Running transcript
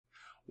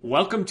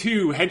Welcome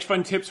to Hedge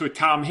Fund Tips with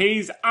Tom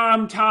Hayes.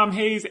 I'm Tom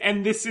Hayes,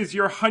 and this is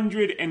your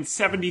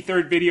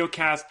 173rd video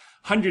cast,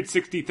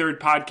 163rd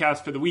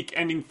podcast for the week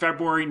ending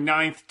February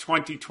 9th,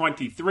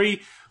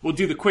 2023. We'll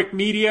do the quick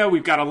media.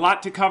 We've got a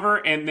lot to cover,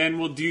 and then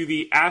we'll do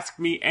the Ask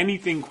Me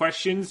Anything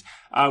questions,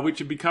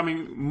 which are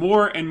becoming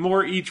more and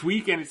more each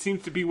week, and it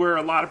seems to be where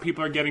a lot of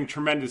people are getting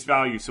tremendous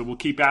value, so we'll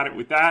keep at it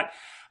with that.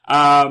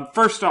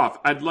 First off,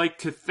 I'd like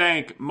to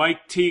thank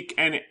Mike Teague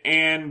and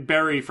Ann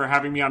Berry for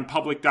having me on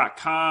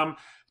Public.com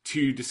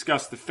to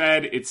discuss the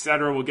Fed,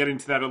 etc. We'll get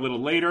into that a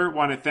little later.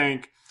 Want to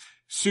thank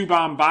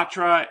Subham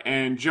Batra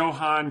and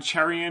Johan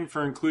Cherian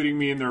for including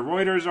me in their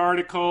Reuters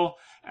article,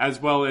 as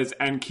well as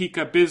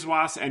Ankika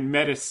Biswas and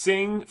Meta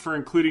Singh for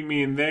including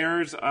me in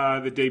theirs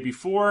the day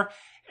before,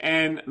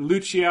 and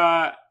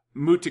Lucia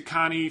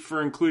Mutakani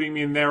for including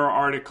me in their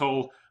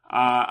article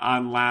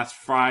on last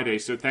Friday.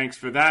 So thanks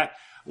for that.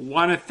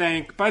 Want to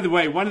thank, by the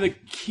way, one of the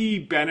key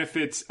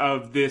benefits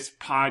of this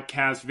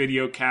podcast,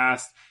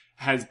 videocast,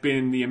 has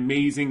been the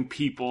amazing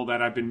people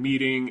that I've been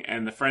meeting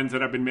and the friends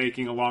that I've been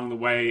making along the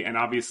way, and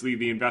obviously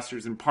the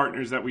investors and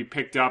partners that we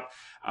picked up.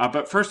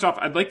 But first off,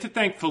 I'd like to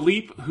thank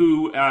Philippe,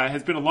 who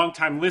has been a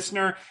longtime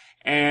listener,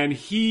 and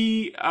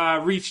he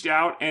reached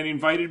out and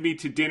invited me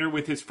to dinner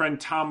with his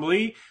friend Tom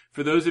Lee.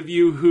 For those of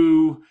you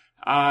who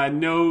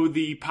know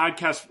the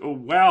podcast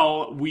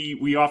well,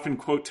 we often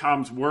quote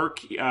Tom's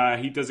work.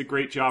 He does a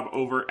great job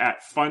over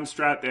at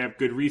Fundstrat. They have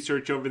good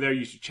research over there.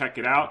 You should check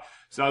it out.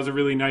 So that was a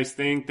really nice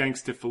thing.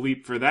 Thanks to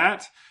Philippe for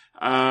that.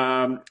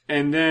 And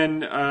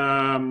then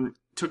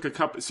took a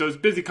couple. So it was a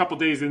busy couple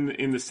days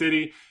in the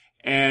city,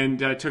 and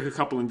took a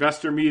couple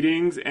investor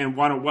meetings. And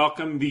want to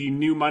welcome the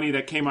new money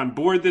that came on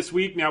board this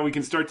week. Now we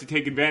can start to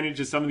take advantage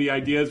of some of the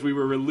ideas we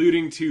were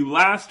alluding to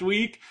last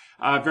week.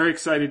 Very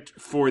excited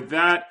for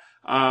that.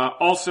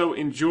 Also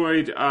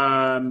enjoyed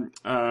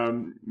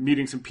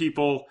meeting some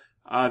people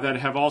that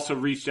have also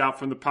reached out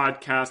from the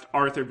podcast.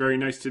 Arthur, very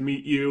nice to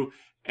meet you.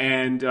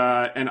 And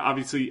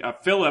obviously,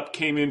 Philip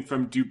came in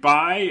from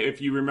Dubai.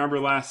 If you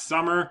remember last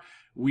summer,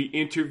 we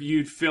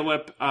interviewed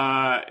Philip.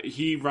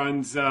 He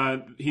runs,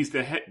 he's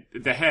the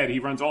head. He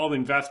runs all the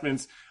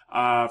investments,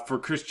 for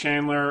Chris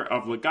Chandler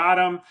of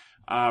Legatum,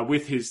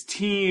 with his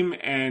team.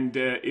 And,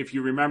 if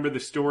you remember the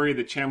story,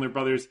 the Chandler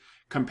brothers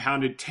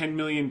compounded $10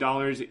 million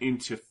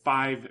into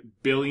 $5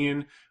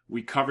 billion.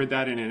 We covered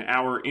that in an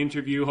hour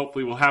interview.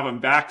 Hopefully we'll have him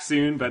back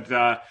soon, but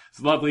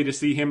it's lovely to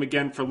see him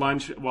again for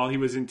lunch while he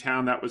was in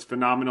town. That was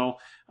phenomenal,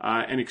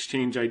 and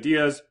exchange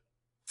ideas.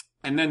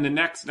 And then the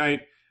next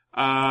night,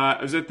 I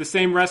was at the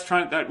same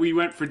restaurant that we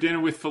went for dinner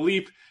with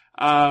Philippe,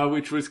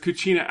 which was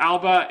Cucina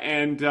Alba,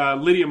 and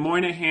Lydia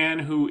Moynihan,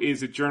 who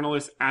is a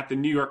journalist at the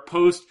New York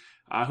Post,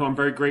 who I'm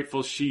very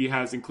grateful she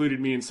has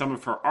included me in some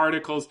of her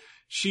articles.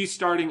 She's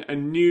starting a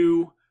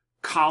new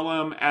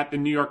column at the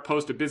New York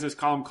Post, a business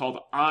column called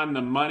On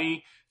the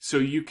Money. So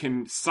you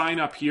can sign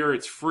up here.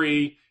 It's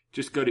free.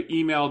 Just go to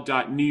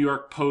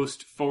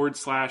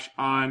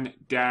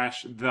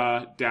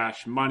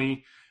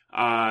email.newyorkpost/on-the-money.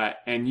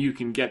 And you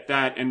can get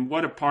that. And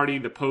what a party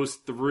the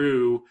Post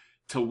threw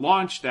to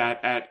launch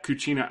that at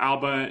Cucina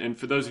Alba. And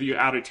for those of you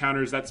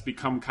out-of-towners, that's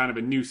become kind of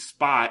a new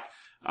spot.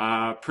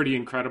 Pretty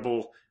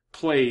incredible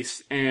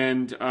place.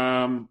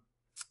 And,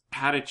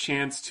 had a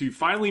chance to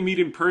finally meet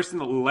in person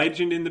a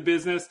legend in the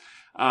business,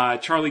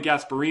 Charlie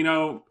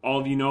Gasparino. All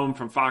of you know him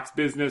from Fox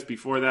Business.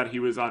 Before that, he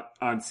was on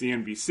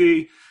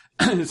CNBC.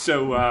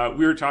 So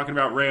we were talking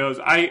about Rails.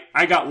 I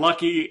got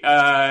lucky,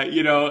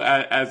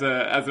 as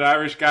an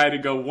Irish guy to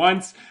go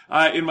once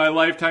in my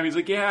lifetime. He's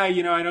like, yeah, I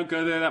don't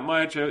go there that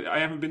much. I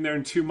haven't been there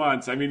in 2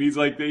 months. I mean, he's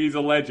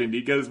a legend.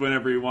 He goes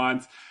whenever he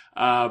wants.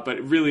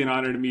 But really an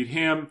honor to meet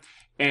him.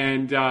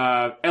 And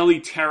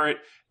Ellie Terrett.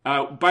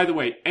 By the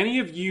way, any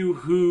of you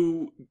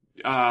who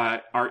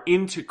are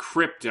into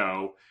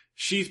crypto,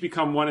 she's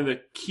become one of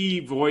the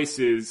key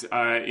voices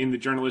in the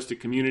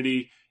journalistic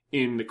community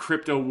in the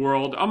crypto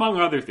world,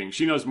 among other things.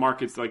 She knows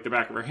markets like the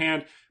back of her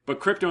hand, but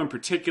crypto in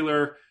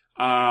particular.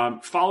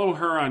 Follow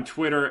her on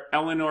Twitter,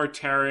 Eleanor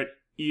Terrett,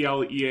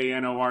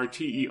 ELEANOR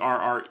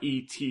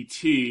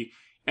TERRETT.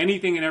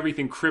 Anything and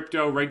everything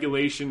crypto,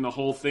 regulation, the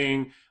whole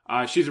thing.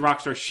 She's a rock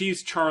star.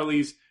 She's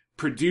Charlie's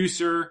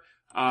producer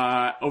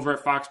over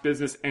at Fox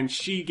Business, and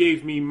she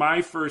gave me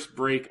my first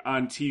break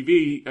on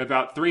TV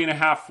about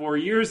 4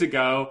 years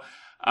ago.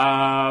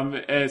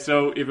 And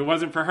so if it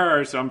wasn't for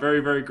her, so I'm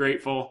very, very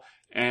grateful.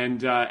 And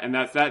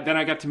that's that. Then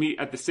I got to meet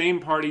at the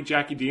same party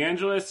Jackie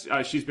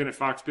DeAngelis. She's been at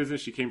Fox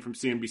Business. She came from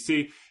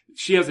CNBC.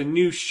 She has a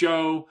new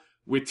show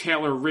with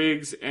Taylor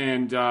Riggs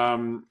and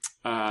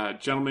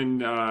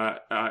gentleman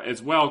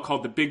as well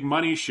called The Big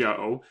Money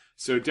Show.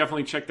 So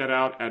definitely check that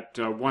out at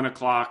 1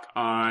 o'clock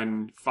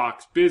on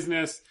Fox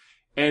Business.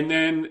 And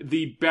then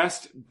the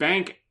best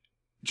bank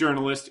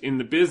journalist in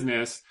the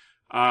business,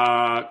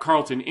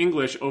 Carlton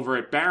English over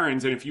at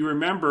Barron's. And if you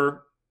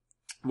remember,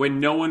 when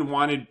no one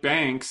wanted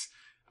banks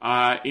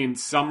in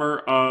summer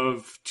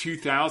of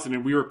 2000,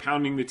 and we were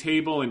pounding the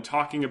table and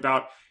talking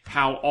about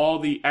how all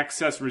the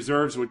excess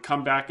reserves would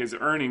come back as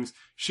earnings,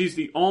 she's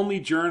the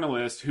only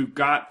journalist who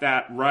got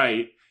that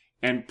right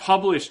and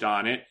published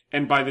on it.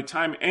 And by the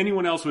time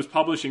anyone else was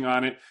publishing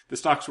on it, the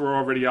stocks were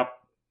already up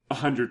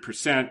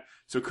 100%.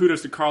 So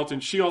kudos to Carlton.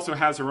 She also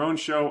has her own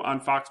show on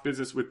Fox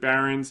Business with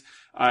Barron's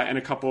and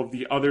a couple of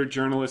the other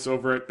journalists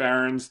over at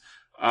Barron's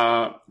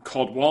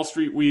called Wall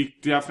Street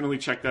Week. Definitely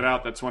check that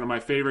out. That's one of my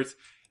favorites.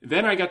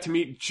 Then I got to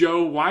meet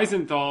Joe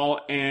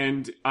Weisenthal,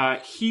 and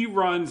he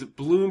runs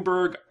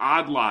Bloomberg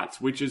Odd Lots,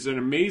 which is an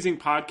amazing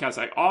podcast.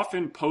 I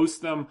often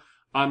post them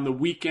on the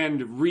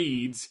weekend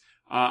reads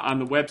on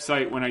the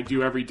website when I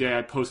do every day.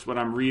 I post what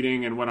I'm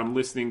reading and what I'm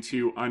listening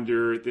to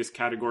under this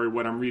category,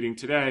 what I'm reading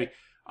today.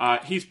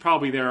 He's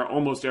probably there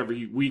almost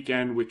every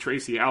weekend with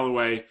Tracy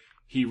Alloway.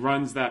 He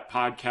runs that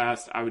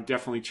podcast. I would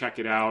definitely check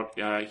it out.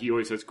 He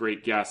always has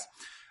great guests.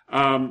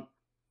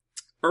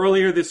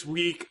 Earlier this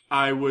week,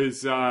 I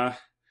was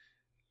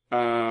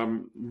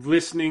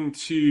listening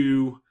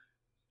to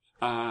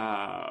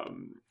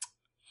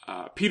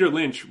Peter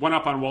Lynch, One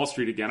Up on Wall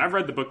Street again. I've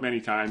read the book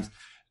many times.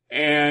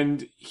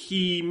 And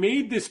he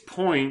made this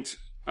point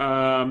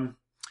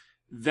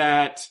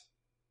that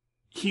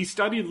he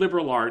studied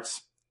liberal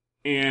arts,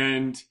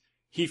 and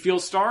he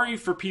feels sorry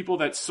for people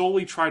that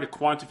solely try to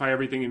quantify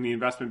everything in the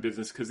investment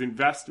business, because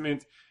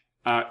investment,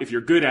 if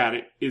you're good at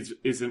it,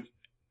 isn't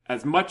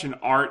as much an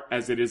art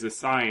as it is a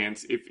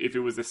science. If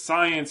it was a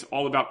science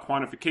all about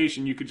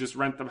quantification, you could just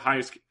rent the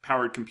highest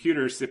powered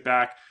computer, sit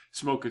back,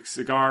 smoke a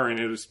cigar,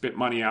 and it'll spit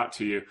money out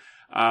to you.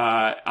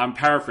 I'm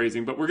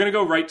paraphrasing, but we're going to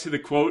go right to the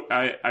quote.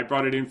 I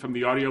brought it in from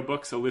the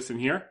audiobook, so listen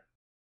here.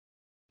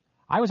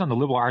 I was on the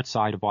liberal arts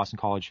side of Boston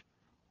College,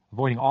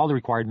 avoiding all the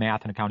required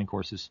math and accounting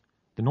courses,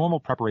 the normal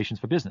preparations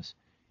for business.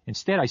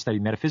 Instead, I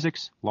studied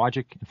metaphysics,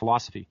 logic, and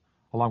philosophy,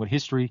 along with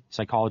history,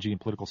 psychology,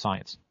 and political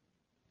science.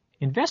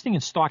 Investing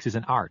in stocks is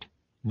an art,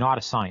 not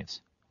a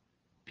science.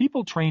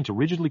 People trained to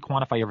rigidly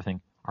quantify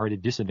everything are at a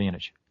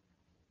disadvantage.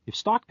 If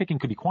stock picking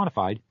could be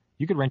quantified,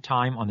 you could rent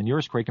time on the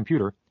nearest Cray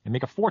computer and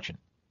make a fortune.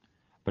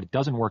 But it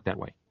doesn't work that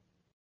way.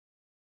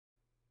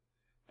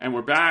 And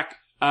we're back.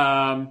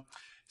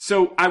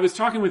 So I was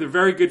talking with a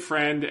very good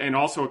friend and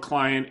also a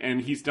client,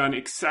 and he's done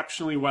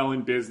exceptionally well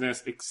in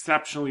business,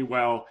 exceptionally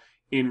well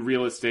in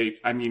real estate.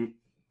 I mean,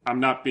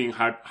 I'm not being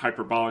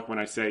hyperbolic when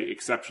I say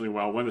exceptionally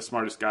well. One of the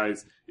smartest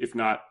guys, if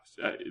not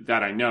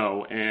that I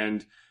know.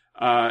 And,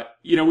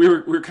 we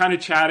were kind of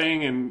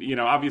chatting, and,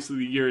 obviously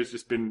the year has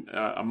just been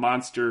a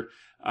monster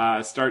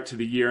start to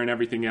the year and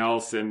everything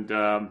else. And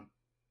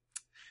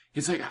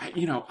he's like,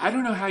 I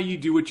don't know how you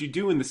do what you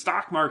do in the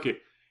stock market.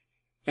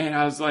 And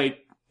I was like,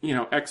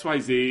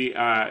 XYZ,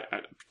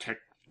 tech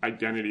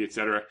identity,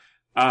 etc.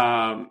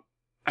 I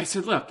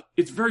said, look,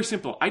 it's very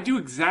simple. I do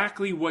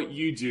exactly what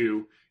you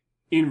do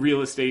in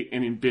real estate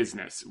and in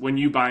business when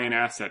you buy an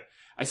asset.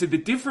 I said, the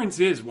difference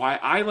is why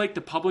I like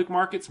the public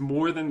markets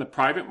more than the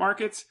private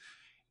markets.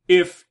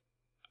 If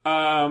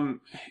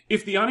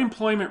the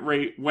unemployment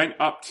rate went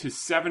up to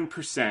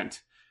 7%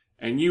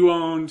 and you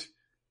owned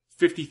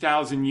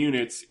 50,000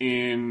 units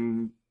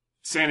in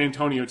San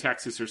Antonio,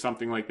 Texas, or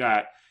something like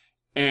that,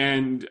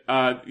 and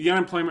the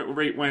unemployment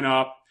rate went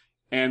up,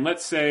 and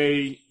let's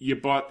say you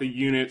bought the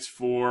units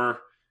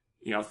for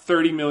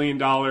 $30 million,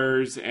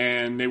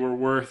 and they were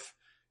worth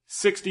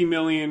 $60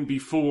 million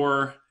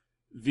before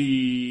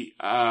the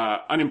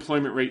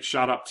unemployment rate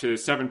shot up to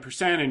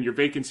 7%, and your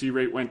vacancy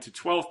rate went to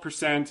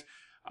 12%,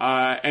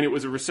 and it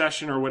was a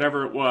recession or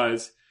whatever it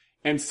was,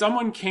 and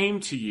someone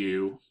came to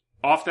you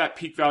off that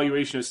peak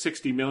valuation of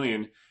 $60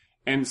 million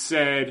and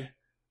said,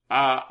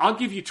 I'll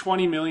give you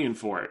 $20 million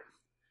for it.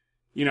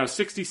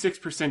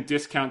 66%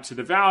 discount to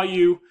the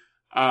value,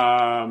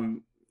 a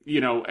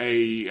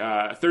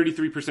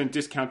 33%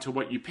 discount to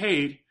what you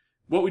paid.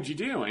 What would you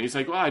do? And he's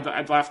like, well,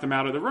 I'd laugh them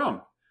out of the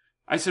room.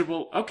 I said,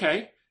 well,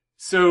 okay.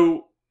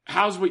 So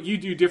how's what you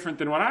do different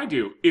than what I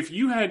do? If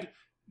you had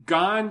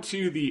gone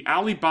to the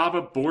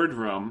Alibaba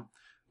boardroom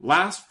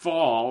last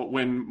fall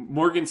when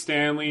Morgan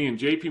Stanley and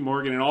JP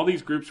Morgan and all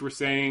these groups were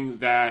saying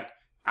that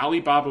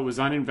Alibaba was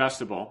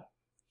uninvestable,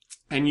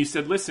 and you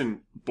said,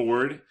 listen,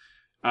 board,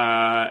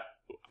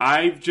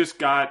 I've just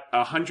got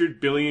a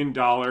 $100 billion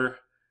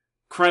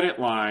credit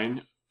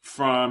line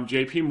from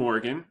JP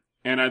Morgan,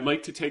 and I'd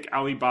like to take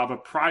Alibaba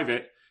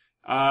private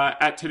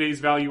at today's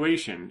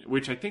valuation,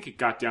 which I think it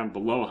got down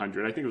below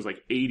 100. I think it was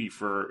like 80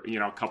 for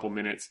a couple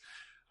minutes.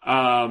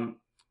 And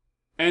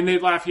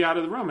they'd laugh you out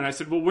of the room. And I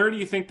said, well, where do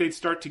you think they'd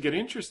start to get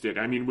interested?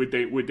 I mean, would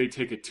they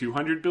take a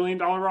 $200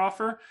 billion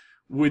offer?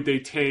 Would they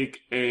take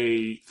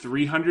a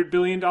 $300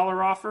 billion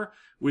offer?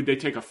 Would they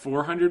take a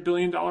 $400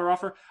 billion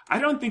offer? I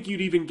don't think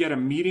you'd even get a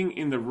meeting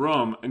in the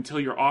room until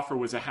your offer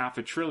was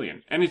 $500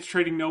 billion. And it's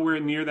trading nowhere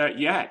near that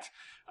yet.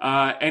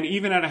 And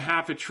even at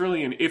 $500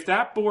 billion, if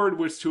that board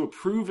was to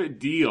approve a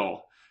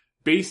deal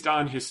based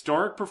on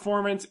historic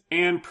performance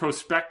and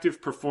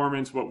prospective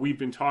performance, what we've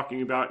been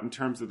talking about in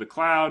terms of the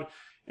cloud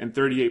and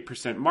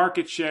 38%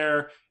 market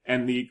share,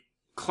 and the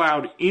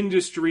cloud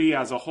industry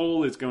as a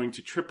whole is going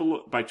to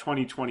triple by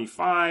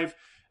 2025.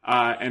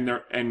 And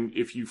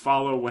if you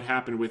follow what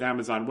happened with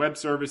Amazon Web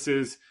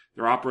Services,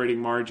 their operating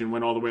margin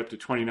went all the way up to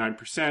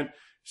 29%.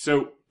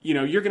 So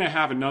you're going to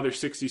have another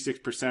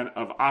 66%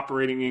 of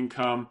operating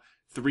income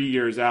 3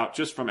 years out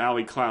just from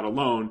Ali Cloud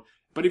alone.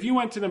 But if you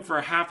went to them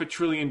for $500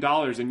 billion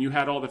and you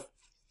had all the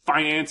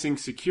financing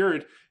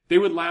secured, they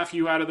would laugh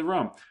you out of the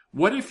room.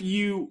 What if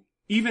you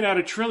even at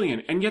 $1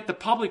 trillion, and yet the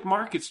public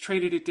markets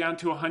traded it down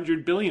to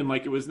 $100 billion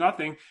like it was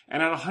nothing,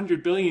 and at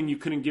 $100 billion you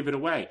couldn't give it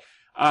away?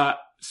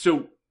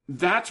 So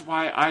that's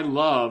why I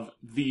love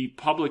the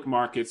public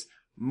markets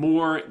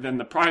more than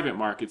the private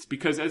markets,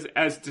 because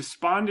as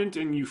despondent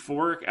and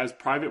euphoric as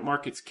private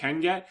markets can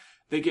get,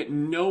 they get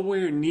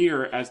nowhere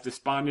near as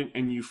despondent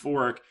and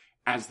euphoric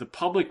as the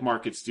public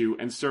markets do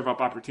and serve up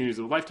opportunities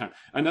of a lifetime.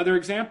 Another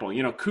example,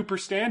 Cooper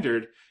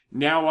Standard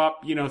now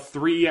up,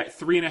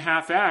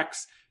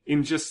 3.5x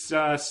in just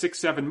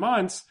 6-7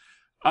 months.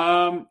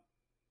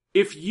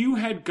 If you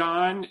had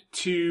gone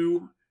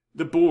to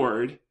the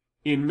board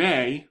in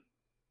May,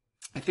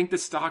 I think the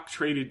stock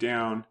traded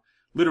down.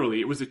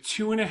 Literally, it was a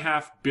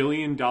 $2.5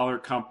 billion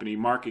company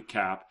market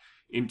cap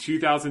in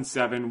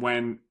 2007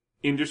 when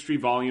industry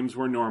volumes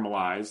were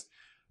normalized.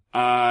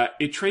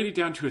 It traded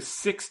down to a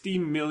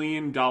 $60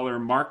 million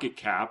market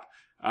cap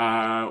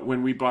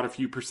when we bought a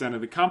few percent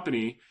of the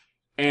company,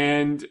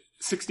 and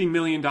 $60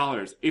 million.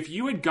 If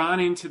you had gone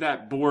into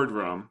that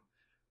boardroom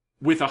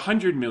with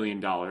 $100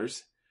 million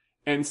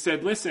and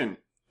said, listen,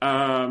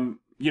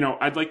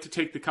 I'd like to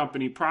take the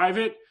company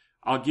private.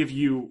 I'll give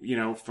you,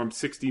 from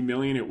 60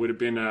 million, it would have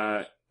been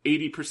a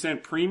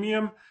 80%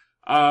 premium.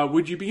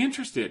 Would you be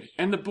interested?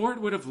 And the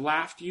board would have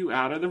laughed you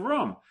out of the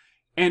room.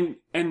 And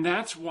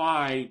that's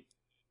why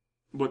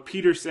what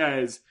Peter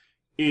says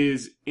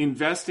is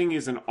investing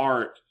is an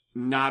art,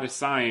 not a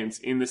science,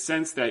 in the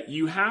sense that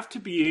you have to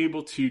be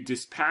able to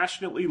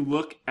dispassionately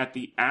look at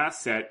the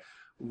asset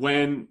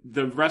when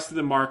the rest of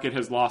the market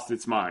has lost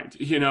its mind,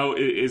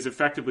 is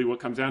effectively what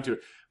comes down to it.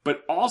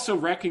 But also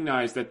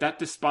recognize that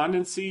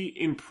despondency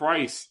in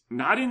price,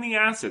 not in the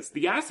assets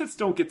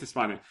don't get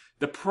despondent.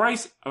 The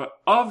price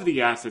of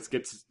the assets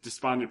gets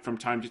despondent from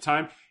time to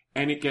time,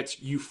 and it gets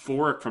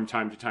euphoric from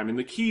time to time. And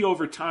the key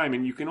over time,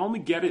 and you can only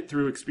get it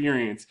through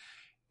experience,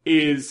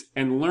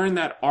 and learn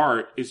that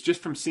art is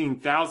just from seeing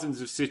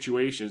thousands of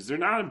situations. They're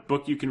not a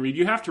book you can read.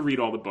 You have to read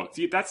all the books.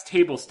 That's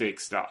table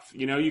stakes stuff.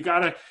 You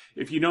gotta,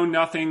 if you know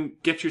nothing,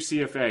 get your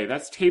CFA.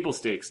 That's table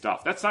stakes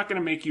stuff. That's not gonna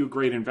make you a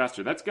great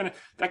investor.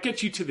 That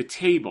gets you to the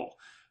table.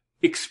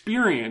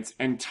 Experience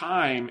and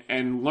time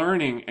and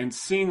learning and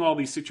seeing all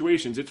these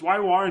situations. It's why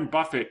Warren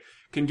Buffett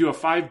can do a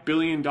 $5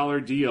 billion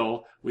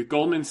deal with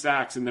Goldman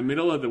Sachs in the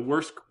middle of the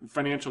worst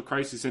financial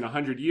crisis in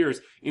 100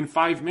 years in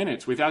 5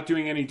 minutes without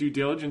doing any due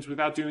diligence,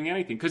 without doing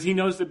anything. Because he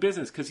knows the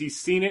business, because he's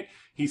seen it.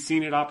 He's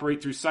seen it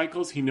operate through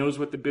cycles. He knows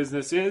what the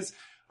business is,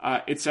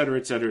 et cetera,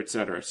 et cetera, et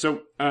cetera.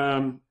 So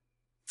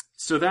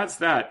that's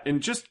that.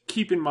 And just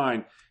keep in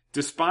mind,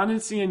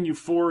 despondency and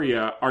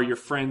euphoria are your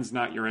friends,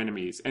 not your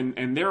enemies.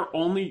 And they're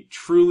only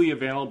truly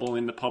available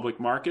in the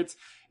public markets.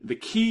 The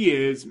key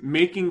is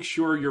making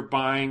sure you're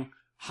buying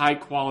high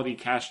quality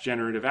cash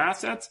generative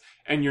assets,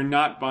 and you're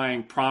not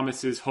buying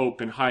promises,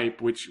 hope, and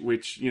hype, which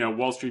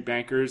Wall Street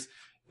bankers,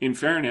 in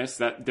fairness,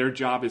 that their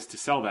job is to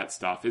sell that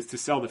stuff, is to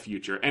sell the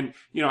future. And,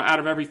 out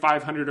of every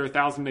 500 or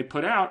 1,000 they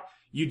put out,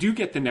 you do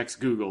get the next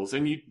Googles,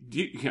 and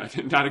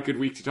not a good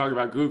week to talk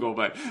about Google,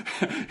 but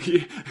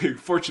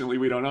fortunately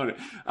we don't own it.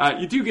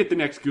 You do get the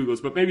next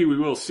Googles, but maybe we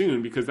will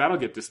soon, because that'll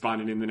get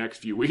despondent in the next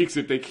few weeks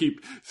if they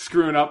keep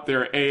screwing up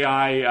their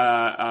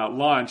AI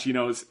launch.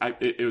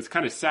 It was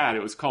kind of sad.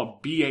 It was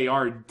called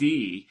BARD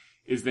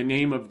is the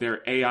name of their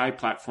AI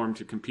platform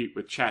to compete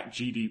with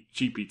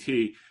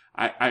ChatGPT.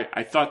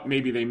 I thought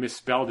maybe they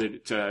misspelled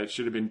it. It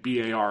should have been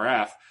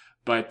BARF.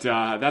 But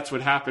that's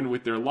what happened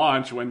with their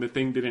launch when the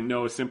thing didn't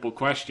know a simple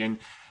question.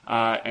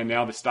 And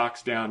now the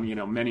stock's down,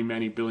 many,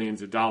 many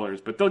billions of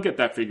dollars. But they'll get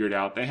that figured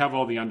out. They have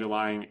all the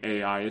underlying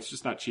AI. It's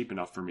just not cheap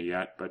enough for me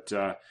yet. But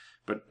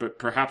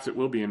perhaps it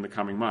will be in the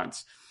coming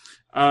months.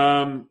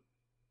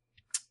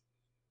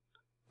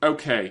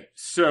 Okay.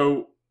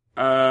 So,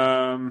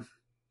 the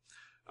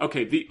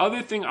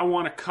other thing I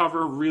want to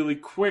cover really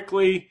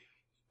quickly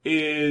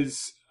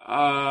is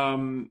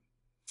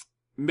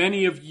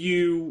many of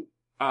you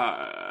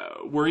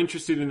we're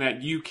interested in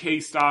that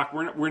UK stock.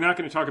 We're not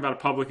going to talk about it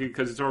publicly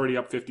because it's already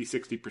up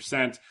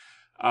 50-60%.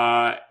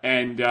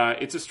 And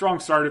it's a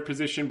strong starter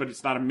position, but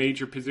it's not a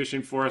major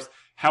position for us.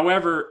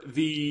 However,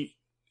 the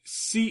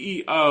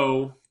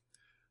CEO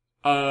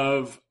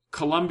of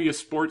Columbia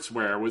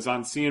Sportswear was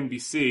on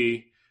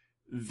CNBC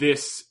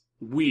this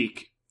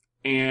week,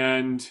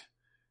 and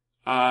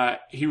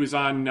he was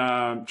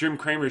on Jim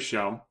Cramer's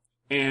show,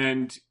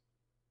 and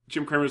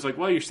Jim Cramer was like,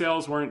 well, your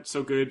sales weren't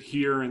so good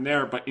here and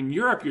there, but in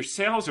Europe, your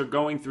sales are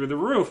going through the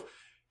roof.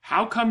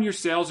 How come your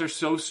sales are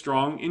so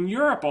strong in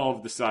Europe all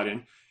of a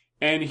sudden?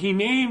 And he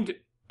named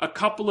a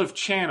couple of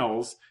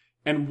channels,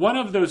 and one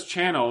of those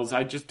channels,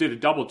 I just did a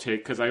double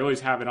take because I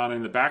always have it on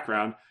in the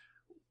background,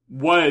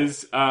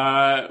 was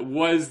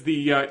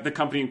the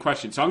company in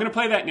question. So I'm going to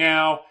play that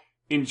now.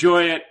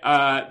 Enjoy it.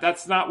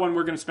 That's not one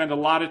we're going to spend a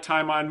lot of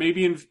time on.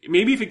 Maybe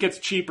if it gets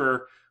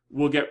cheaper,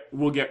 we'll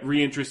get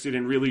reinterested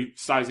in really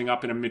sizing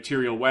up in a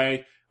material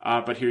way.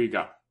 But here you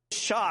go.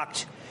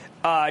 Shocked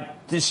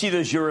to see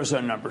those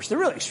Eurozone numbers. They're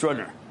really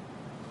extraordinary.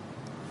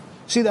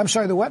 See, I'm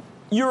sorry, the what?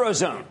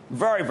 Eurozone.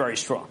 Very, very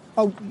strong.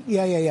 Oh,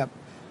 yeah.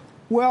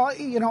 Well,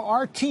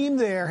 our team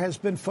there has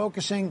been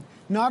focusing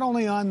not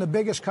only on the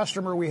biggest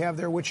customer we have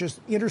there, which is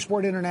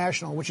Intersport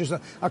International, which is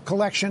a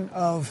collection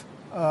of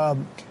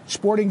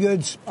sporting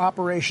goods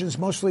operations,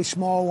 mostly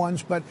small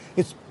ones, but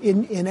it's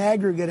in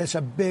aggregate, it's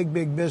a big,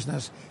 big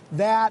business.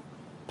 That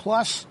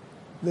plus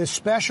the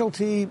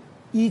specialty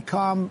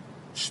e-com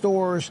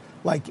stores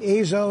like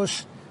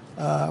Azos,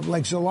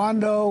 like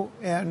Zalando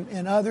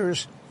and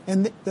others.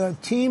 And the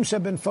teams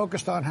have been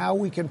focused on how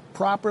we can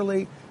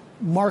properly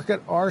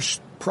market our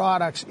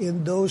products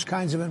in those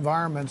kinds of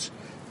environments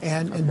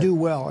and do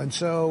well. And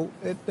so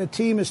the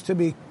team is to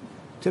be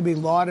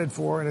lauded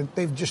for it, and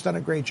they've just done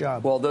a great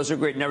job. Well, those are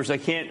great numbers. I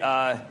can't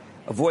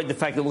avoid the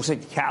fact that it looks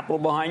like the capital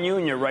behind you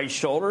and your right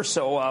shoulder.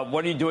 So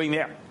what are you doing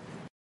there?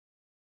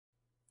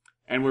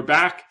 And we're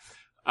back.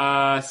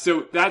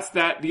 So that's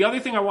that. The other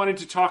thing I wanted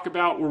to talk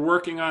about, we're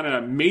working on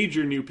a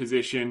major new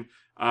position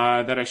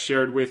that I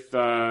shared with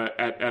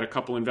at a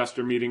couple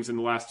investor meetings in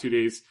the last 2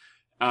 days.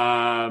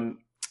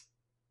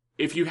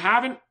 If you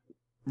haven't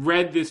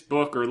read this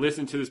book or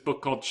listened to this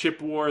book called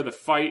Chip War, The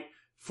Fight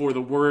for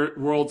the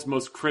World's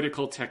Most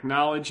Critical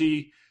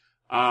Technology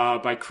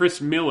by Chris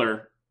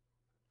Miller.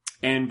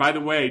 And by the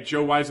way,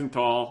 Joe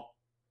Weisenthal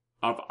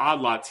of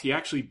Odd Lots, he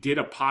actually did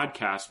a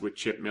podcast with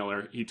Chip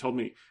Miller.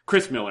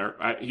 Chris Miller,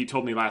 he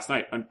told me last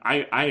night.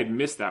 I had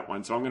missed that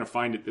one, so I'm going to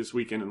find it this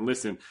weekend and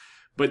listen.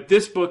 But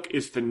this book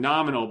is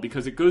phenomenal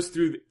because it goes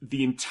through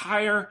the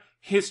entire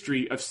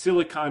history of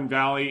Silicon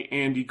Valley,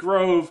 Andy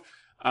Grove,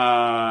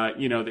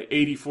 the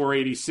 84,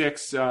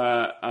 86,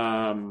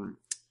 kind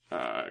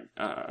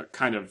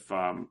of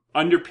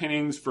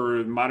underpinnings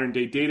for modern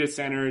day data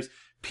centers,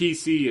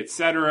 PC,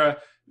 etc.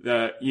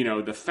 The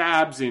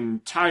fabs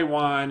in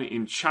Taiwan,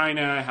 in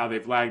China, how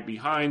they've lagged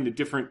behind, the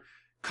different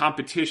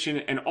competition,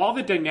 and all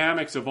the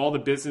dynamics of all the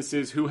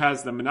businesses, who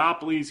has the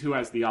monopolies, who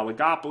has the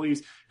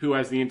oligopolies, who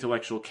has the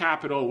intellectual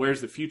capital, where's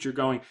the future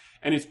going.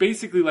 And it's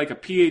basically like a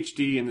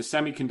PhD in the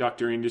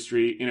semiconductor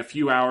industry in a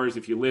few hours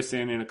if you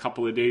listen, in a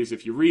couple of days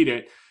if you read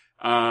it.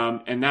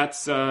 And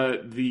that's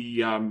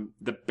the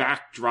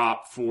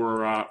backdrop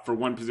for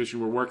one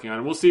position we're working on.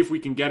 And we'll see if we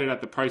can get it at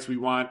the price we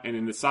want and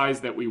in the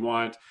size that we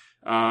want.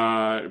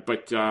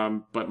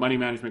 But money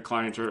management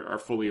clients are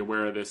fully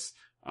aware of this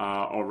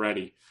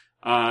already.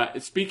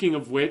 Speaking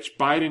of which,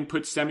 Biden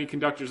put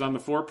semiconductors on the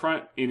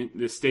forefront in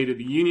the State of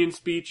the Union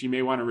speech. You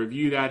may want to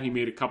review that. He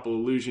made a couple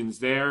allusions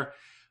there.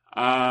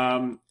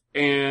 And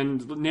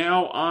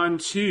now on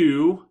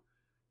to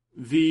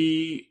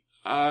the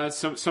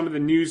some of the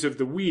news of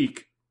the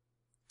week.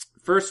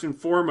 First and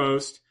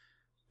foremost,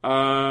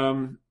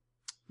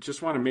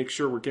 just want to make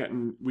sure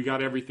we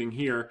got everything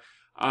here.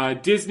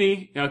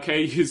 Disney,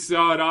 okay, you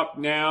saw it up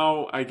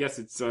now. I guess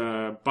it's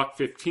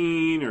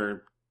 $1.15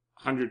 or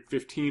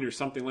 115 or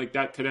something like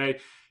that today.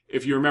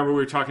 If you remember, we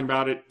were talking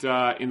about it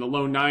in the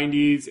low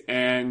 90s,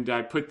 and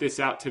I put this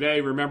out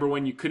today. Remember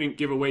when you couldn't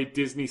give away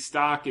Disney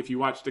stock if you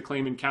watched the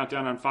Claim and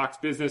Countdown on Fox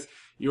Business?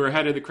 You were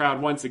ahead of the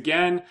crowd once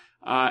again,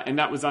 and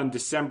that was on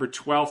December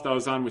 12th. I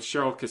was on with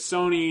Cheryl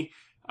Casoni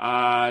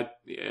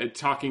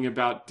talking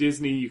about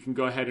Disney. You can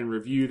go ahead and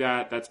review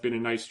that. That's been a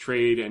nice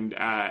trade, and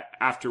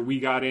after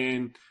we got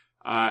in,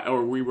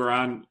 or we were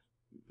on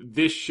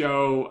this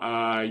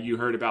show, you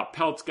heard about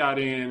Peltz got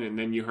in, and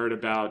then you heard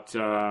about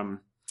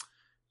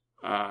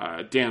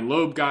Dan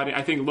Loeb got in.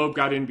 I think Loeb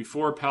got in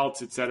before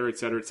Peltz, et cetera, et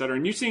cetera, et cetera.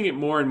 And you're seeing it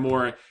more and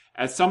more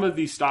as some of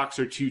these stocks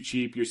are too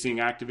cheap. You're seeing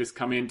activists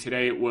come in.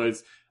 Today it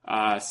was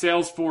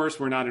Salesforce.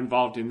 We're not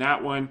involved in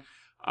that one.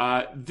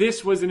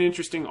 This was an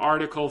interesting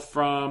article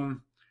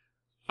from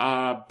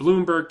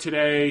Bloomberg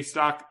today,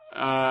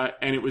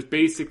 and it was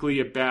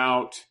basically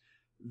about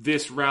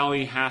this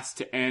rally has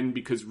to end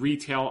because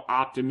retail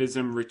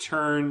optimism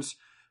returns.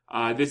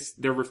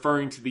 They're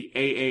referring to the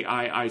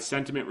AAII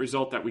sentiment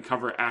result that we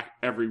cover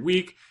every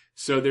week.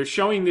 So they're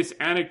showing this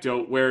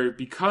anecdote where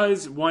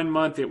because 1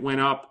 month it went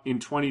up in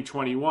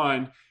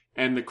 2021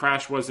 and the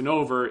crash wasn't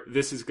over,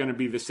 this is going to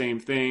be the same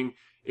thing.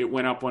 It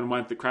went up 1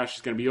 month, the crash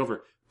is going to be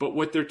over. But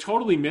what they're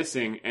totally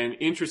missing, and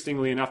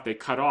interestingly enough, they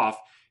cut off,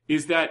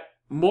 is that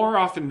more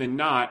often than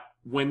not,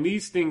 when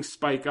these things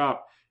spike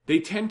up, they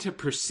tend to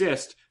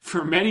persist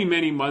for many,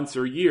 many months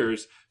or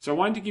years. So I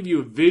wanted to give you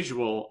a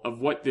visual of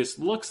what this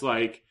looks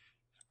like,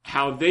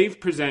 how they've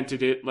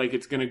presented it, like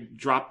it's going to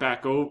drop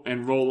back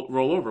and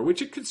roll over,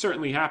 which it could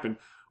certainly happen.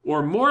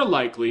 Or more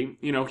likely,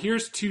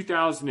 here's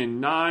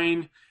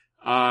 2009.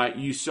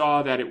 You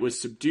saw that it was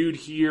subdued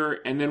here.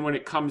 And then when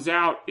it comes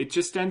out, it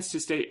just tends to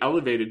stay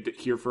elevated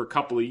here for a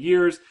couple of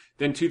years.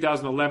 Then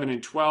 2011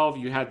 and 12,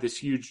 you had this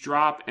huge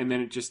drop, and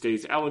then it just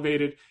stays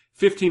elevated.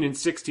 15 and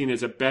 16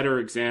 is a better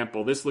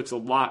example. This looks a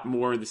lot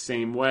more the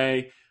same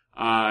way.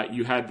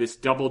 You had this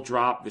double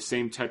drop, the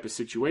same type of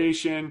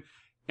situation,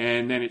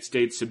 and then it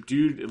stayed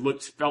subdued.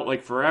 It felt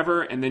like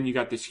forever, and then you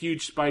got this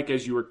huge spike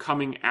as you were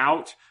coming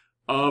out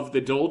of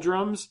the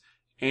doldrums,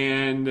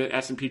 and the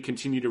S&P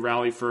continued to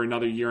rally for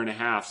another year and a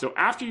half. So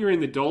after you're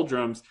in the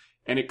doldrums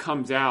and it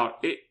comes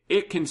out,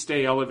 it can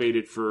stay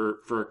elevated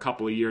for a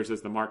couple of years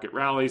as the market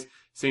rallies.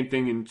 Same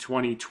thing in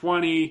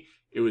 2020.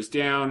 It was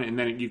down, and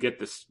then you get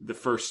the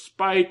first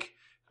spike,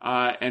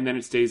 and then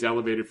it stays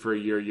elevated for a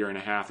year and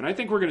a half. And I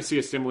think we're going to see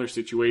a similar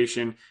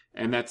situation,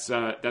 and that's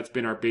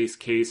been our base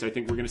case. I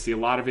think we're going to see a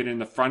lot of it in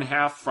the front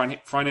half,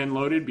 front end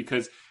loaded,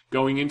 because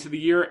going into the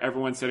year,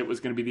 everyone said it was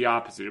going to be the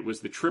opposite. It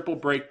was the triple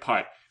break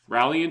putt.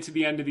 Rally into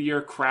the end of the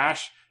year,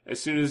 crash as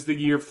soon as the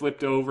year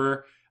flipped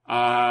over,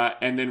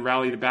 and then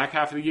rally the back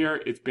half of the year.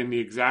 It's been the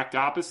exact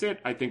opposite.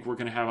 I think we're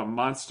going to have a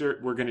monster.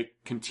 We're going to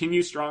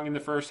continue strong in the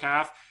first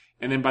half,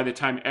 and then by the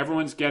time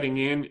everyone's getting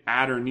in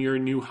at or near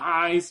new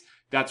highs,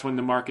 that's when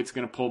the market's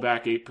going to pull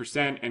back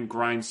 8% and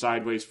grind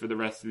sideways for the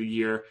rest of the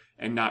year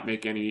and not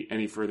make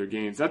any further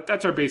gains.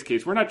 That's our base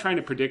case. We're not trying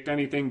to predict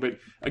anything, but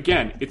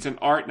again, it's an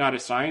art, not a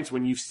science.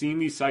 When you've seen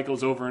these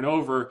cycles over and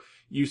over,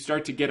 you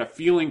start to get a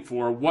feeling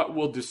for what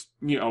will just,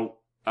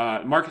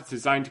 markets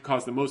designed to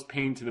cause the most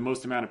pain to the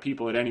most amount of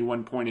people at any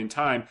one point in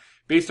time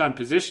based on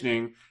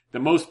positioning. The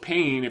most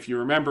pain, if you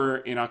remember,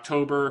 in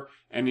October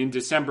and in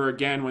December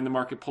again, when the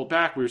market pulled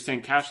back, we were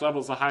saying cash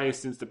levels the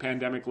highest since the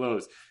pandemic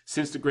lows,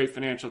 since the great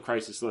financial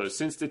crisis lows,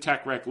 since the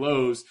tech wreck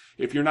lows.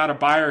 If you're not a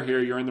buyer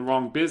here, you're in the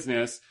wrong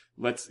business.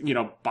 Let's,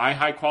 buy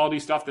high quality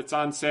stuff that's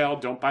on sale.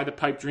 Don't buy the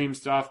pipe dream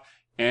stuff.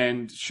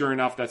 And sure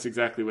enough, that's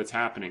exactly what's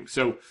happening.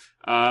 So,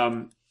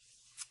 let's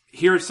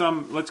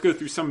go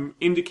through some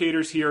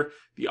indicators here.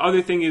 The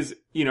other thing is,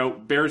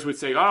 bears would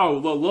say, oh,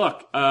 well,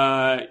 look,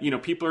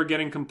 people are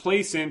getting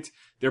complacent.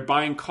 They're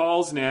buying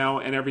calls now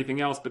and everything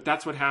else, but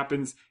that's what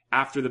happens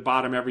after the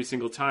bottom every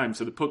single time.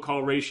 So the put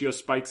call ratio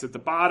spikes at the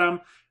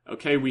bottom.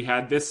 Okay. We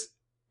had this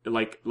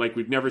like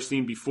we've never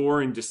seen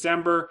before in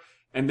December.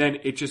 And then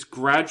it just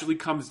gradually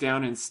comes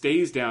down and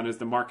stays down as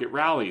the market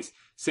rallies.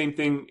 Same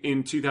thing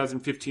in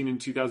 2015 and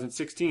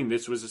 2016.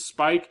 This was a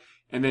spike,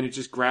 and then it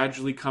just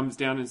gradually comes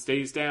down and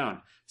stays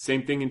down.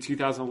 Same thing in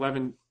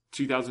 2011,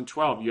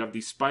 2012. You have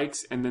these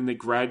spikes, and then they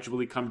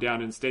gradually come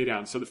down and stay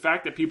down. So the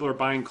fact that people are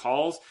buying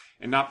calls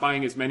and not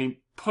buying as many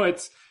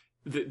puts,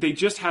 they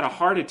just had a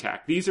heart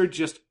attack. These are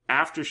just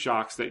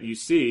aftershocks that you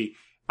see.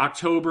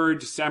 October,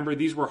 December,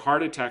 these were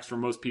heart attacks for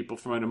most people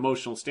from an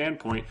emotional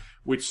standpoint,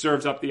 which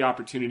serves up the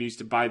opportunities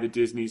to buy the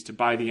Disneys, to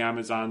buy the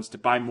Amazons, to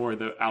buy more of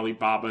the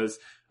Alibabas,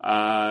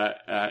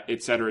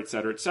 et cetera, et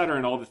cetera, et cetera,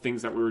 and all the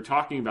things that we were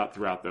talking about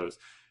throughout those.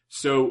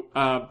 So,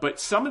 but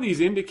some of these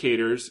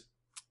indicators,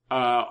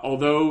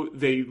 although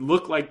they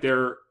look like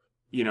they're,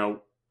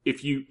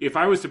 if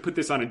I was to put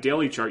this on a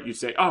daily chart, you'd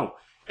say, oh,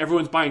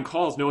 everyone's buying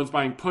calls, no one's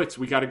buying puts.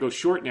 We got to go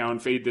short now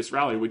and fade this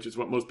rally, which is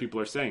what most people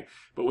are saying.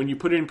 But when you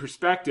put it in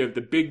perspective,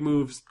 the big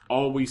moves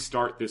always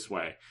start this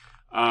way.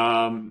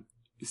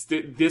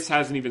 This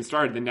hasn't even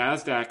started. The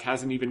NASDAQ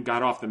hasn't even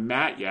got off the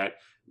mat yet.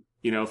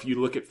 If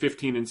you look at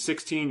 15 and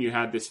 16, you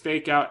had this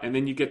fake out, and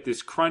then you get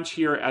this crunch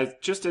here as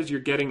you're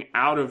getting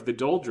out of the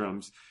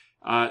doldrums.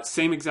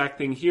 Same exact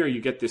thing here.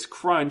 You get this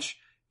crunch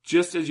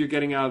just as you're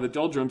getting out of the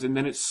doldrums, and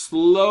then it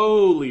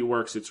slowly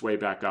works its way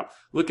back up.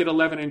 Look at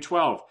 11 and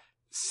 12.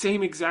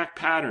 Same exact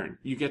pattern.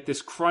 You get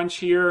this crunch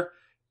here,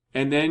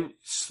 and then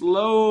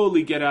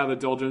slowly get out of the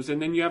doldrums,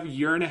 and then you have a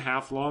year and a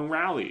half long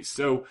rallies.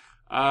 So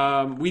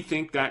we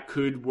think that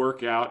could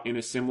work out in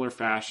a similar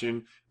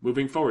fashion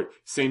moving forward.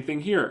 Same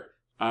thing here.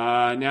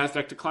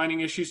 NASDAQ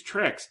declining issues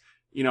tricks.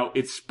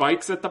 It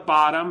spikes at the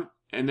bottom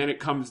and then it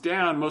comes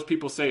down. Most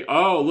people say,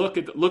 oh, look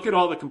at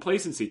all the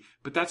complacency.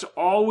 But that's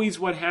always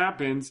what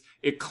happens.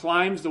 It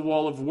climbs the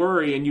wall of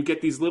worry and you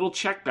get these little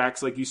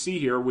checkbacks like you see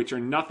here, which are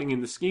nothing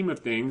in the scheme of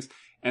things.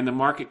 And the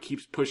market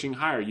keeps pushing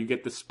higher. You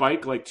get the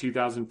spike like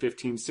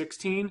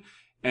 2015-16.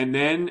 And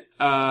then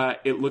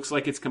it looks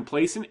like it's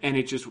complacent and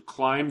it just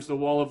climbs the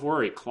wall of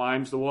worry,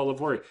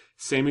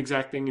 Same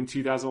exact thing in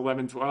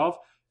 2011-12.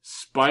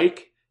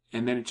 Spike.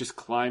 And then it just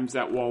climbs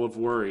that wall of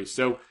worry.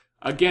 So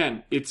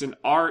again, it's an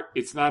art.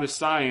 It's not a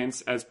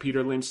science, as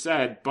Peter Lynch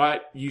said,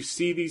 but you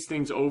see these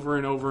things over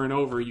and over and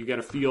over. You get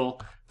a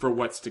feel for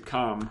what's to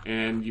come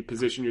and you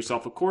position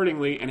yourself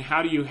accordingly. And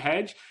how do you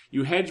hedge?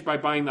 You hedge by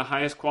buying the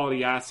highest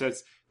quality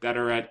assets that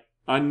are at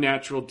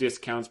unnatural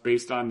discounts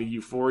based on the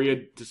euphoria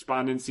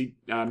despondency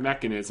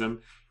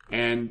mechanism.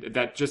 And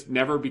that just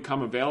never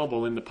become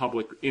available in the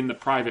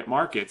private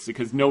markets,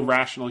 because no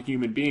rational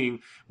human being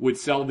would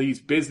sell these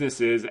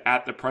businesses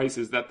at the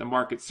prices that the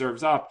market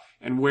serves up.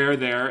 And we're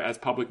there as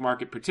public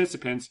market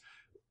participants,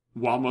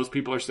 while most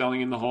people are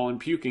selling in the hole and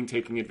puking,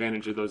 taking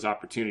advantage of those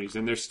opportunities.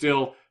 And there's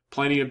still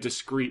plenty of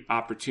discrete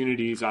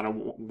opportunities on a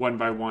one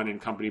by one and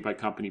company by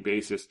company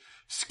basis.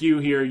 Skew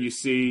here, you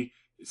see,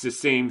 it's the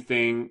same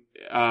thing.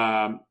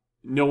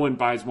 No one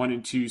buys 1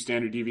 and 2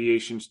 standard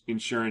deviation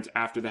insurance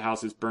after the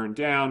house is burned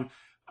down.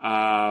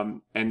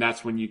 And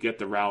that's when you get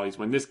the rallies.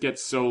 When this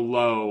gets so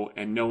low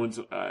and no one's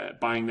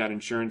buying that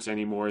insurance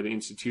anymore, the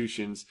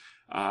institutions,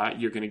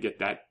 you're going to get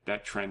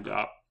that trend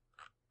up.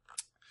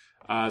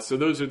 So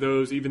those are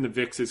those. Even the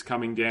VIX is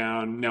coming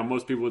down. Now,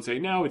 most people would say,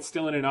 no, it's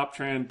still in an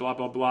uptrend, blah,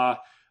 blah, blah.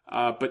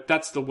 But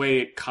that's the way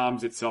it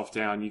calms itself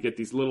down. You get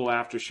these little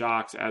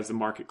aftershocks as the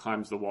market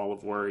climbs the wall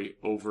of worry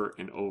over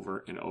and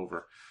over and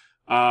over.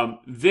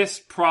 This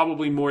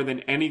probably more than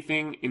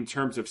anything in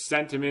terms of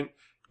sentiment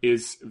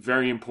is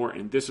very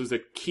important. This was a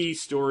key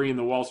story in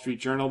the Wall Street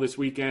Journal this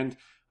weekend.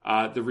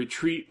 The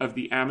retreat of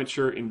the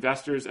amateur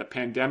investors, a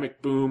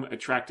pandemic boom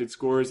attracted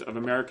scores of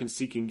Americans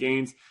seeking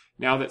gains.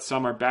 Now that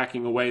some are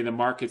backing away, the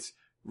markets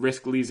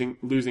risk losing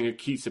a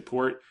key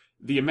support.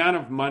 The amount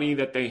of money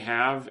that they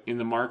have in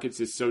the markets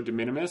is so de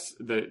minimis.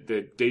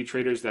 The day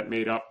traders that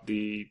made up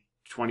the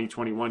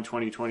 2021,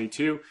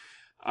 2022,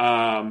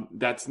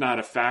 that's not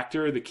a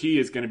factor. The key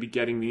is going to be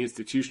getting the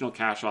institutional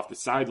cash off the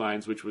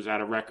sidelines, which was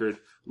at a record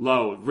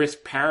low.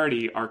 Risk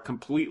parity are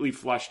completely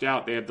flushed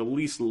out. They have the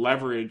least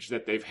leverage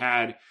that they've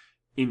had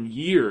in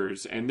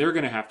years, and they're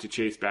going to have to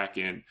chase back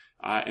in.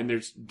 And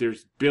there's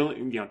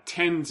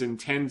tens and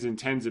tens and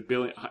tens of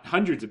billions,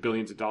 hundreds of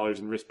billions of dollars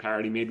in risk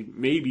parity,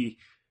 maybe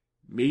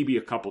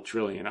a couple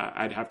trillion.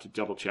 I'd have to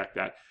double check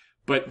that.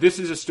 But this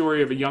is a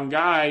story of a young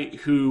guy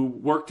who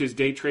worked his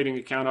day trading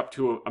account up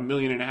to $1.5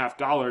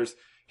 million.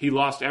 He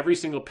lost every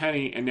single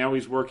penny, and now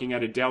he's working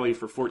at a deli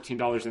for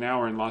 $14 an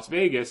hour in Las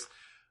Vegas.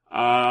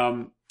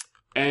 And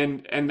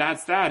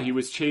that's that. He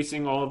was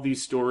chasing all of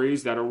these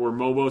stories that were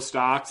MOBO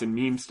stocks and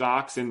meme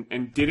stocks,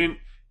 and didn't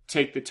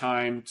take the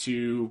time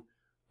to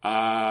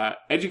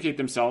educate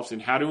themselves in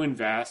how to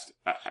invest,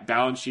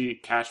 balance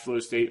sheet, cash flow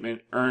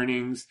statement,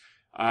 earnings,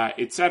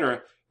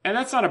 etc. And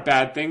that's not a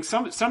bad thing.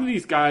 Some of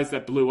these guys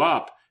that blew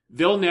up,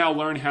 they'll now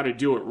learn how to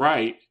do it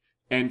right.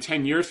 And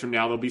 10 years from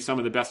now, they'll be some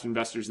of the best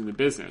investors in the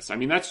business. I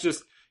mean, that's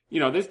just,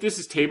 this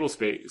is table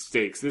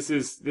stakes. This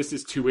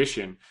is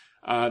tuition.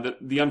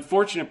 The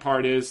unfortunate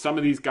part is some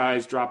of these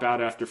guys drop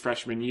out after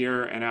freshman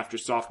year and after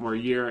sophomore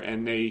year,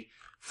 and they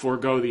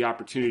forego the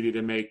opportunity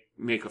to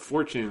make a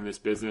fortune in this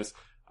business.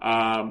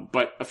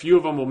 But a few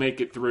of them will make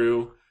it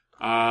through.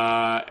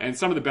 And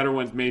some of the better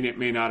ones may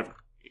not have,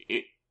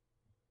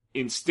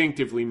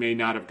 instinctively may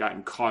not have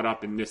gotten caught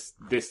up in this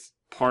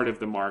part of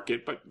the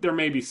market, but there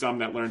may be some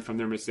that learn from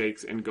their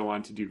mistakes and go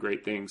on to do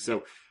great things.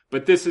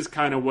 But this is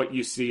kind of what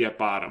you see at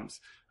bottoms.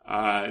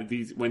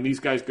 When these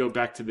guys go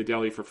back to the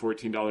deli for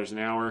 $14 an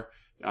hour,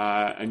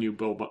 a new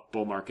bull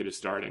market is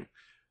starting.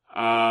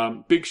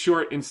 Big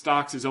short in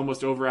stocks is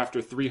almost over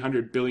after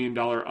 $300 billion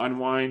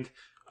unwind.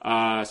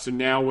 So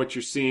now what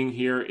you're seeing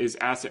here is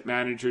asset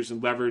managers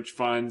and leverage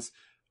funds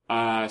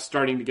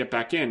starting to get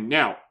back in.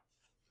 Now,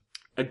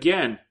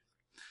 again,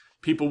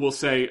 people will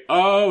say,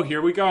 oh,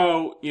 here we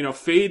go,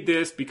 fade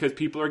this because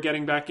people are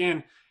getting back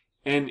in.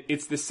 And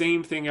it's the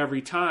same thing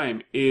every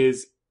time,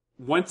 is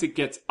once it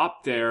gets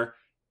up there,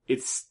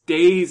 it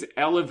stays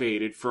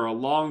elevated for a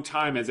long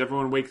time as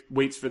everyone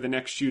waits for the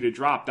next shoe to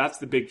drop. That's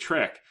the big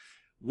trick.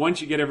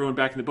 Once you get everyone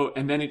back in the boat,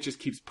 and then it just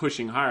keeps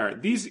pushing higher.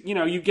 These,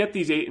 you get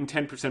these 8 and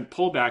 10%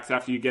 pullbacks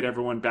after you get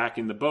everyone back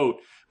in the boat,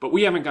 but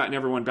we haven't gotten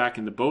everyone back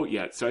in the boat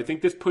yet. So I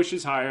think this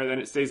pushes higher, then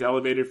it stays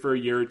elevated for a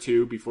year or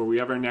two before we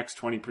have our next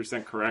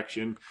 20%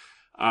 correction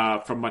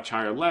from much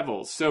higher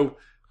levels. So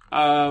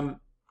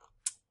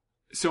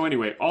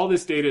anyway, all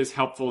this data is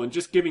helpful and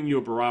just giving you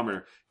a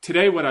barometer.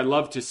 Today, what I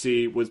love to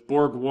see was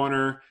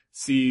BorgWarner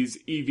sees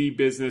EV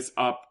business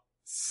up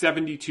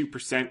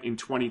 72% in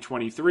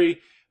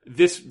 2023.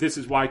 This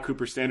is why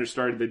Cooper Standard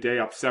started the day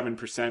up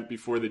 7%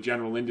 before the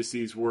general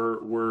indices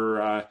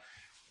went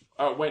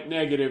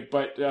negative,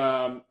 but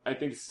I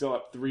think it's still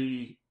up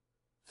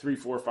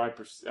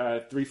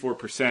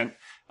 3-4%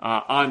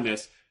 on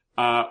this,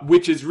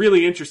 which is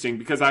really interesting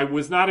because I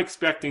was not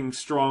expecting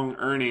strong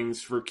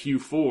earnings for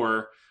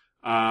Q4.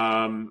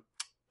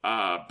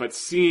 But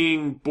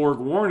seeing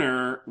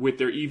BorgWarner with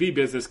their EV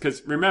business,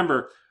 because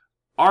remember,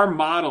 our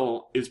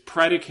model is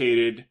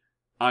predicated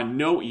on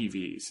no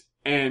EVs,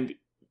 and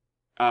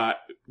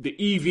the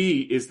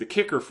EV is the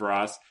kicker for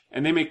us,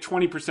 and they make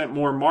 20%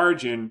 more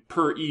margin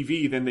per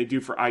EV than they do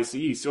for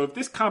ICE. So if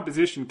this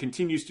composition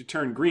continues to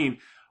turn green,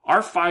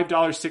 our $5,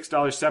 $6,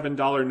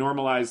 $7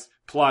 normalized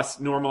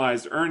plus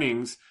normalized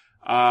earnings,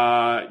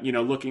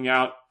 looking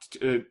out,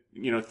 3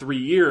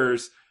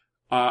 years,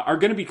 are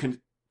going to be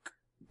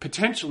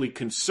potentially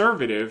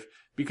conservative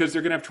because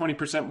they're going to have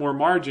 20% more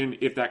margin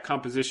if that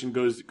composition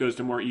goes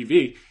to more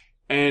EV.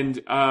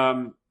 And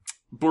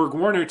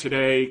BorgWarner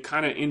today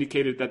kind of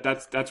indicated that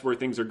that's where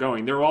things are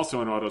going. They're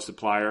also an auto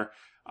supplier,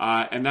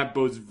 and that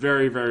bodes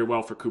very, very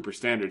well for Cooper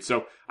Standard.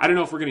 So I don't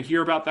know if we're going to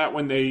hear about that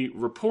when they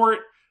report,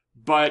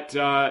 but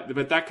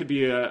that could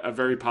be a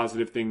very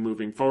positive thing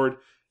moving forward.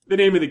 The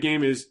name of the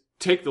game is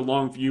take the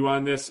long view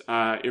on this.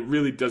 It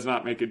really does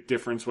not make a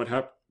difference what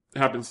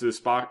happens to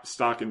the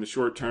stock in the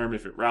short term.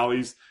 If it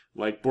rallies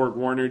like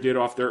BorgWarner did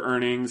off their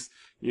earnings,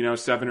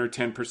 7 or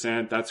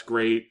 10%, that's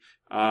great.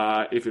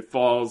 If it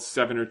falls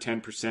 7 or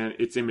 10%,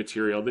 it's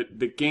immaterial.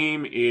 The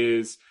game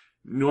is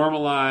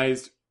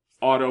normalized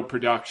auto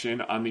production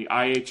on the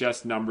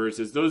IHS numbers.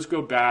 As those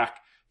go back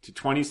to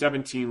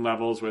 2017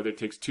 levels, whether it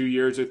takes 2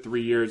 years or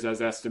 3 years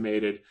as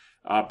estimated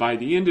by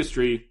the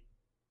industry,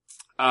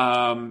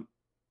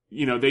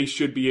 they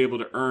should be able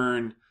to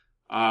earn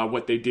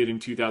what they did in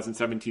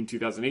 2017,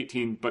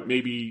 2018, but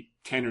maybe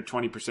 10 or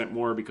 20%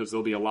 more because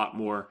there'll be a lot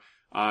more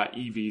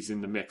EVs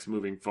in the mix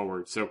moving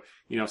forward. So,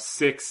 $6,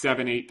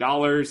 $7,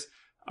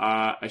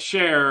 $8 a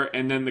share.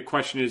 And then the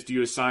question is, do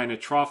you assign a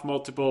trough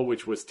multiple,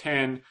 which was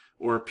 10,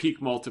 or a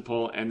peak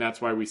multiple? And that's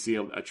why we see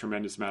a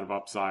tremendous amount of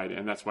upside.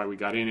 And that's why we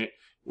got in it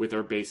with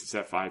our basis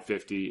at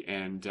 550.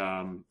 And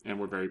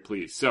we're very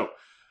pleased. So,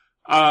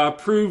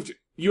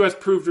 U.S.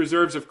 proved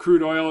reserves of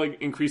crude oil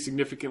increased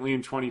significantly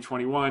in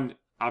 2021.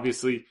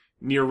 Obviously,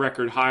 near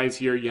record highs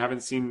here. You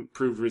haven't seen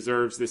proved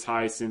reserves this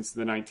high since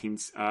the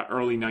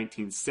early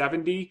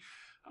 1970.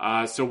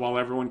 So while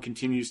everyone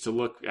continues to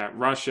look at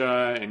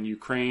Russia and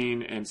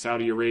Ukraine and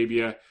Saudi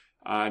Arabia,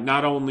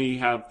 not only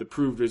have the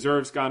proved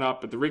reserves gone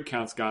up, but the rig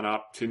count's gone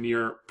up to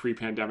near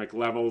pre-pandemic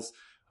levels.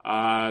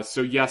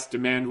 So yes,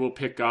 demand will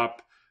pick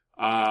up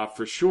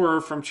for sure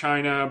from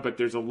China, but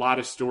there's a lot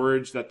of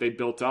storage that they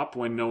built up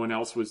when no one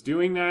else was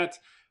doing that.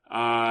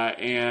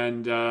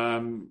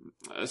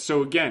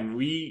 So again,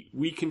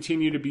 we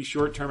continue to be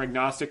short-term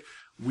agnostic.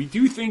 We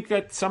do think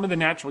that some of the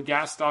natural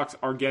gas stocks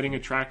are getting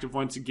attractive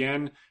once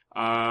again,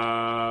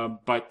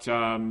 but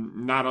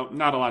not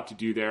a lot to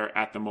do there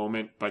at the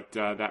moment, but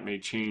that may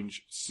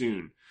change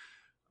soon.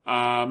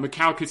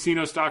 Macau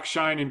casino stocks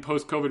shine in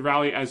post-COVID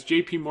rally as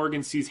JP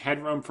Morgan sees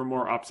headroom for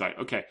more upside.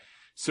 Okay,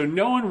 so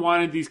no one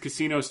wanted these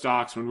casino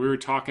stocks when we were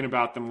talking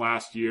about them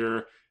last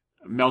year.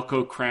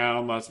 Melco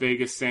Crown, Las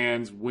Vegas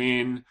Sands,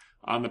 Wynn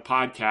on the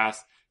podcast.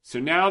 So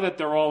now that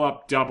they're all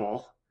up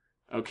double,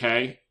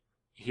 okay,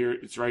 here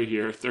it's right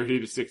here,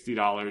 $30 to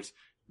 $60.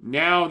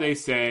 Now they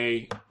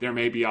say there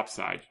may be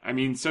upside. I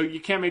mean, so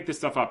you can't make this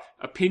stuff up.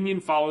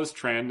 Opinion follows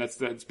trend.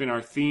 That's been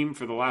our theme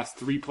for the last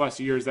 3+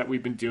 years that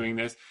we've been doing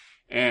this.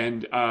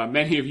 And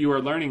many of you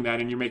are learning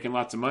that, and you're making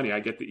lots of money. I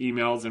get the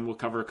emails, and we'll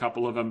cover a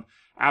couple of them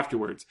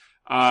afterwards.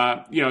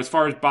 As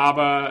far as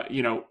BABA,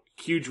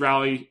 huge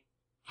rally.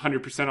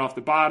 100% off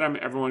the bottom.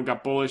 Everyone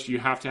got bullish. You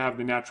have to have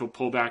the natural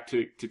pullback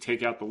to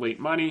take out the late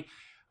money.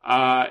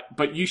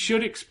 But you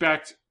should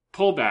expect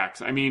pullbacks.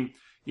 I mean,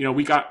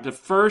 we got the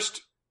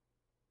first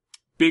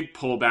big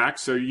pullback.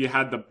 So you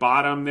had the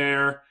bottom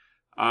there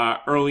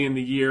early in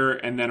the year,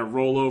 and then a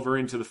rollover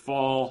into the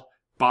fall,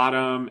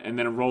 bottom, and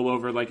then a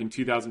rollover like in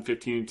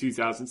 2015 and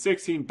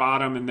 2016,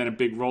 bottom, and then a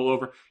big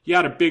rollover. You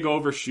had a big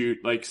overshoot.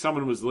 Like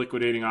someone was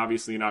liquidating,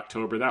 obviously, in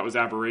October. That was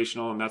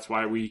aberrational, and that's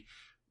why we...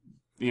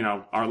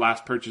 our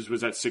last purchase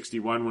was at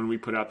 61 when we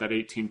put out that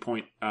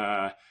 18-point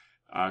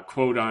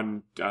quote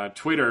on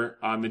Twitter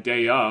on the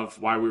day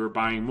of why we were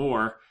buying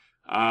more.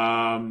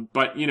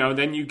 But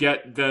then you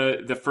get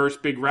the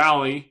first big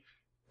rally,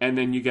 and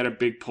then you get a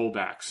big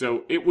pullback.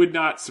 So it would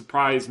not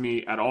surprise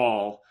me at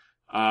all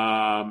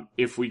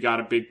if we got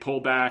a big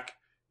pullback,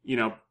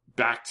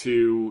 back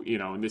to,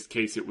 in this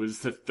case, it was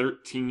the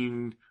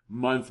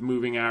 13-month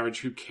moving average.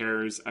 Who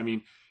cares? I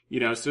mean,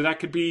 so that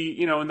could be,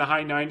 in the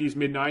high 90s,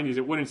 mid 90s.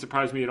 It wouldn't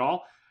surprise me at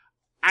all.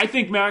 I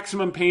think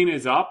maximum pain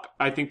is up.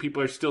 I think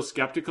people are still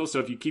skeptical. So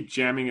if you keep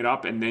jamming it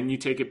up and then you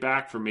take it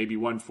back for maybe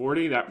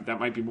 140, that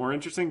might be more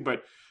interesting.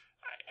 But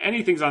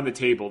anything's on the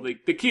table.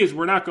 The key is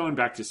we're not going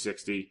back to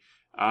 60.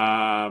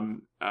 So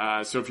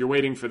if you're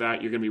waiting for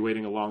that, you're going to be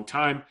waiting a long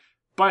time.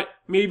 But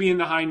maybe in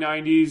the high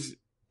 90s,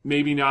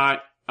 maybe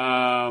not.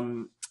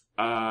 And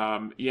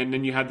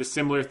then you had the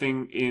similar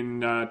thing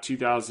in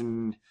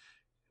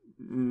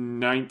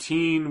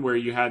 2019 where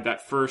you had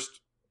that first,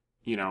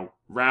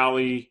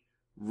 rally,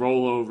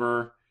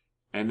 rollover,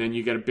 and then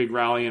you get a big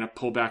rally and a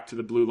pullback to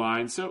the blue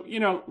line. So,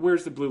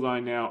 where's the blue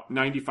line now?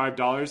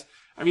 $95.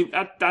 I mean,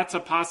 that's a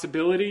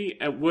possibility.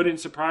 It wouldn't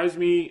surprise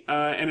me.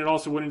 And it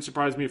also wouldn't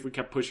surprise me if we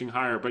kept pushing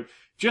higher, but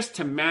just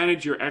to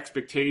manage your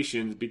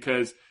expectations,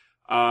 because,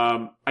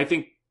 I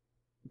think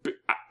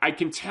I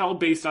can tell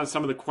based on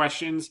some of the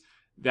questions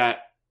that,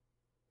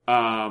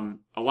 a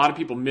lot of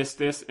people missed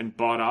this and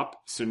bought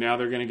up. So now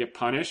they're going to get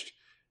punished.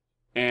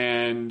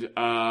 And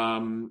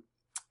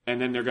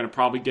then they're going to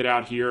probably get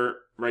out here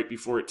right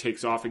before it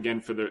takes off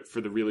again for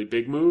the really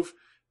big move,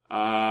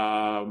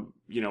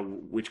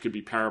 which could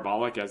be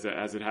parabolic as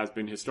it has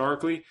been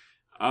historically.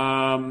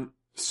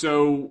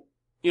 So,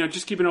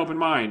 just keep an open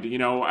mind.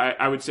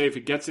 I would say if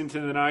it gets into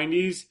the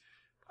 90s,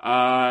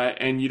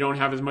 and you don't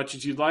have as much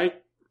as you'd like,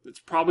 it's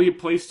probably a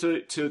place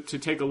to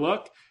take a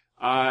look.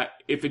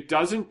 If it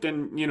doesn't,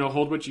 then,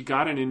 hold what you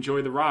got and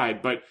enjoy the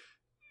ride. But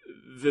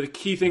the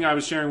key thing I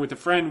was sharing with a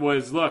friend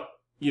was, look,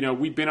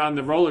 we've been on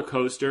the roller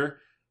coaster.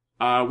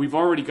 We've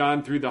already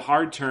gone through the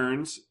hard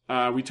turns.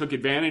 We took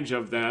advantage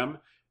of them.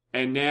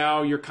 And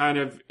now you're kind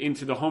of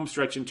into the home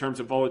stretch in terms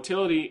of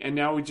volatility. And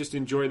now we just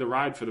enjoy the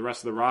ride for the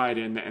rest of the ride.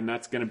 And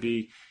that's going to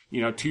be,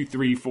 2,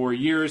 3, 4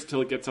 years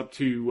till it gets up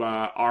to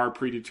our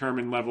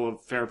predetermined level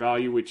of fair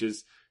value, which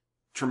is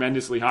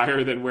tremendously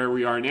higher than where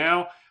we are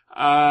now.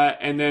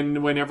 And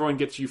then when everyone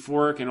gets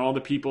euphoric and all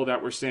the people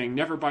that were saying,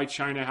 never buy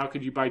China, how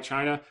could you buy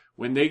China?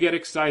 When they get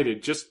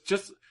excited, just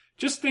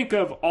think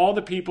of all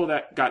the people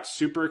that got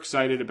super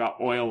excited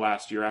about oil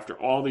last year after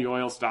all the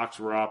oil stocks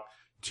were up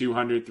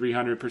 200,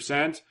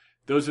 300%.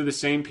 Those are the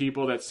same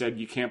people that said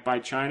you can't buy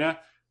China.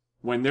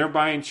 when they're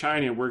buying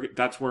China,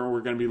 that's where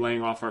we're going to be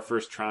laying off our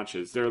first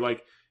tranches. They're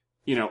like,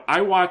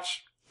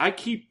 I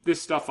keep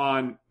this stuff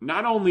on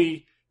not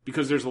only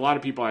because there's a lot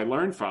of people I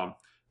learn from,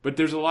 but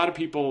there's a lot of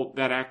people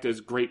that act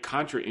as great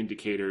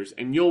contraindicators,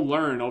 and you'll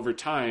learn over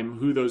time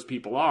who those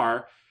people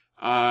are.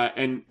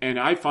 And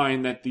I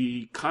find that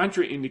the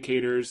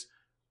contraindicators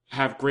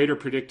have greater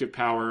predictive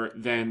power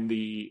than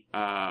the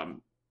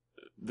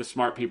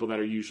smart people that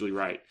are usually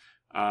right.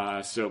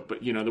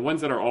 But the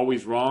ones that are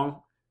always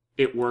wrong,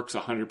 it works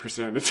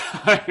 100% of the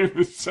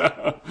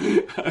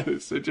time.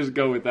 So just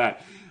go with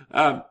that.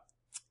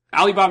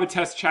 Alibaba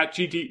tests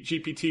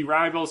ChatGPT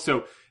rival.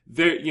 So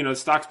the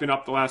stock's been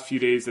up the last few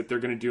days that they're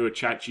going to do a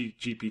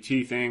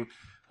ChatGPT thing.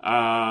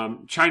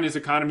 China's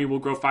economy will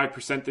grow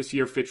 5% this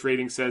year, Fitch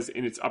Ratings says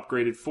in its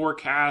upgraded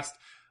forecast.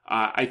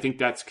 I think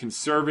that's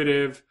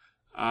conservative.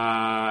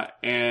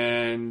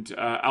 And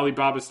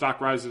Alibaba stock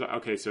rises.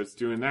 Okay, so it's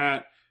doing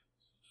that.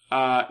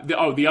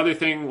 The other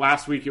thing,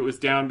 last week it was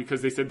down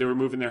because they said they were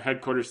moving their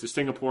headquarters to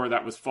Singapore.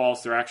 That was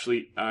false. They're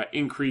actually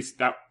increased.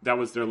 That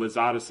was their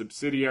Lazada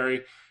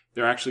subsidiary.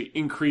 They're actually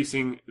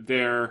increasing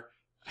their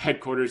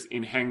headquarters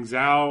in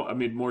Hangzhou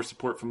amid more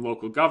support from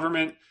local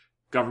government.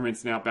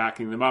 Government's now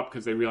backing them up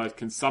because they realize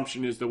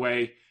consumption is the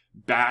way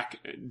back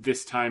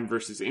this time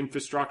versus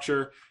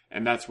infrastructure.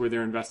 And that's where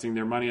they're investing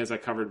their money, as I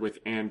covered with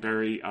Ann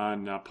Berry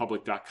on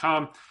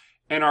public.com.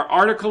 And our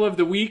article of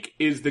the week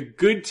is the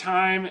Good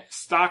Time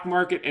Stock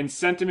Market and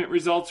Sentiment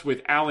Results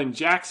with Alan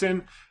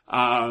Jackson.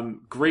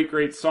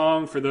 Great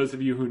song for those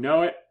of you who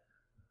know it.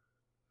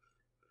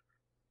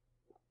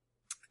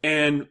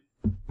 And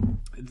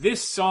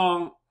this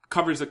song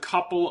covers a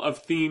couple of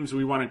themes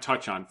we want to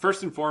touch on.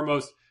 First and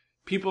foremost,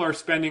 people are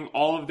spending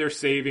all of their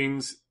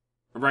savings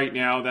right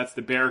now. That's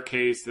the bear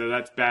case, so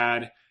that's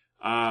bad.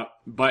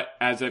 But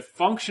as a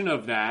function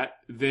of that,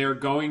 they're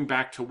going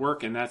back to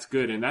work, and that's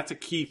good. And that's a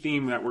key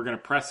theme that we're going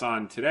to press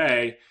on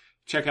today.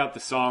 Check out the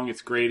song.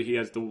 It's great. He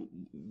has the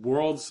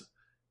world's,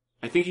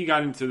 I think he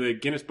got into the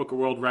Guinness Book of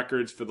World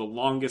Records for the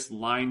longest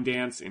line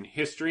dance in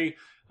history.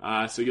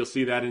 So you'll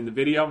see that in the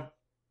video.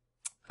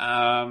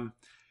 I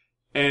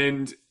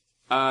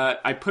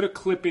put a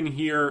clip in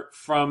here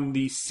from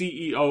the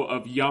CEO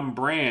of Yum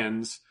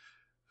Brands,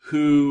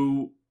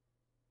 who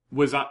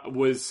was on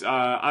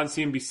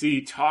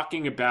CNBC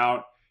talking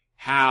about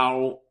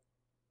how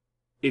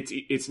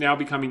it's now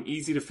becoming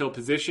easy to fill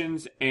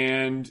positions,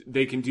 and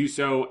they can do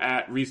so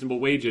at reasonable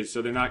wages.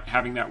 So they're not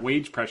having that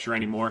wage pressure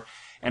anymore.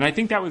 And I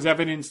think that was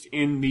evidenced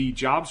in the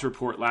jobs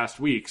report last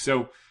week.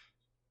 So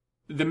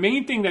the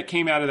main thing that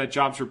came out of that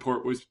jobs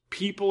report was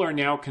people are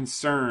now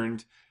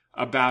concerned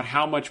about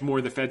how much more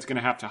the Fed's going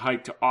to have to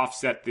hike to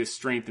offset this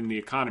strength in the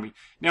economy.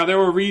 Now, there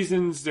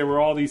were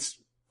all these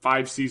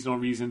 5 seasonal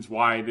reasons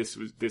why this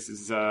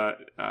is an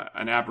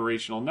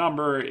aberrational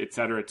number, et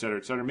cetera, et cetera,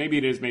 et cetera. Maybe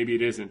it is, maybe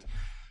it isn't.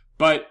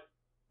 But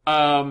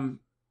the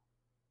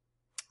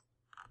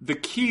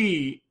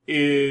key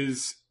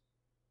is,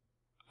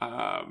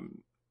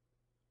 on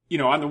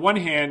the one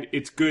hand,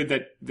 it's good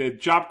that the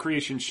job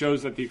creation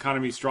shows that the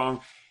economy is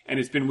strong and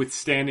it's been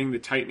withstanding the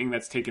tightening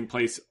that's taken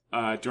place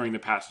during the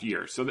past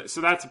year. So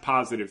that's a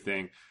positive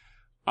thing.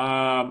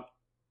 On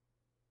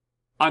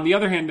the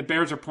other hand, the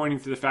bears are pointing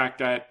to the fact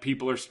that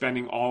people are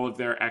spending all of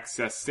their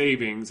excess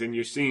savings, and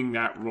you're seeing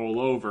that roll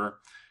over.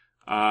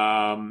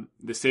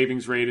 The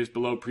savings rate is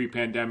below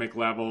pre-pandemic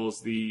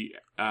levels. The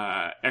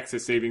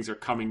excess savings are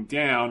coming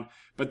down,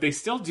 but they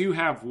still do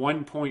have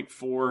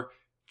 $1.4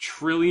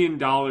 trillion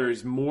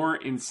more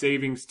in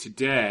savings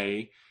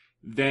today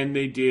than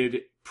they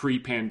did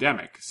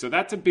pre-pandemic. So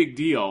that's a big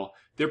deal.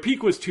 Their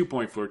peak was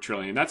 $2.4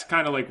 trillion. That's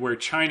kind of like where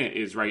China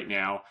is right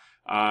now.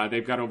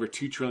 They've got over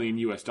 $2 trillion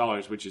US,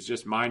 which is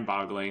just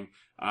mind-boggling.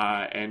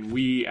 And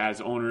we, as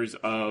owners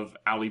of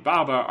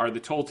Alibaba, are the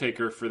toll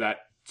taker for that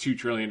 $2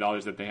 trillion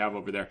that they have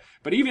over there.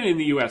 But even in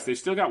the US, they've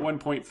still got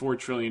 $1.4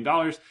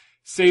 trillion.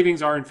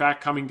 Savings are, in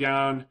fact, coming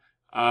down.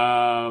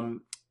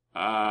 But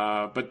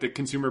the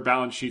consumer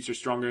balance sheets are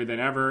stronger than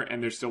ever,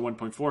 and there's still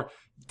 1.4.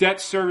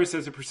 Debt service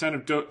as a percent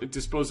of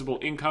disposable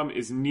income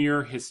is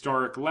near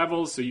historic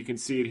levels. So you can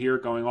see it here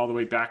going all the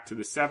way back to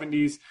the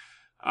 70s.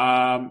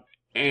 The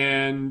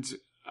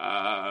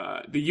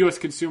U.S.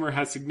 consumer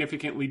has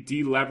significantly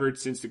delevered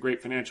since the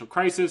great financial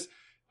crisis.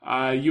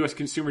 U.S.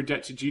 consumer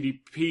debt to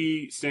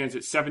GDP stands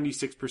at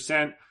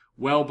 76%,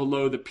 well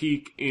below the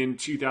peak in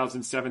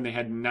 2007. They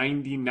had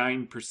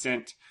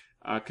 99%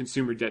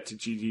 consumer debt to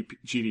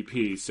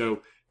GDP.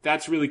 So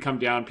that's really come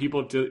down.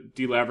 People have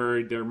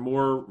delevered. They're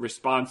more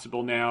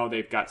responsible now.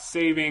 They've got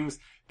savings.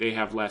 They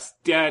have less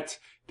debt.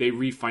 They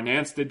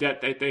refinance the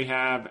debt that they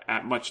have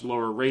at much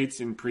lower rates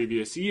in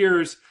previous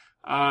years.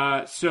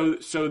 So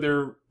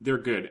they're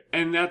good.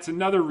 And that's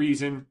another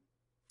reason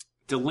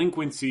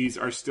delinquencies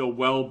are still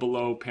well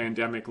below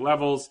pandemic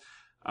levels,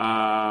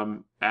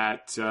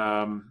 at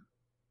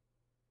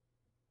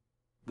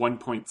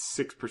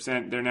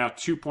 1.6%. They're now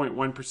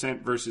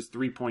 2.1% versus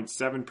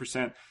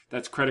 3.7%.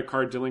 That's credit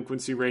card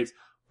delinquency rates.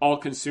 All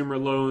consumer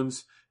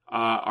loans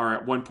are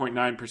at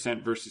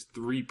 1.9% versus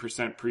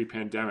 3%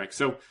 pre-pandemic.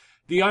 So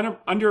The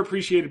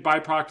underappreciated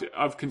byproduct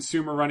of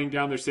consumer running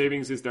down their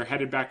savings is they're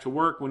headed back to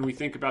work. When we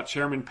think about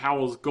Chairman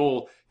Powell's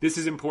goal, this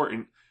is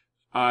important,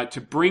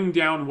 to bring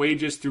down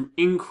wages through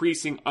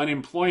increasing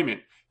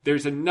unemployment.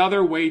 There's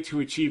another way to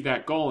achieve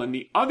that goal. And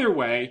the other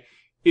way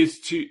is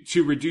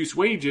to reduce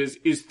wages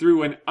is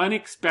through an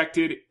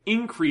unexpected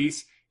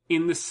increase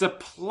in the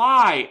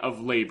supply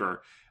of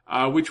labor,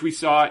 which we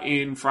saw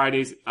in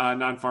Friday's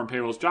non-farm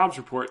payrolls jobs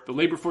report. The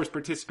labor force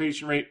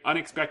participation rate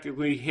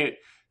unexpectedly hit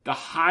the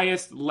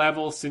highest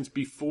level since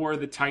before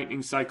the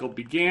tightening cycle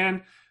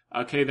began.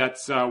 Okay,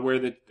 that's where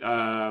the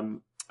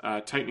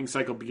tightening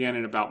cycle began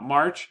in about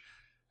March.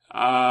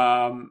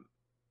 And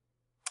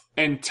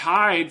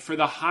tied for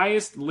the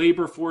highest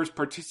labor force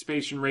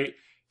participation rate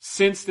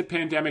since the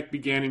pandemic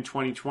began in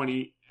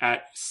 2020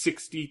 at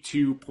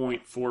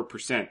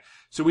 62.4%.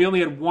 So we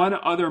only had one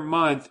other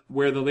month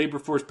where the labor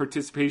force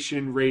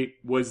participation rate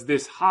was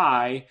this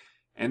high,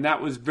 and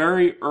that was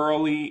very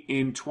early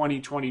in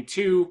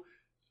 2022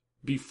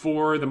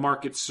 before the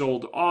market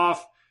sold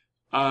off.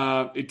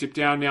 It dipped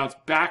down. Now it's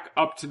back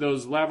up to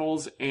those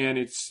levels, and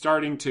it's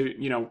starting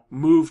to,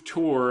 move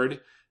toward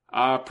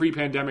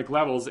pre-pandemic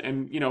levels.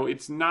 And,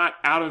 it's not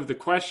out of the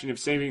question if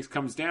savings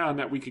comes down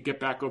that we could get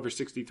back over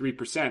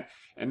 63%.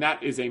 And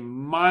that is a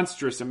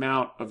monstrous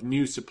amount of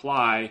new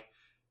supply.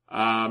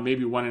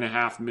 Maybe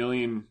 1.5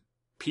 million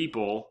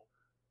people,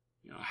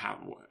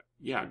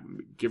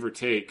 give or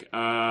take,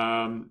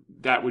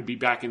 that would be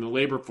back in the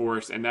labor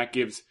force. And that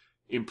gives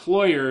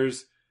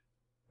employers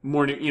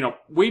more,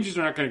 wages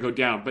are not going to go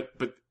down,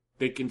 but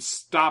they can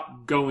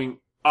stop going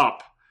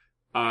up,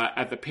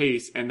 at the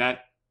pace. And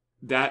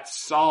that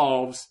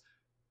solves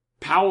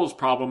Powell's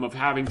problem of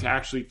having to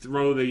actually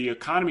throw the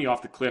economy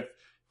off the cliff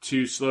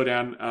to slow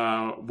down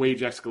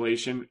wage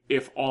escalation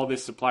if all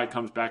this supply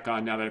comes back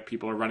on now that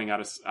people are running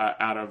out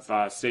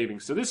of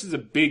savings. So this is a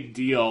big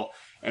deal,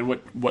 and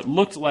what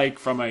looked like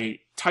from a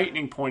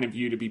tightening point of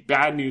view to be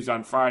bad news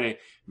on Friday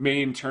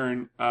may in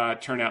turn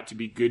turn out to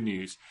be good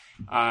news.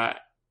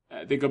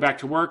 They go back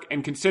to work,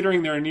 and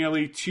considering there are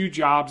nearly 2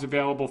 jobs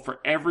available for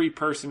every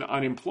person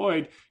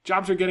unemployed,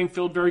 jobs are getting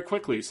filled very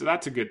quickly. So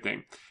that's a good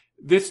thing.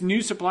 This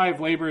new supply of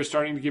labor is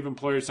starting to give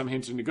employers some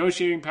hints of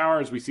negotiating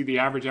power as we see the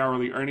average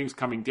hourly earnings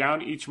coming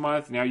down each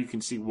month. Now you can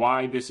see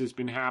why this has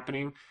been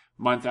happening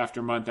month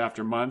after month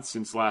after month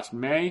since last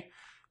May.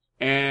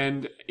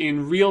 And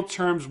in real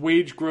terms,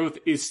 wage growth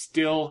is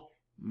still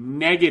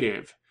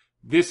negative.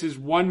 This is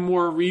one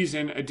more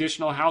reason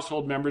additional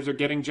household members are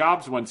getting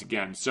jobs once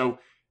again. So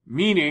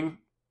meaning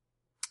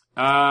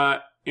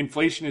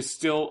inflation is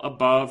still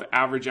above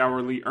average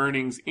hourly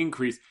earnings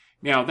increase.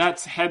 Now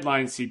that's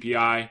headline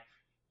CPI.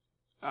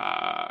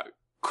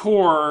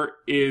 Core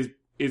is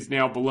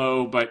now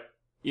below, but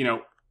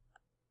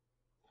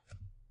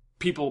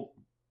people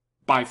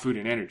buy food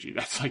and energy.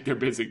 That's like their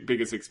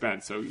biggest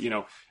expense. So,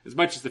 as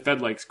much as the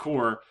Fed likes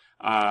core,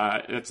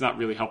 that's not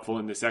really helpful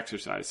in this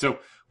exercise. So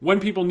one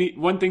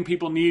thing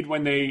people need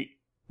when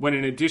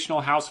an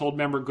additional household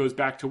member goes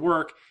back to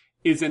work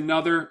is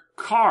another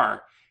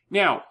car.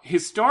 Now,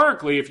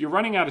 historically, if you're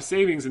running out of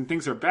savings and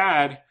things are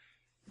bad,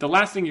 the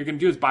last thing you're going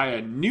to do is buy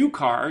a new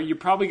car. You're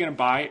probably going to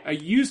buy a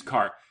used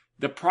car.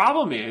 The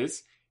problem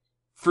is,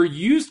 for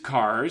used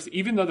cars,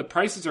 even though the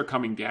prices are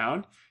coming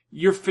down,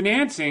 your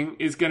financing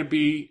is going to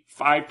be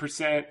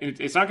 5%.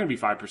 It's not going to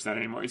be 5%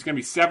 anymore. It's going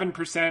to be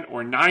 7%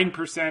 or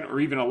 9%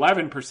 or even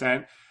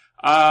 11%.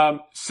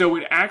 So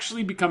it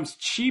actually becomes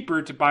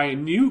cheaper to buy a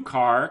new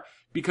car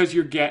because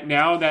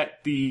now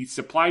that the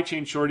supply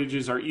chain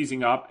shortages are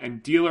easing up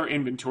and dealer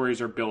inventories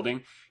are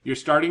building, you're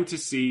starting to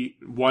see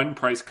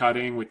price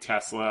cutting with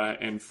Tesla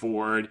and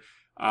Ford,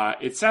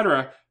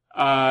 etc.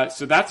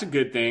 So that's a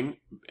good thing.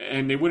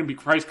 And they wouldn't be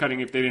price cutting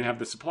if they didn't have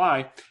the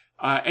supply.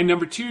 And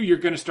number 2, you're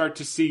going to start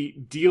to see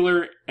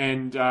dealer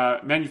and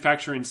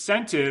manufacturer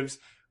incentives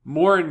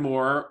more and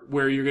more,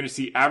 where you're going to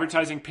see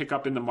advertising pick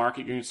up in the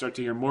market. You're going to start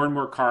to hear more and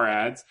more car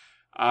ads.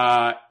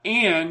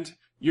 And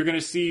you're going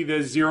to see the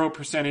 0%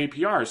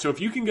 APR. So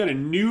if you can get a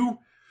new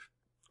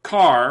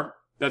car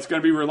that's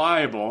going to be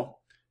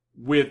reliable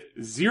with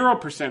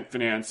 0%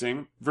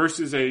 financing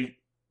versus a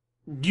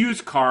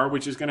used car,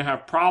 which is going to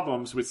have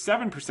problems with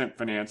 7%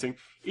 financing,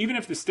 even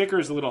if the sticker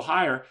is a little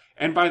higher.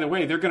 And by the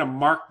way, they're going to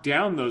mark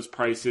down those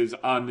prices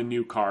on the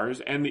new cars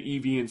and the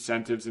EV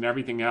incentives and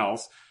everything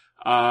else.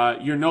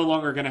 You're no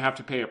longer going to have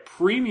to pay a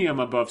premium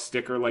above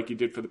sticker like you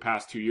did for the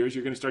past 2 years.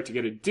 You're going to start to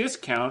get a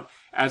discount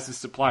as the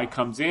supply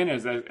comes in,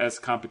 as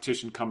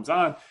competition comes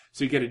on.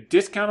 So you get a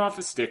discount off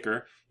a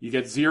sticker. You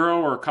get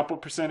 0 or a couple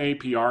percent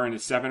APR in a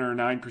 7 or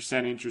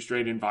 9% interest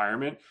rate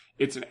environment.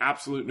 It's an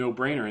absolute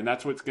no-brainer, and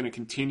that's what's going to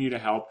continue to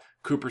help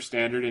Cooper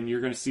Standard. And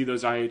you're going to see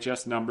those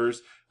IHS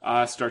numbers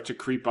start to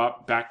creep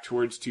up back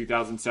towards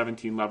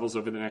 2017 levels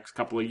over the next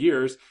couple of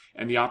years.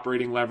 And the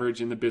operating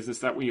leverage in the business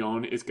that we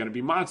own is going to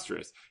be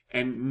monstrous.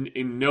 And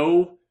in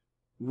no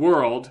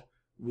world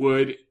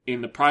would,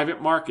 in the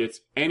private markets,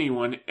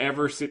 anyone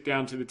ever sit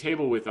down to the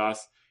table with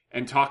us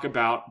and talk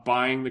about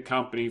buying the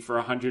company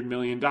for $100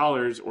 million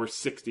or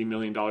 $60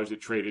 million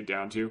it traded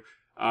down to,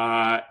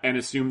 and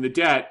assume the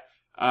debt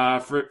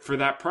for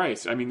that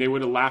price. I mean, they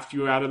would have laughed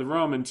you out of the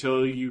room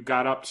until you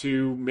got up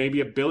to maybe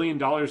 $1 billion.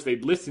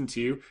 They'd listen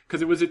to you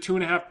because it was a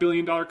 $2.5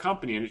 billion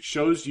company, and it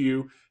shows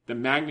you the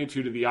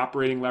magnitude of the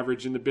operating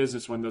leverage in the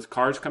business. When those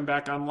cars come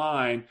back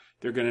online,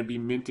 they're going to be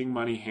minting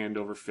money hand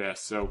over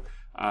fist. So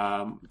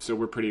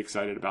we're pretty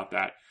excited about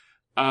that.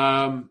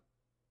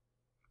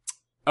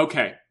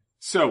 Okay,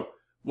 so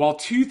while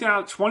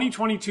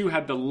 2022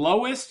 had the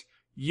lowest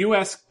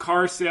U.S.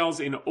 car sales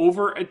in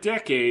over a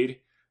decade,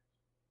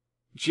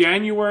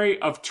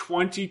 January of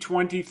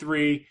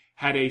 2023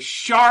 had a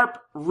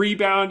sharp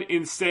rebound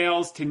in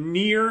sales to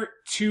near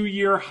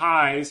 2-year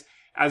highs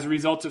as a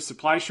result of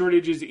supply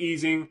shortages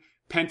easing,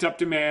 pent-up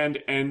demand,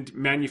 and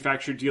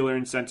manufacturer dealer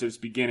incentives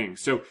beginning.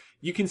 So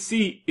you can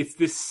see it's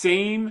the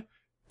same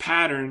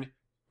pattern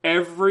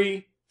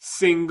every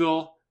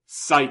single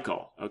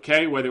cycle,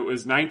 okay? Whether it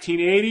was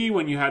 1980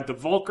 when you had the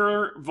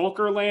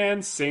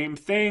Volkerland, same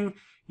thing.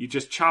 You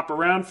just chop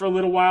around for a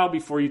little while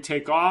before you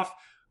take off.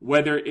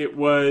 Whether it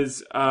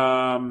was,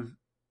 I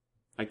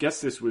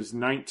guess this was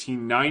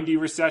 1990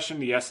 recession,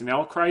 the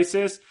S&L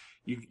crisis.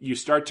 You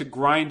start to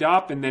grind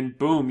up and then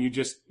boom, you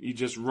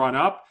just run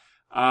up.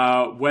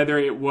 Whether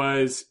it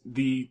was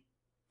the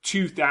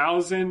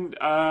 2000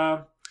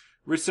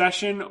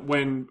 recession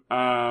when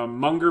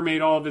Munger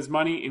made all of his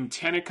money in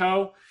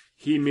Tenneco,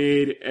 he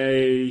made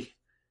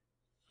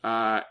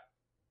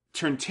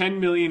turned 10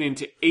 million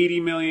into 80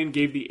 million,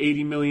 gave the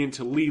 80 million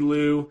to Li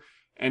Lu,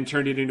 and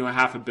turned it into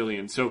 $500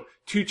 million. So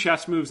 2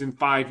 chess moves in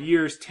 5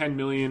 years, 10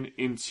 million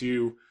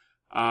into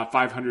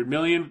 500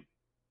 million.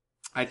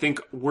 I think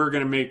we're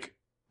going to make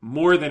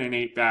more than an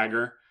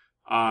 8-bagger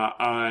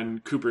on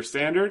Cooper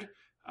Standard.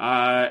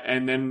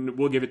 And then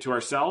we'll give it to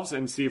ourselves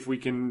and see if we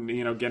can,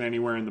 get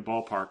anywhere in the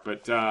ballpark.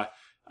 But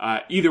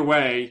either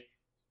way,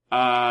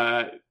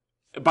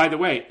 by the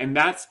way, and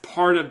that's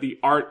part of the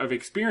art of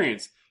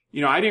experience.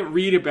 I didn't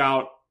read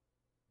about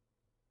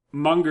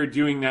Munger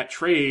doing that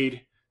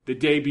trade the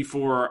day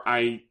before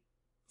I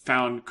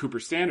found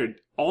Cooper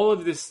Standard. All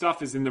of this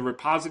stuff is in the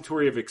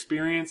repository of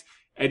experience,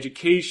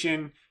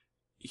 education,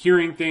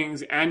 hearing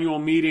things, annual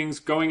meetings,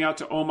 going out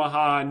to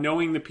Omaha,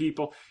 knowing the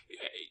people.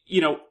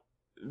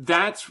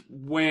 That's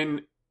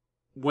when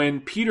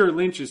Peter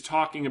Lynch is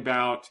talking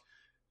about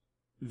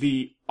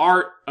the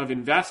art of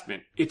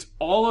investment. It's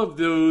all of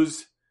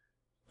those,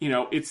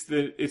 it's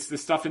the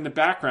stuff in the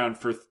background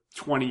for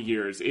 20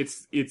 years.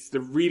 It's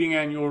the reading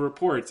annual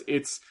reports.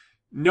 It's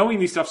knowing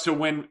these stuff. So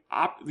when,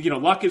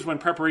 luck is when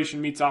preparation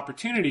meets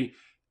opportunity.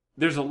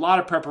 There's a lot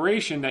of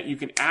preparation that you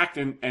can act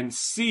and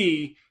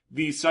see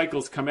these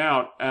cycles come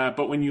out.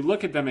 But when you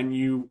look at them and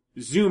you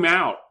zoom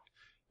out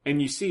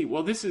and you see,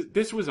 well,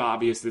 this was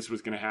obvious this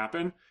was going to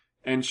happen.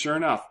 And sure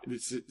enough,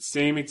 it's the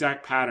same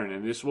exact pattern.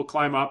 And this will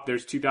climb up.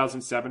 There's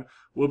 2007.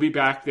 We'll be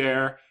back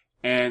there.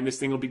 And this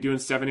thing will be doing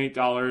 $7,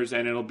 $8,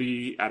 and it'll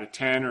be at a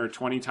 10 or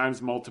 20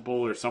 times multiple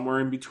or somewhere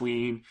in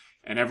between.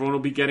 And everyone will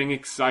be getting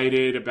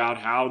excited about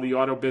how the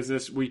auto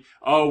business, we've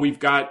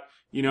got,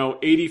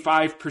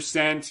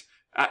 85%.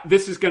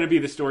 This is going to be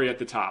the story at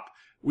the top.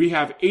 We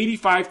have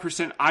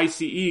 85%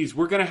 ICEs.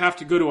 We're going to have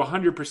to go to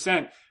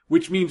 100%,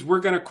 which means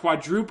we're going to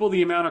quadruple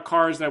the amount of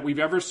cars that we've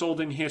ever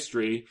sold in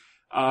history.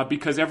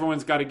 Because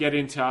everyone's got to get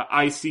into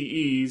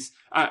ICEs,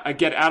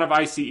 get out of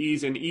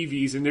ICEs and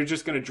EVs, and they're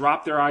just going to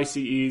drop their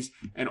ICEs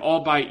and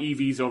all buy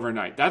EVs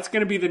overnight. That's going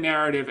to be the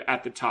narrative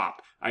at the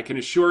top. I can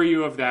assure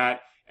you of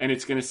that, and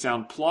it's going to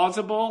sound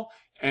plausible,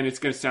 and it's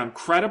going to sound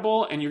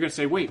credible, and you're going to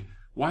say, wait,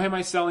 why am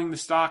I selling the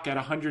stock at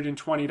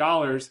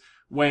 $120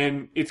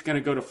 when it's going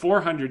to go to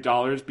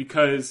 $400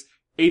 because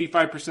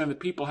 85% of the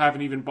people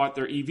haven't even bought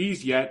their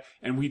EVs yet,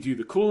 and we do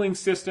the cooling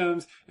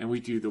systems, and we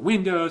do the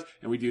windows,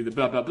 and we do the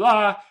blah, blah,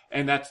 blah,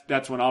 and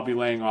that's when I'll be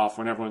laying off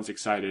when everyone's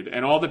excited.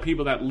 And all the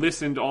people that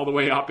listened all the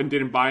way up and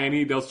didn't buy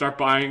any, they'll start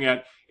buying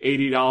at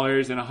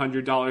 $80 and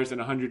 $100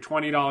 and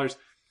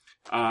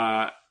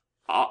 $120.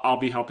 I'll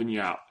be helping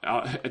you out.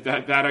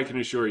 That I can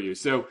assure you.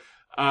 So,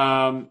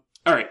 all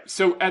right.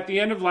 So at the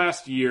end of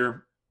last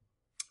year,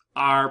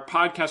 our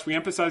podcast, we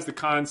emphasized the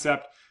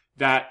concept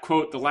that,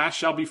 quote, the last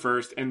shall be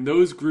first, and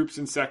those groups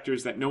and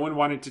sectors that no one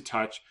wanted to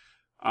touch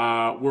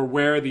were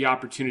where the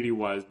opportunity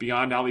was,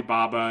 beyond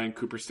Alibaba and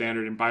Cooper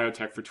Standard and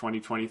biotech for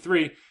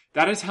 2023.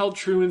 That has held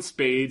true in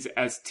spades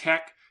as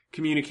tech,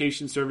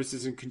 communication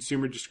services, and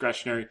consumer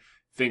discretionary,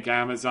 think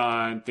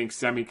Amazon, think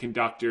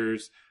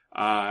semiconductors,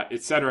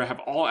 etc., have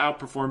all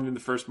outperformed in the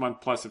first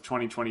month plus of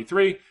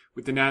 2023,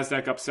 with the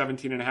NASDAQ up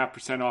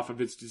 17.5% off of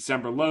its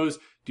December lows.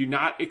 Do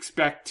not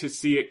expect to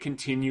see it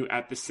continue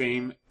at the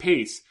same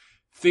pace.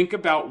 Think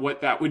about what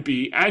that would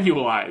be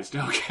annualized,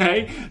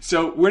 okay?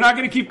 So we're not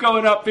going to keep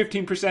going up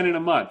 15% in a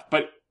month,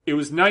 but it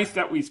was nice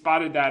that we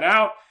spotted that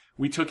out.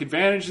 We took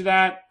advantage of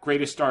that.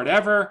 Greatest start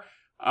ever.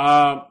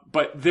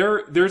 But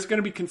there's going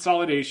to be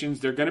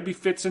consolidations. There are going to be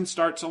fits and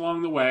starts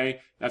along the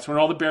way. That's when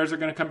all the bears are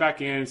going to come back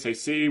in and say,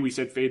 see, we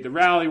said fade the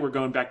rally. We're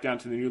going back down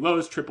to the new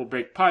lows, triple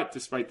break putt,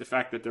 despite the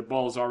fact that their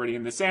ball is already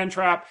in the sand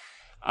trap.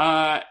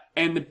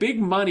 And the big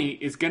money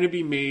is going to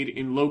be made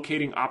in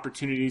locating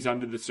opportunities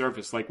under the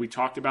surface, like we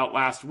talked about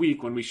last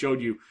week when we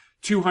showed you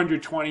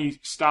 220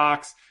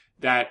 stocks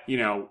that,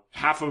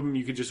 half of them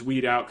you could just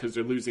weed out because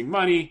they're losing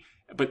money.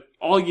 But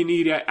all you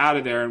need out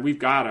of there, and we've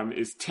got them,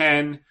 is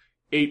 10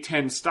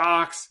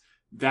 stocks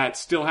that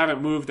still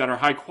haven't moved, that are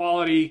high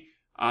quality,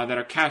 that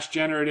are cash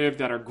generative,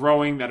 that are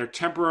growing, that are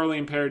temporarily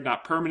impaired,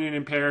 not permanent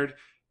impaired.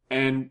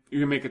 And you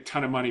can make a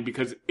ton of money,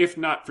 because if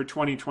not for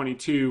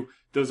 2022,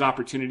 those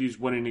opportunities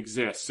wouldn't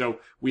exist. So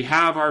we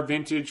have our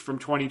vintage from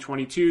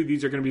 2022.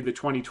 These are going to be the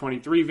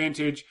 2023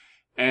 vintage.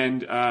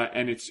 And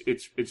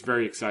it's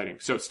very exciting.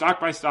 So stock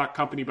by stock,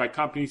 company by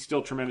company,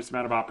 still tremendous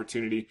amount of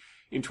opportunity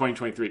in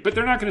 2023, but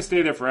they're not going to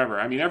stay there forever.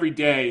 I mean, every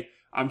day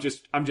I'm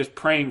just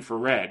praying for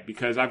red,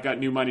 because I've got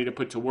new money to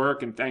put to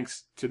work. And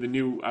thanks to the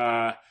new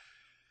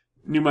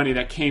money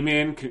that came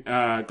in,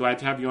 glad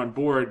to have you on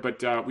board.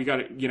 But we got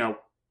to,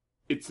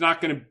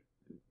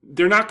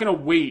 they're not going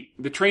to wait.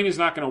 The train is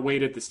not going to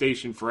wait at the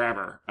station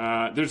forever.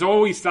 There's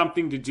always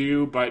something to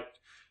do, but,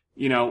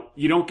 you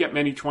don't get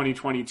many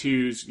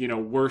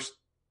 2022s, worst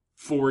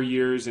 4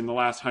 years in the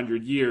last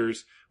 100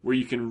 years where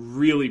you can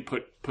really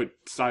put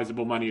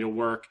sizable money to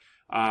work,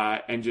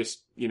 and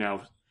just,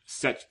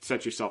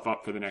 set yourself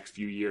up for the next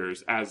few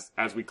years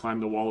as we climb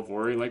the wall of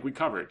worry, like we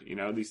covered.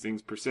 These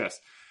things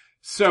persist.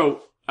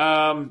 So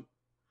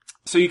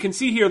you can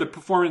see here the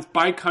performance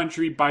by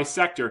country, by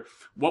sector.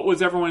 What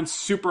was everyone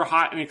super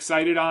hot and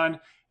excited on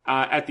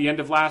at the end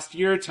of last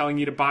year, telling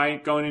you to buy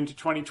going into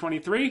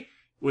 2023?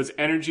 Was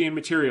energy and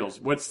materials.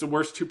 What's the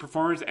worst two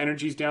performers?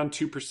 Energy's down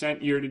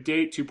 2% year to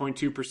date,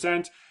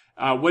 2.2%.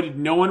 What did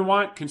no one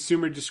want?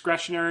 Consumer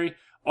discretionary.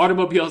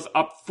 Automobiles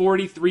up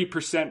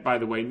 43%, by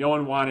the way. No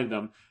one wanted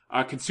them.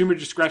 Consumer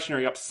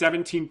discretionary up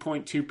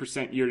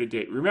 17.2% year to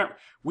date. Remember,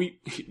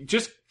 we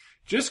just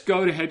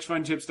go to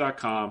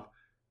hedgefundtips.com,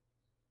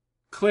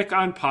 click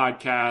on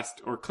podcast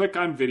or click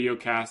on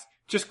videocast,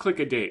 just click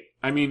a date.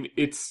 I mean,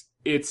 it's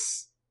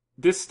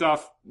this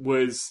stuff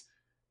was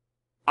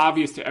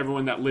obvious to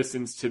everyone that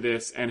listens to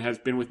this and has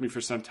been with me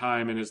for some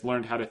time and has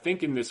learned how to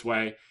think in this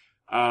way,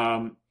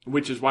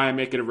 which is why I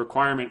make it a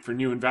requirement for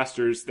new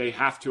investors. They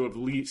have to at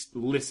least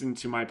listen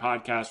to my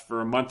podcast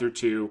for a month or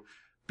two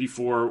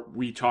before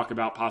we talk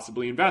about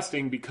possibly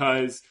investing,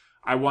 because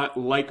I want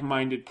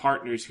like-minded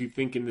partners who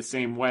think in the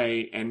same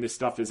way, and this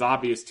stuff is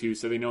obvious to,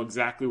 so they know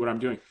exactly what I'm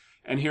doing.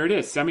 And here it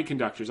is.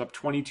 Semiconductors up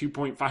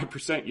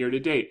 22.5% year to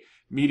date.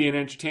 Media and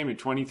entertainment,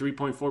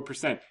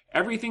 23.4%.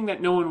 Everything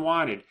that no one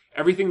wanted.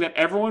 Everything that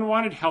everyone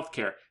wanted,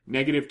 healthcare,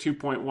 negative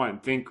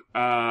 2.1. Think,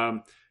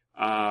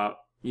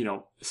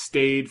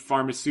 stayed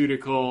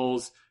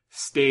pharmaceuticals,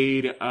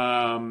 stayed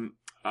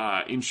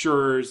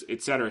insurers,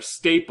 etc.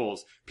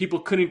 Staples. People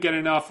couldn't get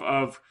enough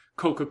of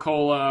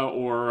Coca-Cola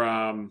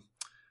or,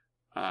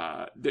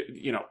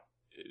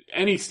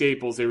 any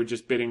staples. They were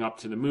just bidding up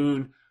to the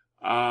moon.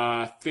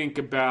 Think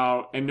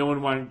about, and no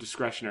one wanted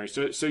discretionary.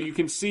 So you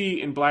can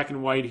see in black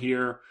and white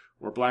here,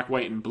 or black,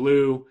 white, and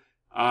blue,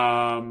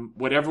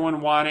 what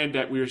everyone wanted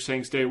that we were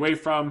saying stay away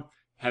from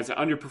has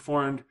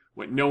underperformed.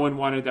 What no one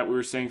wanted that we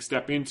were saying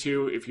step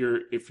into. If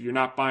you're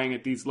not buying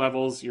at these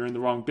levels, you're in the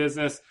wrong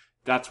business.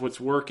 That's what's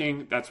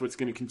working. That's what's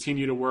going to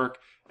continue to work.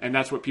 And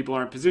that's what people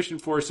aren't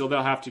positioned for. So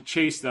they'll have to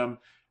chase them.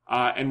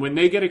 And when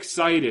they get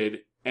excited,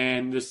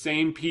 and the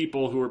same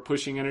people who are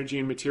pushing energy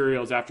and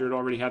materials after it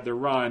already had their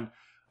run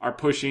are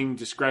pushing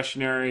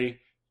discretionary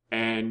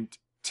and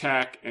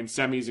tech and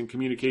semis and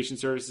communication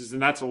services,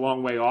 and that's a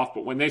long way off.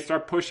 But when they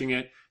start pushing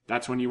it,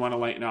 that's when you want to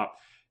lighten up.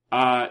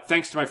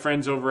 Thanks to my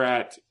friends over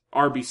at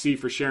RBC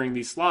for sharing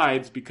these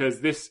slides,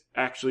 because this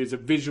actually is a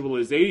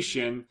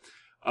visualization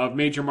of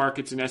major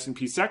markets and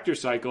S&P sector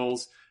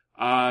cycles,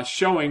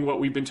 showing what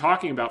we've been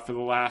talking about for the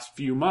last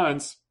few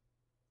months.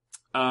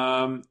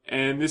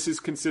 And this is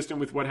consistent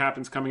with what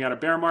happens coming out of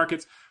bear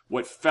markets.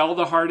 What fell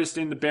the hardest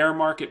in the bear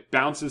market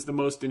bounces the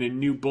most in a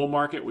new bull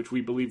market, which we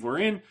believe we're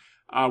in.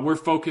 We're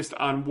focused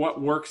on what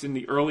works in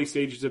the early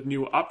stages of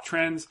new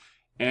uptrends.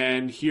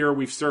 And here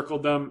we've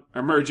circled them.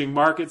 Emerging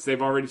markets,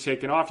 they've already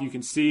taken off. You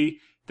can see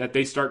that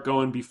they start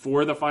going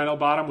before the final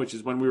bottom, which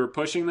is when we were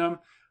pushing them.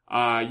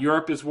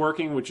 Europe is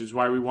working, which is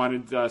why we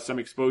wanted some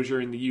exposure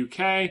in the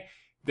UK.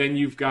 Then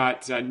you've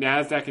got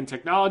NASDAQ and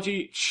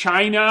technology,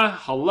 China,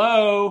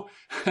 hello,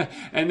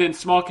 and then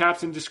small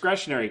caps and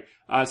discretionary.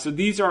 So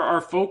these are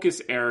our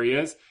focus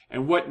areas.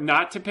 And what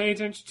not to pay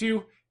attention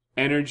to?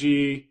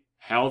 Energy,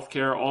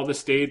 healthcare, all the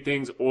staid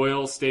things,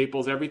 oil,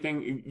 staples,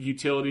 everything,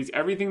 utilities,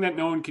 everything that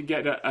no one could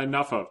get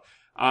enough of.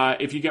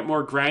 If you get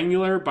more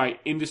granular by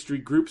industry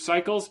group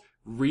cycles,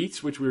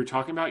 REITs, which we were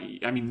talking about,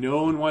 I mean,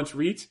 no one wants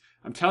REITs.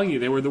 I'm telling you,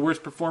 they were the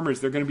worst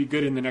performers. They're going to be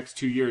good in the next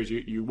 2 years.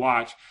 You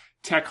watch.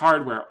 Tech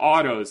hardware,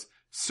 autos,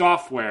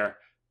 software,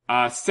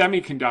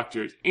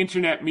 semiconductors,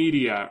 internet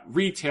media,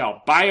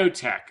 retail,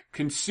 biotech,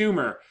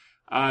 consumer.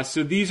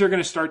 So these are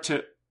going to start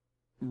to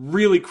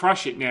really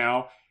crush it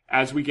now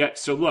as we get.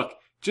 So look,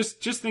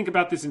 just think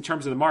about this in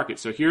terms of the market.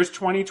 So here's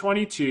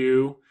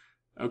 2022,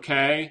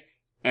 okay,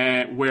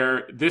 and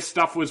where this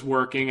stuff was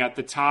working at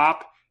the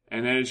top,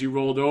 And then as you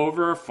rolled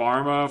over,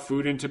 pharma,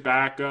 food and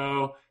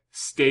tobacco,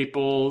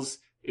 staples,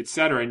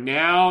 etc.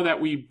 Now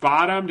that we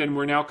bottomed and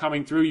we're now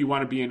coming through, you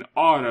want to be in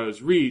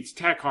autos, REITs,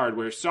 tech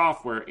hardware,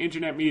 software,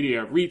 internet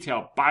media,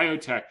 retail,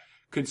 biotech,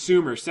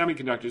 consumer,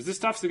 semiconductors. This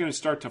stuff's going to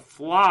start to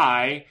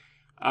fly,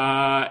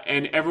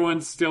 and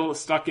everyone's still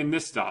stuck in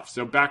this stuff.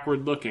 So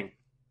backward looking.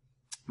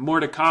 More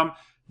to come.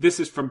 This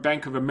is from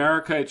Bank of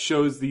America. It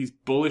shows these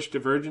bullish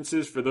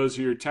divergences for those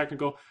who are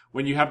technical.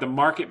 When you have the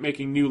market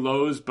making new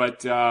lows,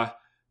 but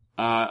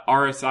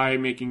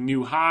RSI making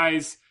new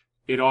highs,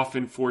 it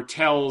often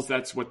foretells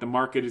that's what the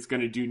market is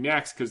going to do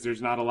next because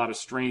there's not a lot of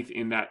strength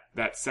in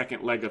that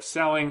second leg of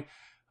selling.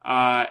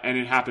 And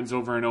it happens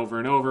over and over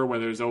and over,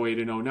 whether it's 08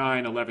 and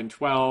 09, 11,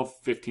 12,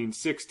 15,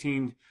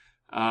 16,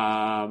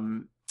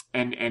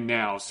 and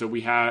now. So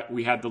we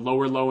had the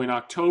lower low in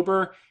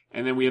October,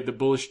 and then we have the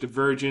bullish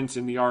divergence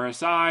in the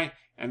RSI,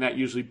 and that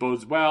usually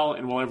bodes well.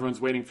 And while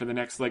everyone's waiting for the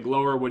next leg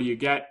lower, what do you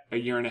get? A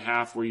year and a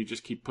half where you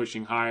just keep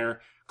pushing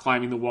higher,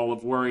 climbing the wall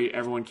of worry.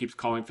 Everyone keeps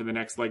calling for the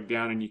next leg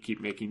down, and you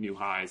keep making new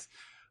highs.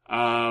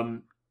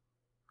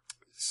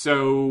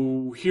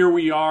 So here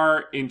we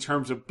are in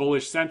terms of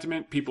bullish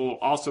sentiment. People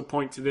also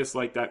point to this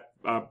like that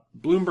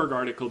Bloomberg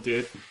article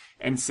did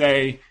and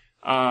say,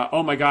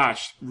 oh my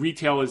gosh,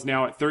 retail is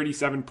now at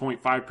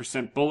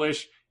 37.5%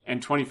 bullish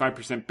and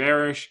 25%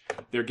 bearish.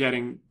 They're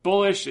getting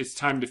bullish. It's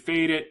time to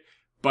fade it.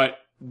 But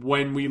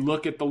when we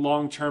look at the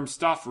long-term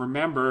stuff,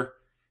 remember,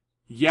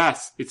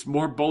 yes, it's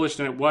more bullish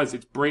than it was.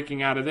 It's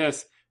breaking out of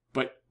this.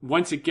 But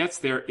once it gets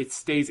there, it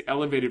stays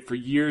elevated for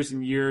years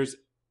and years.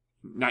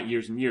 Not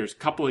years and years,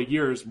 couple of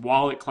years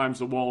while it climbs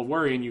the wall of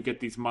worry and you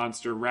get these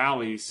monster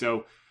rallies.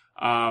 So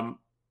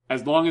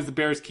as long as the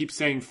bears keep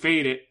saying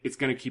fade it, it's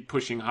going to keep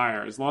pushing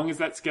higher. As long as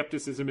that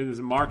skepticism is in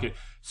the market.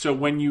 So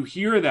when you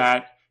hear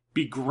that,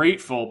 be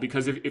grateful,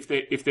 because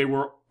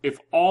if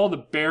all the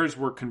bears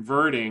were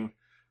converting,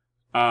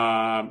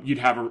 you'd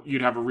have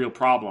a real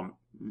problem.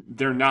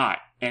 They're not.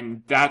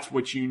 And that's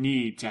what you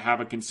need to have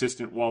a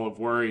consistent wall of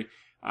worry,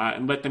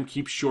 and let them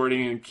keep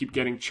shorting and keep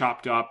getting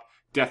chopped up.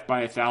 Death by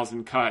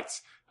 1,000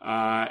 cuts,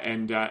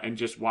 and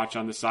just watch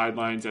on the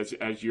sidelines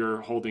as your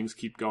holdings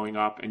keep going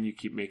up and you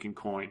keep making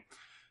coin.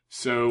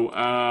 So,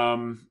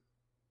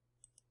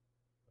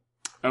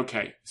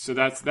 okay, so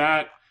that's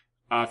that.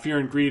 Fear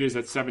and greed is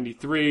at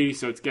 73,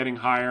 so it's getting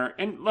higher.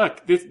 And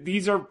look,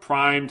 these are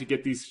primed to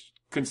get these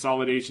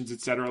consolidations,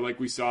 etc., like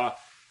we saw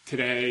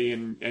today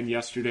and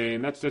yesterday,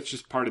 and that's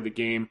just part of the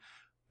game.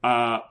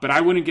 But I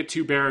wouldn't get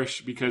too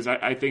bearish, because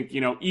I think,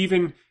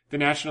 even the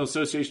National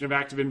Association of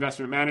Active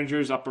Investment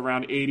Managers up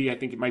around 80, I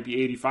think it might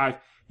be 85.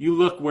 You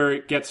look where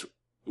it gets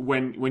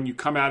when you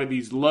come out of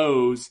these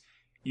lows,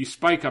 you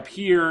spike up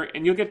here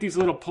and you'll get these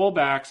little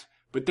pullbacks,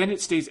 but then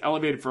it stays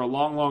elevated for a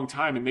long, long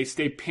time, and they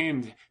stay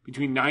pinned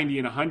between 90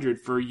 and 100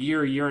 for a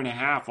year and a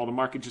half, while the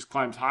market just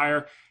climbs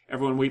higher.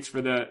 Everyone waits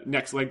for the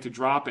next leg to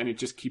drop, and it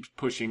just keeps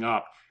pushing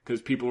up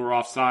because people were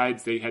off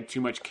sides. They had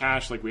too much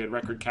cash, like we had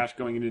record cash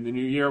going into the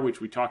new year, which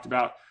we talked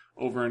about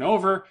over and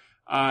over.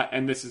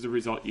 And this is the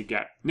result you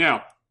get.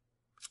 Now,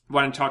 I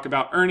want to talk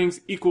about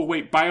earnings. Equal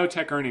weight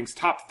biotech earnings,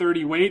 top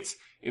 30 weights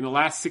in the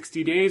last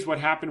 60 days. What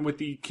happened with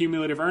the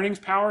cumulative earnings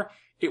power?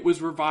 It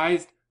was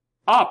revised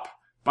up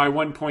by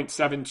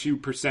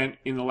 1.72%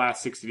 in the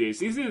last 60 days.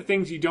 These are the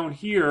things you don't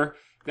hear,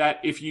 that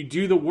if you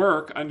do the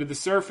work under the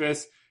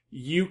surface,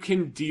 you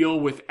can deal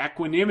with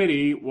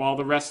equanimity while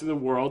the rest of the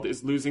world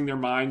is losing their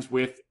minds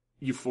with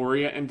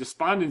euphoria and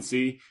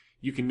despondency.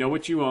 You can know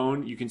what you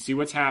own, you can see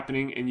what's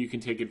happening, and you can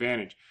take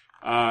advantage.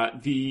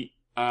 The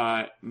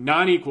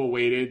non-equal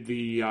weighted,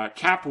 the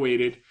cap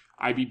weighted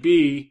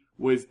IBB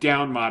was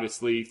down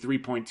modestly,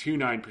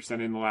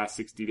 3.29% in the last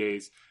 60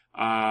 days.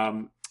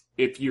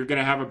 If you're going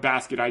to have a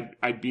basket,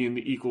 I'd be in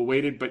the equal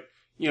weighted, but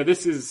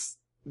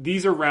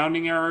these are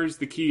rounding errors.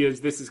 The key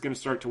is this is going to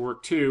start to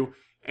work too.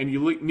 And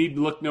you need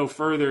to look no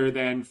further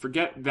than,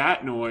 forget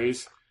that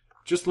noise.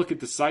 Just look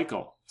at the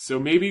cycle. So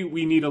maybe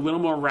we need a little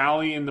more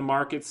rally in the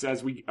markets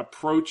as we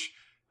approach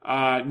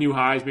new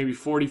highs, maybe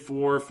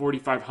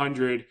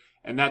 4,500,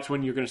 and that's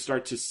when you're going to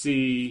start to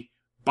see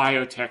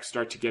biotech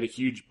start to get a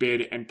huge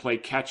bid and play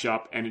catch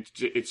up, and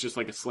it's just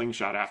like a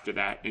slingshot after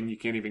that, and you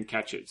can't even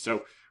catch it.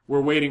 So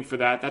we're waiting for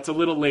that. That's a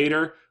little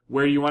later.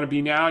 Where you want to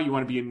be now? You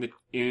want to be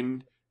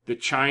in the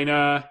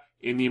China,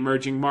 in the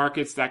emerging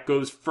markets. That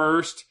goes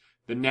first.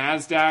 The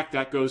NASDAQ,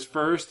 that goes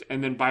first,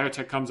 and then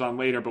biotech comes on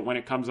later. But when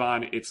it comes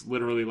on, it's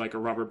literally like a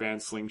rubber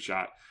band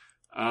slingshot.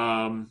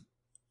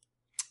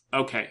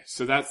 Okay,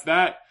 so that's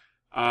that.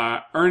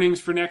 Earnings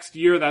for next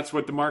year, that's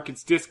what the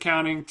market's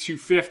discounting,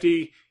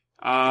 250.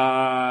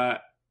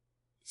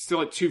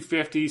 Still at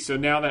 250, so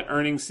now that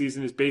earnings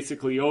season is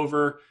basically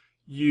over,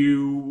 what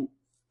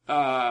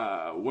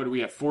do we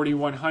have,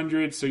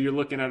 4,100, so you're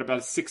looking at about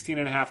a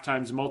 16.5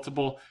 times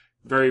multiple.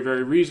 Very,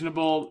 very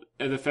reasonable.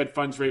 The Fed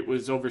funds rate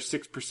was over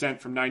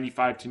 6% from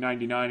 95 to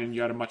 99, and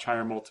you had a much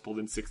higher multiple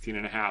than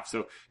 16.5.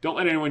 So don't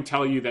let anyone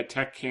tell you that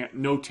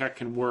no tech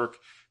can work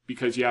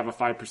because you have a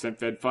 5%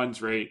 Fed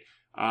funds rate.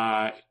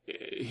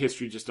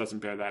 History just doesn't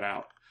bear that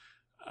out.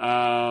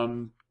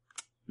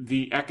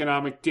 the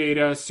economic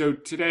data. So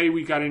today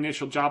we got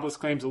initial jobless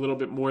claims a little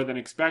bit more than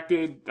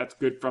expected. That's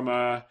good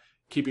from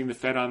keeping the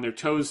Fed on their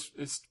toes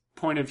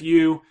point of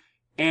view.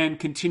 And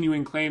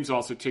continuing claims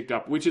also ticked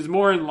up, which is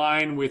more in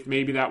line with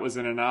maybe that was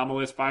an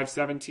anomalous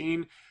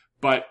 517.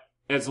 But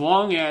as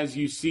long as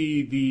you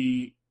see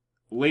the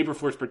labor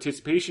force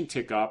participation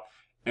tick up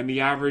and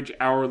the average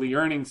hourly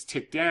earnings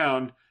tick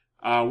down,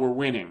 we're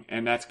winning.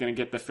 And that's going to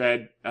get the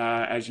Fed,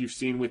 as you've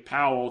seen with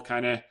Powell,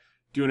 kind of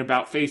doing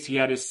about face. He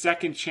had his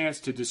second chance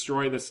to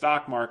destroy the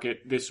stock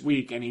market this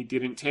week, and he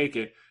didn't take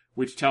it,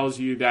 which tells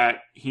you that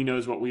he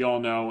knows what we all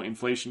know.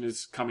 Inflation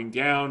is coming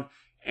down,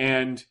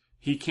 and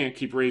he can't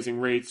keep raising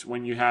rates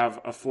when you have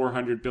a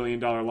 $400 billion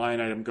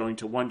line item going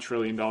to $1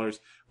 trillion,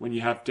 when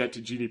you have debt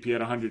to GDP at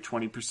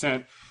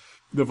 120%.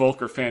 The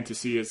Volcker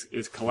fantasy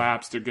is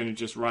collapsed. They're going to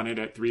just run it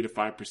at 3 to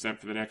 5%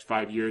 for the next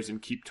 5 years and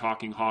keep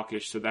talking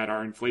hawkish so that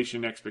our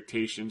inflation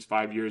expectations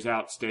 5 years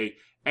out stay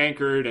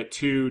anchored at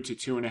 2 to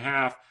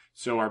 2.5%.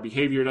 So our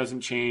behavior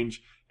doesn't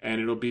change, and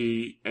it'll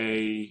be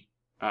a,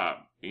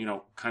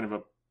 kind of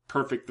a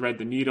perfect thread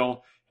the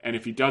needle. And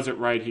if he does it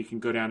right, he can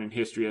go down in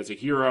history as a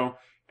hero.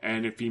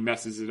 And if he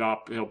messes it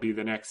up, he'll be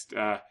the next,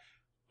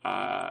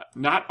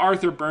 not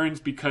Arthur Burns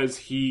because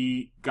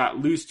he got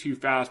loose too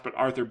fast, but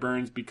Arthur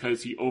Burns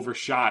because he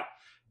overshot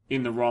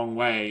in the wrong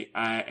way.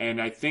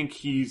 And I think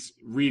he's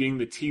reading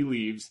the tea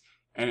leaves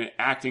and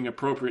acting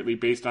appropriately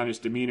based on his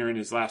demeanor in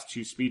his last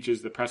two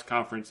speeches, the press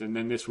conference, and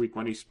then this week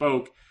when he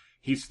spoke.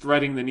 He's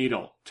threading the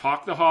needle.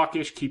 Talk the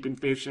hawkish, keep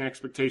inflation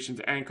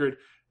expectations anchored,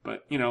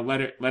 but let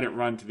it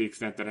run to the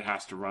extent that it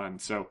has to run.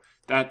 So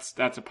that's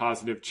a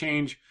positive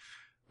change.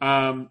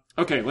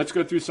 Okay, let's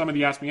go through some of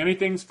the Ask Me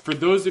Anythings. For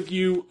those of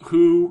you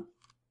who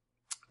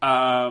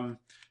are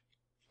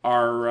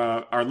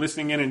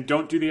listening in and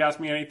don't do the Ask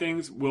Me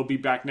Anythings, we'll be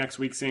back next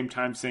week, same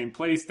time, same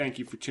place. Thank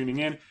you for tuning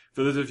in.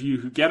 For those of you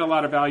who get a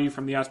lot of value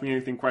from the Ask Me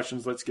Anything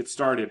questions, let's get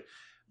started.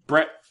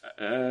 Brett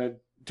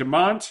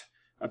Demont.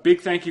 A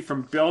big thank you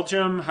from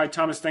Belgium. Hi,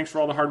 Thomas. Thanks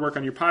for all the hard work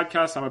on your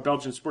podcast. I'm a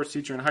Belgian sports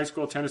teacher in high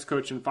school, tennis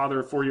coach, and father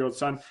of a 4-year-old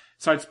son.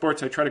 Besides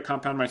sports, I try to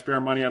compound my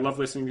spare money. I love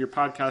listening to your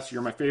podcast.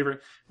 You're my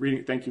favorite.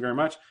 Reading, thank you very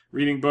much.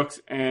 Reading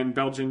books and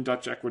Belgian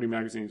Dutch equity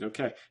magazines.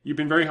 Okay. You've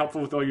been very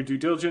helpful with all your due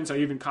diligence. I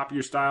even copy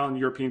your style in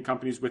European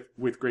companies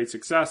with great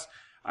success.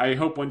 I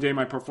hope one day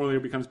my portfolio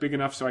becomes big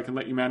enough so I can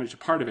let you manage a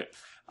part of it.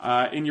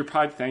 In your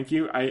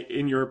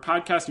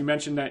podcast, you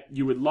mentioned that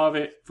you would love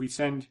it if we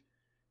send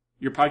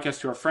your podcast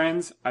to our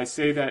friends. I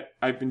say that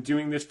I've been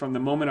doing this from the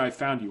moment I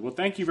found you. Well,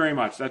 thank you very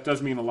much. That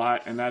does mean a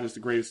lot, and that is the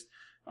greatest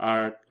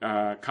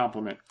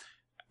compliment.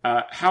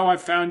 How I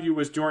found you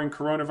was during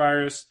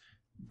coronavirus,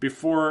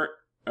 before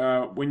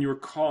when you were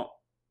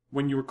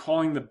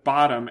calling the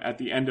bottom at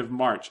the end of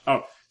March.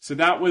 Oh, so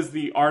that was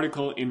the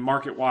article in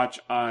MarketWatch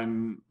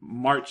on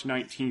March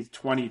 19th,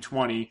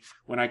 2020,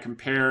 when I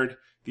compared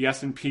the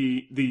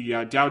S&P,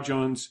 the Dow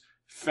Jones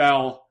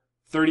fell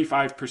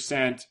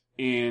 35%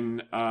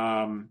 in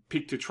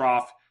peak to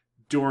trough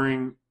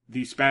during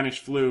the Spanish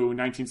flu,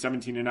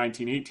 1917 and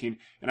 1918.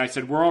 And I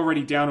said, we're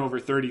already down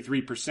over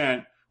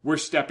 33%. We're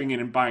stepping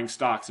in and buying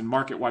stocks. And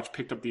MarketWatch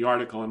picked up the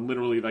article, and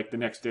literally like the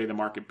next day, the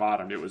market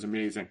bottomed. It was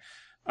amazing.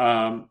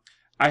 I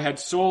had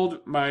sold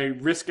my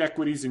risk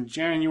equities in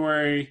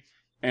January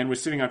and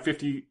was sitting on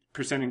 50%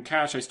 in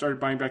cash. I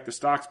started buying back the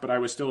stocks, but I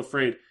was still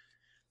afraid.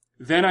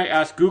 Then I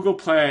asked Google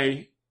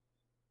Play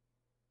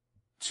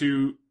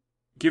to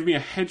give me a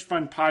hedge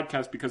fund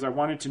podcast because I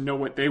wanted to know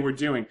what they were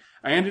doing.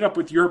 I ended up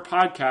with your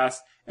podcast,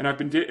 and I've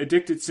been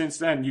addicted since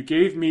then. You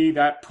gave me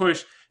that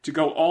push to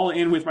go all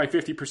in with my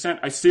 50%.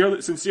 I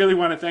sincerely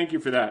want to thank you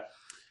for that.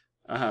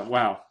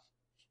 Wow.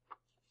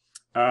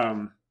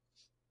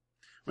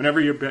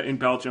 Whenever you're in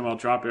Belgium, I'll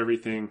drop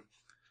everything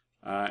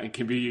and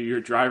can be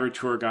your driver,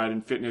 tour guide,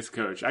 and fitness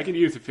coach. I can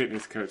use a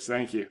fitness coach.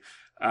 Thank you.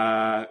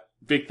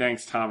 Big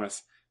thanks,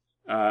 Thomas.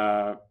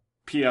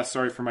 P.S.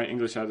 Sorry for my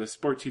English as a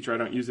sport teacher. I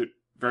don't use it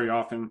very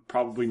often,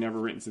 probably never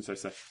written since I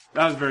said.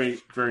 That was a very,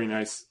 very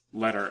nice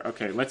letter.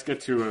 Okay, let's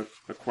get to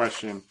a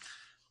question.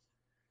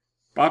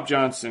 Bob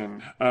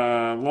Johnson,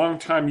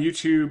 long-time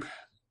YouTube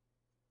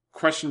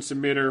question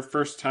submitter,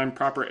 first-time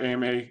proper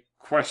AMA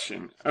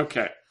question.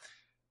 Okay.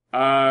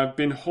 I've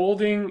been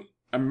holding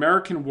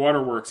American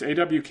Waterworks,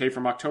 AWK,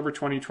 from October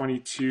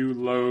 2022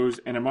 lows,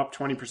 and I'm up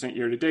 20%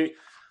 year-to-date.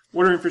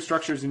 Water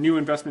infrastructure is a new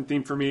investment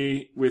theme for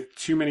me, with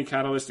too many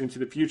catalysts into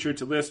the future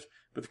to list.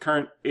 But the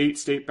current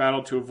 8-state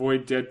battle to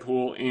avoid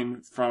Deadpool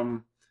in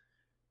from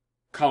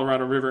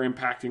Colorado River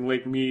impacting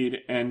Lake Mead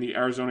and the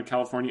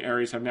Arizona-California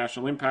areas have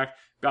national impact.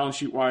 Balance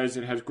sheet-wise,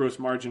 it has gross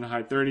margin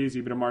high 30s,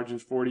 EBITDA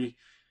margins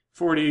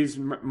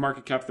 40s,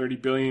 market cap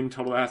 $30 billion,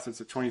 total assets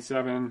of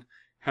 $27,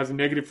 has a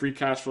negative free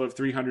cash flow of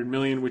 $300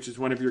 million, which is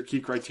one of your key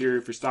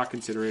criteria for stock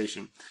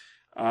consideration.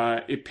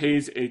 It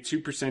pays a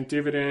 2%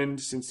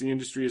 dividend since the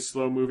industry is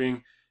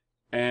slow-moving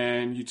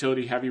and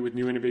utility-heavy with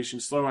new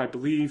innovation slow, I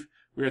believe.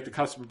 We're at the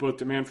cusp of both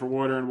demand for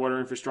water and water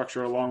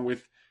infrastructure, along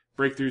with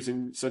breakthroughs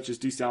in such as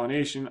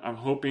desalination. I'm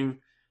hoping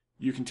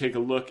you can take a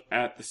look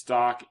at the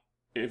stock.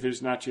 If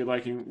it's not to your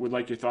liking, would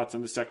like your thoughts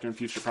on the sector and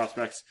future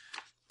prospects.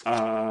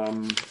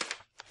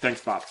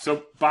 Thanks, Bob.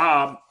 So,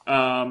 Bob,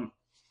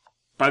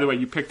 by the way,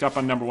 you picked up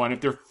on number one.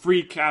 If they're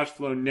free cash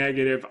flow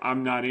negative,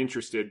 I'm not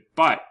interested.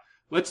 But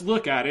let's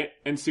look at it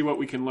and see what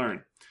we can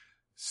learn.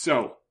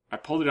 So, I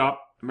pulled it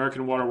up.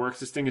 American Water Works.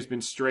 This thing has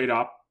been straight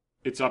up.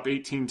 It's up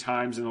 18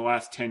 times in the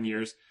last 10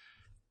 years,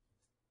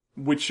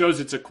 which shows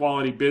it's a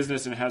quality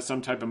business and has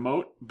some type of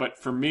moat. But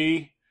for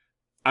me,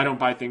 I don't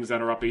buy things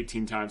that are up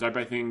 18 times. I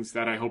buy things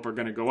that I hope are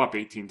going to go up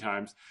 18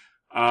 times.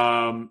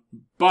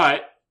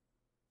 But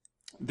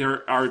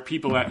there are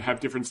people that have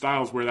different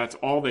styles where that's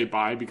all they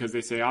buy because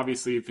they say,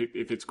 obviously,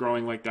 if it's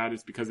growing like that,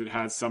 it's because it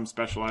has some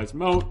specialized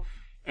moat,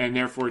 and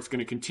therefore it's going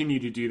to continue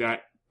to do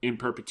that in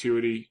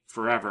perpetuity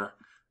forever.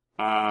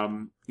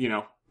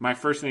 My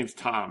first name's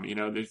Tom.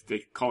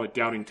 They call it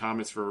Doubting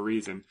Thomas for a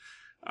reason.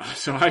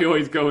 So I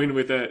always go in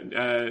with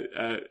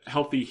a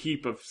healthy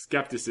heap of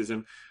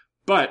skepticism.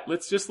 But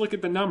let's just look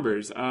at the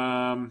numbers.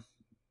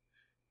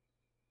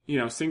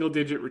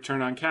 Single-digit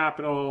return on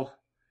capital.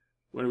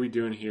 What are we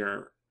doing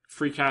here?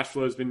 Free cash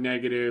flow has been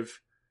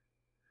negative.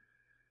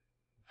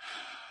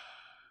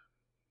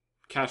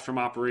 Cash from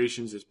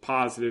operations is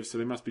positive, so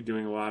they must be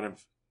doing a lot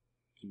of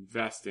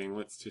investing.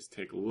 Let's just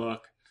take a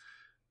look.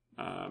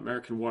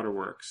 American Water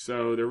Works.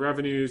 So their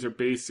revenues are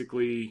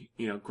basically,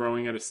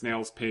 growing at a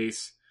snail's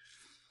pace.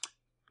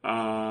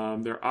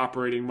 Their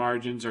operating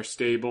margins are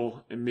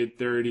stable in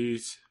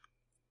mid-30s.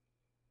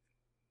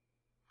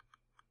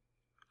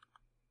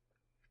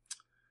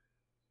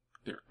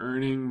 They're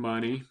earning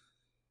money.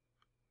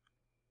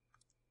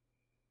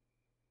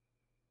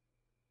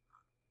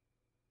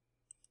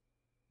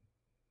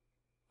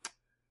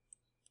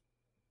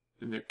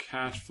 And their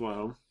cash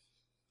flow.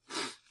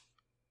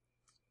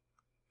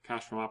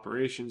 Cash from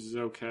operations is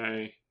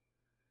okay.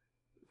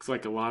 Looks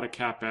like a lot of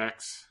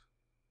CapEx.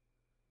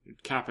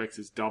 CapEx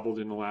has doubled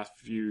in the last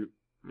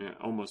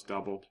almost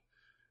doubled.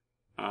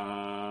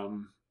 Their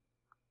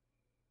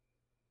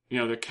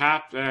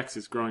CapEx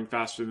is growing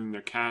faster than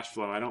their cash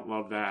flow. I don't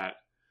love that.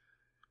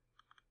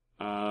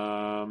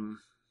 And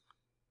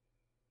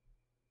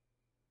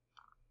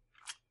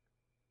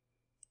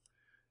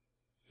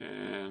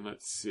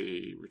let's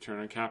see. Return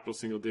on capital,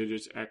 single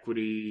digits.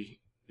 Equity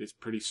is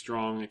pretty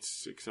strong.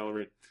 It's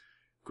accelerated.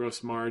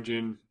 Gross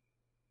margin,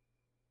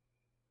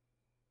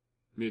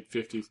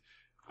 mid-50s.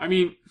 I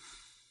mean,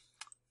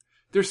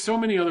 there's so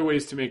many other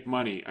ways to make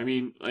money. I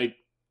mean, I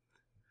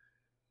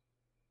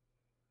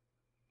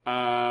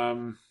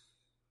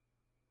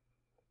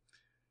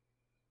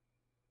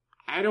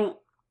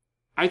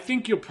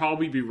think you'll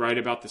probably be right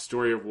about the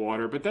story of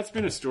water, but that's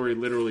been a story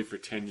literally for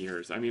 10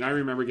 years. I mean, I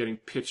remember getting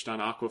pitched on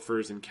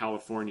aquifers in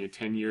California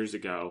 10 years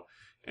ago,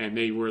 and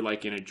they were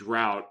in a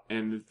drought,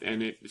 and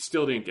it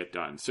still didn't get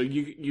done. So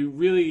you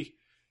really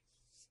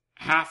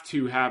have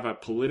to have a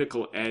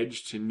political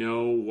edge to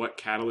know what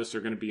catalysts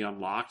are going to be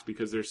unlocked,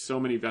 because there's so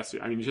many vested.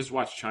 I mean, just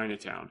watch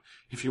Chinatown.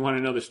 If you want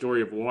to know the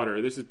story of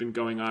water, this has been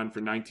going on for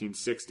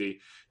 1960.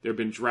 There have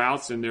been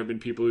droughts, and there have been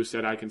people who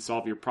said, I can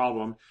solve your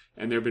problem.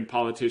 And there have been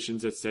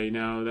politicians that say,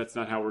 no, that's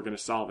not how we're going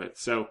to solve it.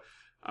 So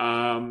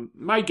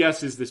my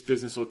guess is this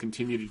business will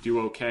continue to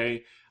do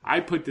okay. I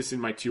put this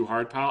in my too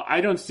hard pile. I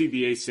don't see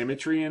the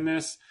asymmetry in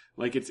this.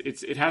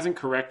 It hasn't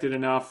corrected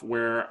enough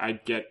where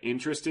I'd get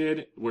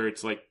interested, where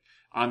it's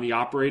on the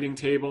operating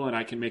table and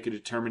I can make a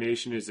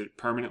determination, is it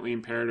permanently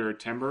impaired or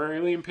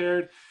temporarily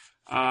impaired?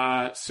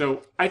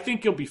 So I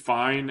think you'll be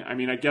fine. I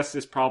mean, I guess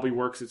this probably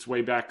works its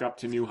way back up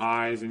to new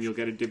highs and you'll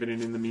get a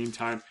dividend in the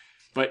meantime.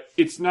 But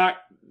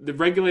the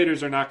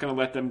regulators are not going to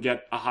let them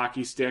get a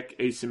hockey stick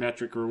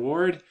asymmetric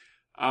reward.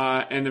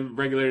 And the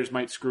regulators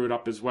might screw it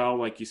up as well,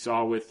 like you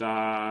saw with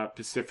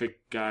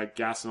Pacific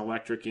Gas and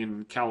Electric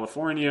in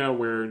California,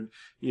 where,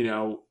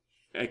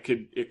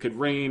 it could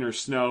rain or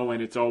snow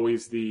and it's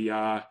always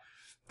the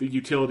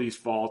utilities'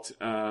 fault.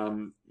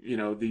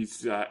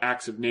 These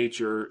acts of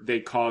nature,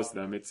 they cause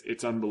them.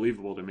 It's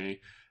unbelievable to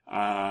me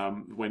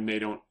when they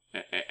don't.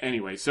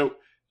 Anyway, so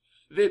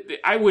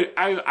I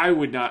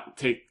would not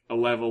take a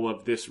level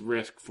of this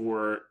risk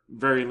for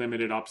very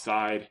limited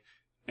upside.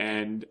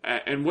 And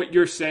what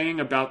you're saying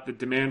about the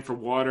demand for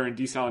water and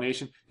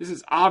desalination, this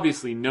is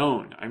obviously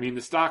known. I mean,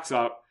 the stock's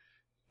up,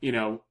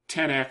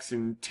 10x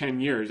in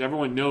 10 years.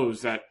 Everyone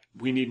knows that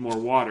we need more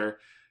water.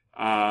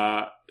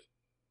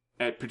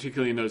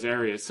 Particularly in those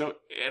areas. So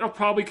it'll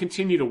probably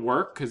continue to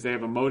work because they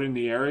have a moat in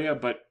the area,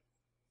 but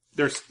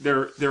there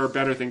are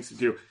better things to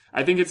do.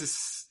 I think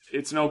it's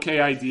an okay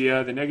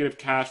idea. The negative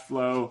cash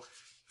flow,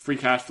 free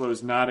cash flow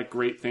is not a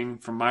great thing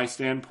from my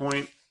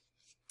standpoint.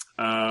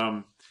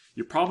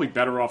 You're probably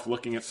better off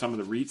looking at some of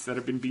the REITs that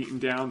have been beaten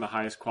down, the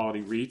highest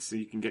quality REITs, so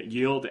you can get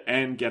yield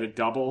and get a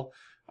double,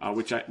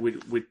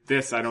 with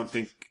this, I don't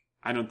think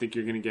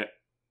you're going to get.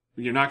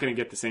 You're not going to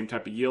get the same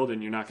type of yield,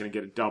 and you're not going to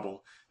get a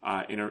double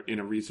in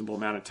a reasonable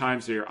amount of time.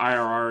 So your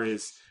IRR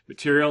is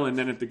material, and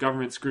then if the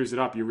government screws it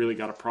up, you really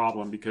got a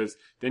problem, because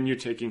then you're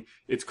taking.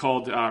 It's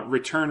called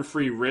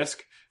return-free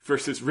risk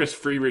versus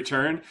risk-free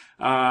return.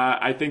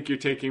 I think you're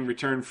taking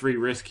return-free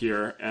risk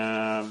here.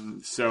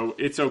 So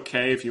it's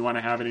okay if you want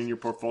to have it in your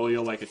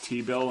portfolio like a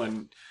T-bill,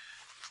 and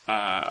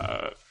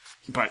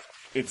but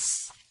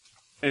it's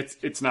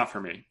not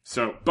for me.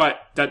 So, but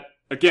that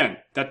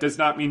does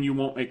not mean you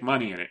won't make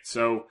money in it.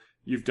 So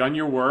you've done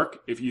your work.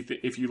 If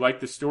you like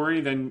the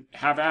story, then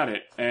have at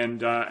it.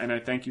 And I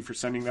thank you for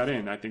sending that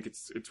in. I think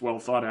it's well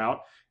thought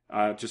out.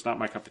 Just not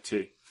my cup of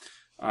tea.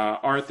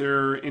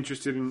 Arthur,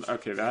 interested in,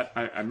 okay, that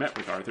I met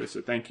with Arthur,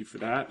 so thank you for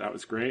that. That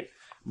was great.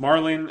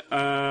 Marlon,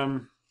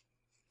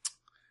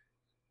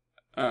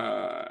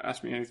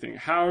 ask me anything.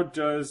 How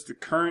does the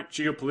current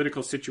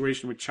geopolitical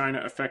situation with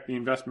China affect the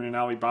investment in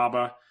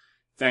Alibaba?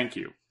 Thank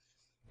you.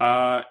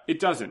 It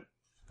doesn't.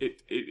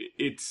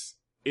 It's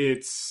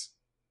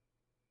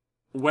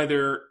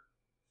whether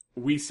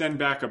we send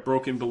back a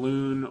broken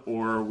balloon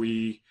or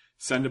we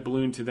send a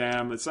balloon to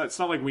them. It's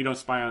not like we don't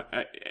spy on.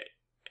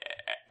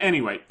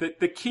 Anyway,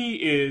 the key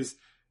is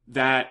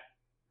that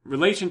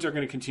relations are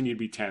going to continue to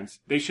be tense.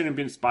 They shouldn't have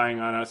been spying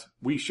on us.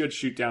 We should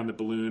shoot down the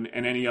balloon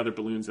and any other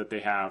balloons that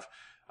they have.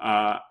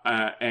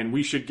 And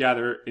we should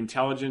gather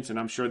intelligence, and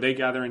I'm sure they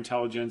gather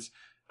intelligence,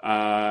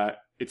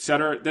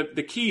 etc.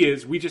 The key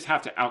is we just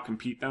have to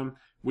outcompete them,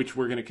 which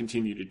we're going to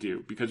continue to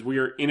do because we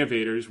are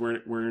innovators.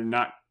 We're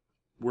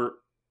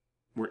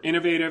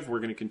innovative. We're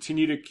going to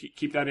continue to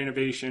keep that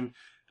innovation.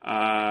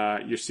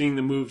 You're seeing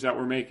the moves that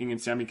we're making in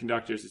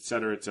semiconductors, et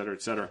cetera, et cetera,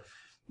 et cetera.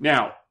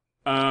 Now,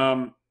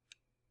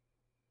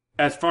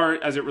 as far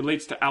as it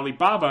relates to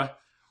Alibaba,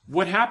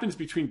 what happens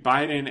between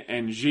Biden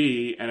and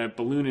Xi and a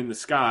balloon in the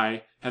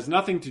sky has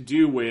nothing to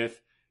do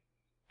with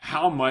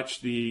how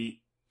much the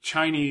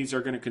Chinese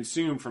are going to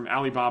consume from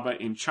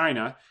Alibaba in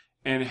China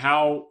and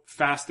how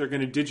fast they're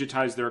going to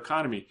digitize their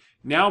economy.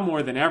 Now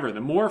more than ever,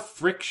 the more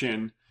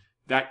friction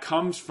that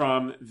comes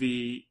from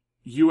the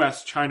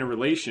U.S.-China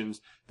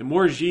relations, the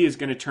more Xi is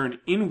going to turn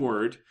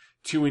inward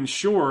to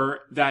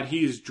ensure that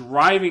he is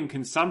driving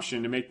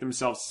consumption to make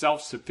themselves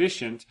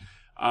self-sufficient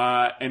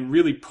and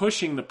really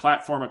pushing the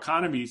platform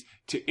economies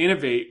to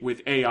innovate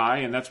with AI.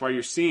 And that's why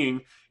you're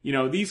seeing,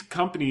 these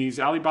companies,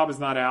 Alibaba's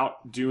not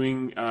out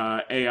doing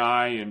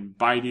AI and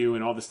Baidu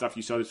and all the stuff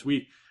you saw this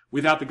week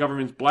without the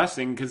government's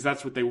blessing, because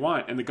that's what they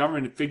want. And the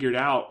government figured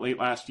out late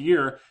last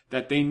year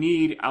that they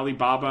need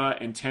Alibaba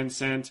and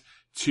Tencent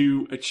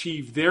to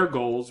achieve their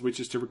goals,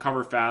 which is to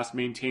recover fast,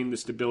 maintain the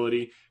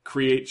stability,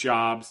 create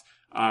jobs,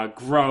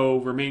 grow,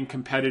 remain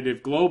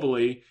competitive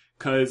globally,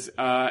 because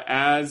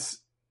as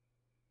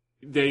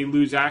they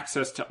lose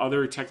access to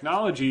other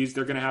technologies,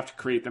 they're going to have to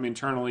create them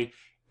internally,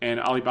 and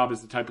Alibaba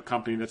is the type of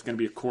company that's going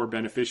to be a core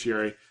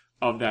beneficiary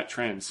of that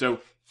trend. So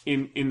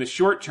in the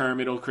short term,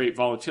 it'll create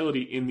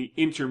volatility. In the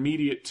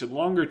intermediate to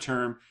longer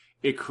term,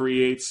 it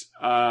creates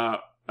a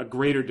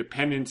greater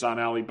dependence on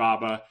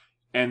Alibaba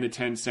and the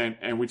Tencent,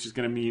 and which is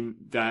going to mean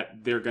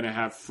that they're going to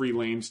have free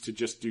lanes to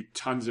just do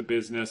tons of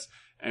business,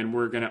 and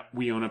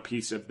we own a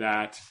piece of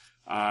that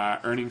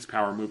earnings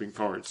power moving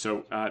forward.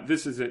 So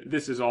this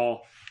is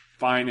all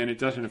fine, and it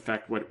doesn't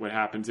affect what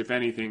happens. If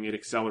anything, it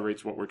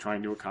accelerates what we're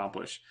trying to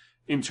accomplish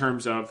in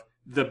terms of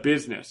the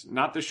business,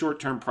 not the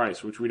short-term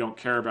price, which we don't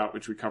care about,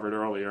 which we covered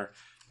earlier.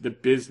 The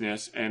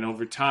business, and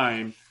over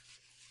time,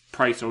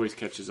 price always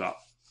catches up.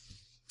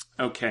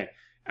 Okay,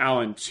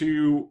 Alan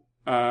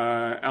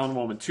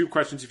Woolman, 2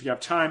 questions if you have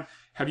time.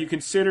 Have you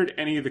considered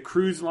any of the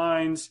cruise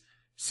lines?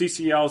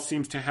 CCL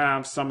seems to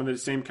have some of the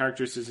same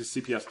characteristics as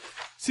CPS.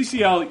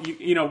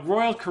 CCL,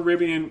 Royal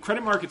Caribbean,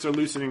 credit markets are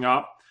loosening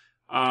up.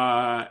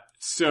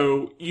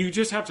 So you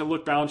just have to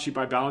look balance sheet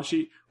by balance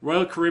sheet.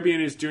 Royal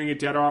Caribbean is doing a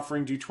debt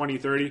offering due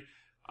 2030.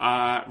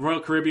 Royal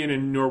Caribbean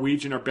and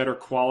Norwegian are better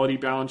quality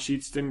balance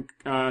sheets than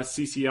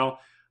CCL.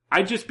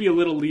 I'd just be a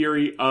little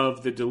leery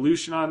of the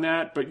dilution on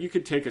that, but you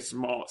could take a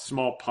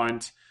small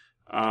punt.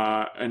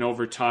 And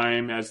over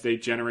time, as they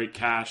generate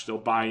cash, they'll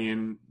buy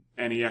in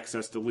any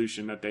excess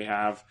dilution that they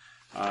have,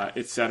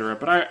 et cetera.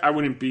 But I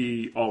wouldn't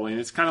be all in.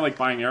 It's kind of like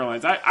buying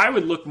airlines. I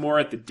would look more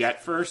at the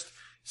debt first,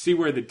 see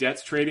where the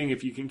debt's trading.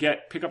 If you can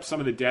pick up some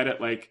of the debt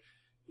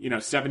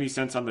at 70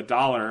 cents on the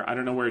dollar, I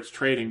don't know where it's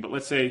trading, but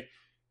let's say,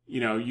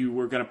 you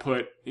were going to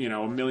put,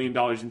 $1 million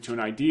into an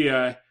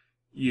idea,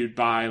 you'd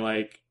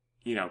buy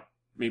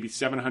maybe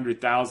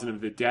 700,000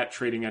 of the debt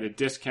trading at a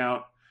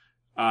discount.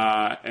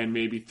 And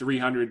maybe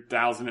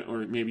 300,000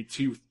 or maybe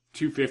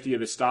 250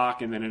 of the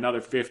stock, and then another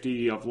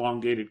 50 of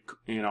long dated,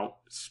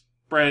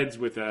 spreads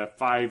with a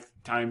 5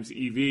 times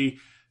EV.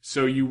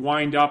 So you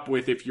wind up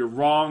with, if you're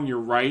wrong, you're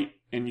right,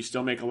 and you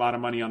still make a lot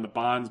of money on the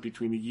bonds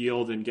between the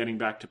yield and getting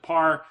back to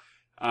par.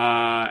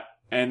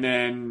 And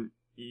then,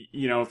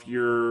 if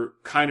you're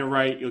kind of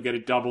right, you'll get a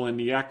double in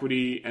the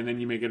equity, and then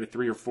you may get a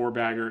 3 or 4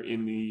 bagger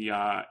in the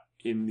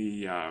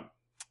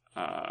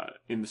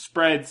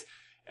spreads.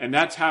 And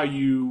that's how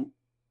you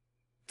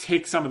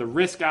take some of the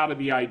risk out of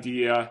the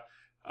idea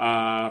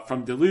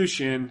from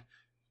dilution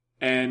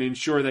and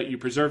ensure that you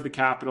preserve the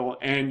capital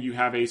and you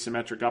have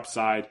asymmetric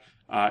upside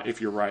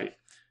if you're right.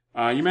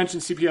 You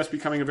mentioned CPS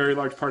becoming a very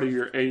large part of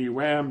your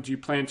AUM. Do you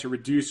plan to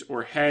reduce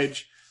or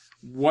hedge?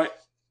 What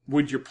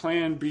would your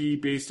plan be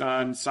based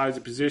on size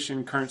of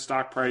position, current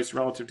stock price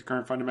relative to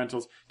current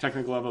fundamentals,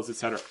 technical levels,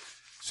 etc.?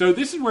 So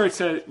this is where it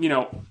says,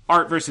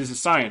 art versus a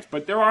science.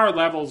 But there are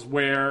levels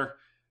where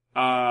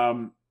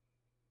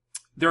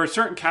there are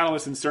certain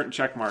catalysts and certain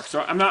check marks.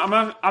 So I'm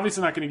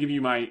obviously not going to give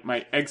you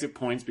my exit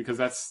points, because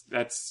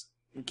that's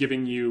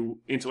giving you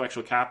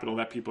intellectual capital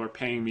that people are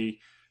paying me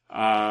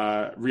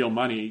real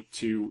money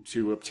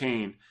to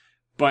obtain.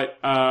 But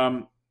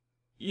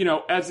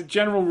as a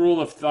general rule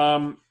of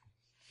thumb,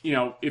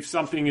 if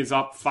something is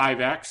up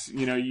 5x,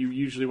 you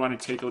usually want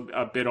to take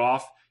a bit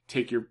off,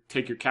 take your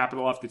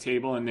capital off the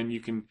table, and then you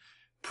can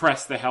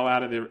press the hell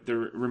out of the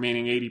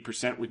remaining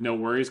 80% with no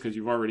worries, because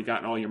you've already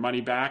gotten all your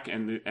money back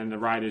and the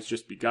ride has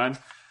just begun.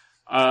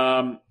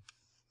 But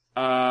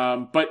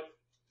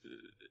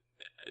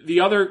the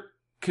other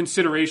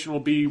consideration will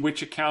be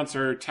which accounts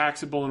are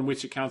taxable and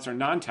which accounts are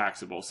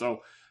non-taxable.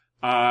 So,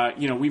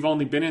 we've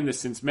only been in this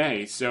since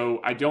May, so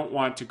I don't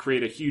want to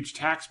create a huge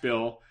tax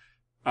bill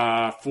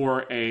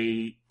for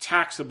a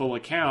taxable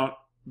account,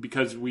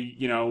 because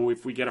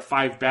if we get a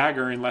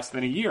 5-bagger in less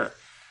than a year,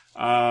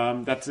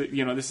 this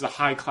is a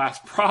high class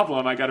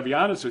problem. I got to be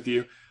honest with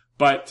you,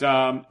 but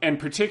and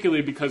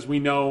particularly because we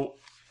know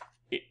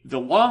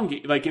the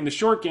in the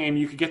short game,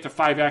 you could get to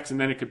 5x and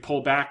then it could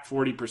pull back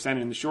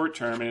 40% in the short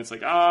term, and it's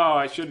like, oh,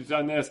 I should have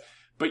done this,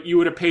 but you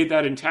would have paid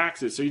that in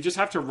taxes. So you just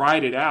have to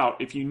ride it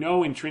out. If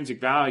intrinsic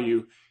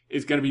value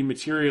is going to be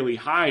materially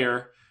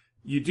higher,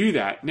 you do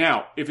that.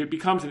 Now, if it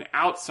becomes an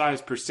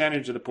outsized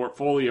percentage of the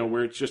portfolio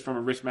where it's just from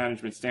a risk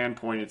management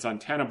standpoint, it's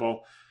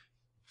untenable,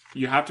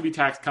 you have to be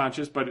tax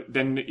conscious. But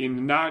then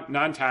in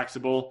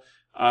non-taxable,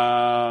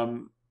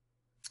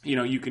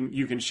 you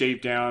can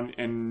shave down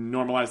and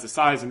normalize the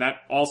size, and that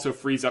also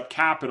frees up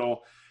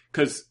capital,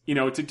 because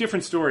it's a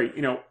different story.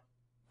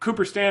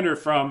 Cooper Standard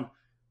from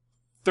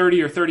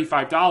 $30 or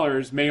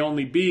 $35 may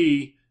only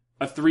be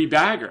a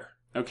 3-bagger.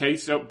 Okay,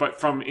 so but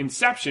from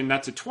inception,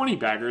 that's a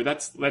 20-bagger.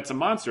 That's a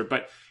monster.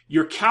 But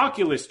your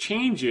calculus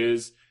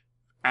changes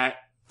at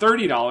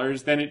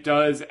 $30 than it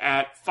does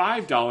at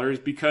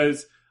 $5,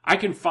 because I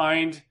can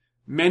find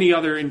many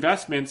other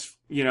investments,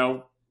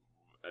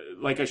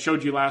 like I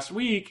showed you last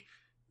week,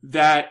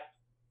 that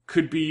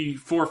could be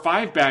 4 or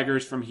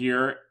 5-baggers from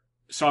here.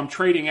 So I'm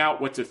trading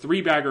out what's a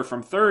 3-bagger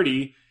from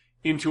 30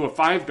 into a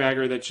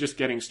 5-bagger that's just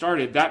getting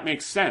started. That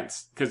makes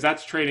sense, because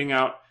that's trading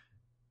out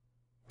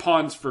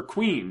pawns for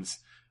queens.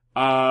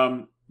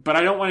 But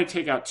I don't want to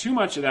take out too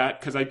much of that,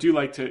 because I do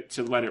like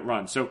to let it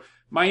run. So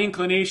my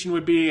inclination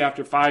would be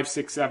after 5,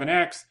 6,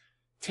 7x,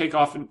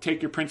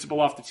 take your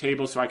principal off the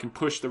table so I can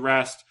push the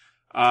rest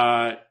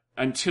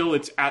until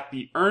it's at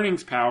the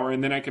earnings power,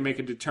 and then I can make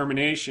a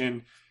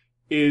determination: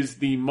 is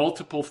the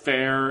multiple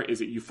fair? Is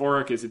it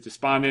euphoric? Is it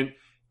despondent?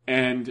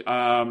 And do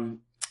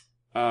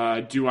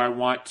I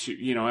want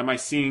to, am I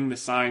seeing the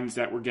signs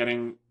that we're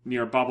getting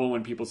near a bubble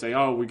when people say,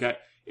 oh, we got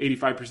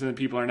 85% of the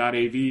people are not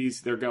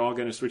AVs, they're all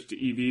going to switch to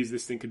EVs,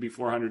 this thing could be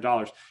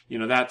 $400.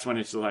 That's when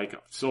it's like,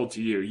 sold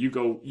to you.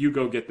 You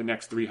go get the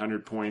next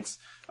 300 points.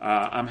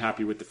 I'm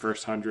happy with the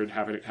first 100.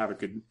 Have a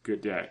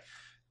good day.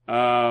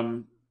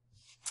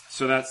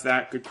 So that's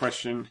that. Good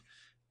question.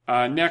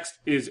 Next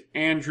is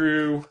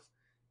Andrew.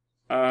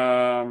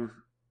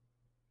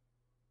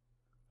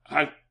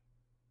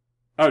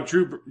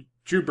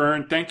 Drew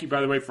Byrne. Thank you,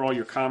 by the way, for all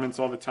your comments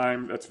all the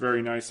time. That's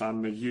very nice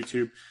on the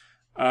YouTube.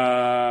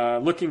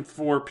 Looking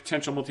for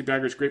potential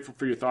multi-baggers. Grateful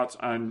for your thoughts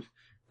on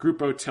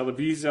Grupo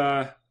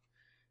Televisa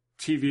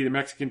TV. The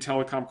Mexican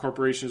Telecom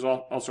Corporation is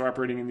also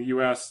operating in the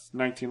U.S.,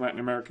 19 Latin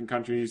American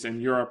countries,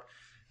 and Europe,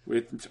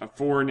 with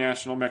 4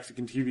 national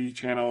Mexican TV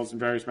channels and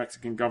various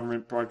Mexican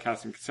government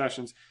broadcasting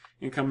concessions.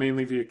 Income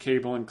mainly via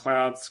cable and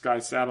cloud, Sky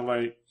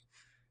Satellite,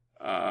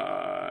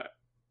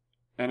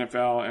 NFL,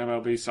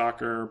 MLB,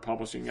 soccer,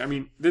 publishing. I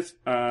mean, this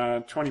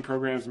 20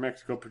 programs in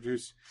Mexico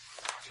produce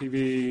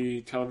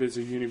TV,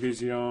 Televisa,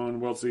 Univision,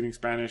 world's leading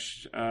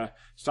Spanish.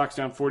 Stocks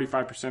down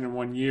 45% in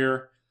 1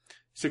 year,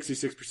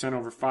 66%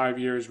 over 5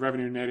 years.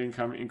 Revenue and net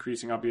income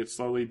increasing, albeit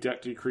slowly.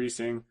 Debt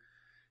decreasing.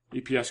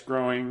 EPS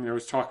growing. There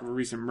was talk of a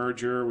recent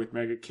merger with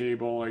Mega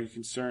Cable. Are you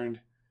concerned?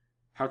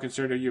 How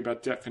concerned are you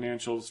about debt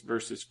financials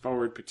versus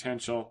forward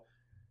potential?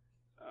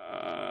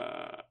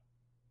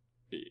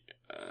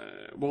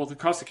 Well, the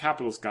cost of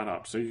capital's gone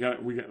up, so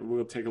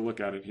we'll take a look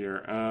at it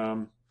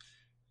here.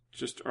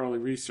 Just early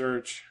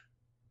research.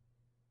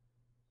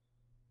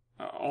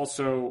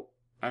 Also,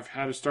 I've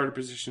had a starter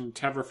position in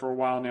Teva for a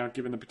while now,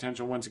 given the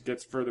potential once it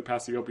gets further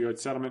past the opioid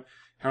settlement.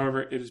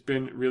 However, it has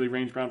been really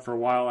range-bound for a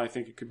while. I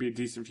think it could be a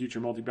decent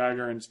future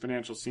multi-bagger, and its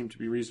financials seem to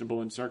be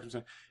reasonable in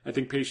circumstances. I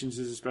think patience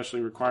is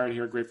especially required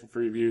here. Grateful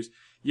for your views.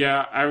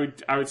 Yeah,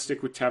 I would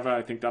stick with Teva.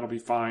 I think that'll be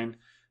fine.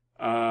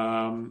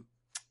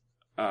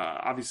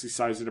 Obviously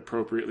size it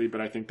appropriately,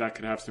 but I think that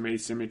could have some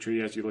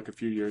asymmetry as you look a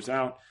few years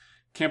out.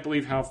 Can't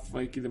believe how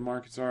flaky the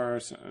markets are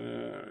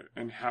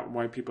and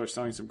why people are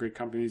selling some great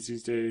companies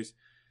these days.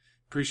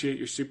 Appreciate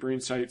your super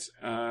insights,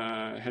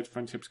 hedge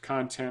fund tips,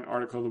 content,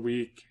 article of the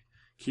week,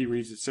 key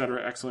reads,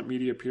 etc. Excellent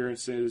media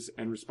appearances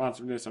and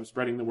responsiveness. I'm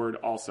spreading the word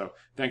also.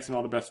 Thanks and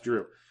all the best,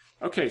 Drew.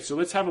 Okay, so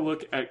let's have a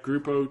look at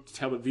Grupo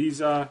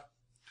Televisa.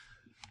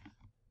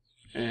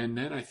 And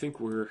then I think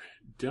we're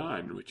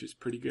done, which is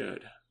pretty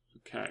good.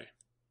 Okay.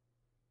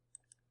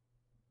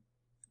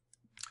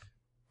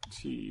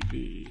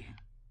 TV.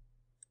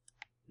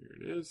 Here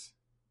it is.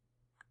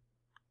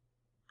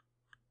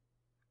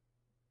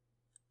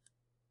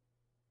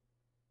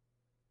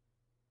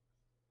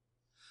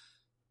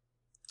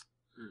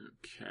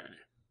 Okay.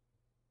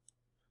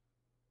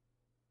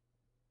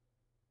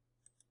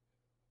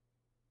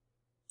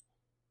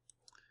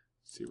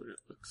 See what it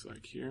looks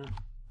like here.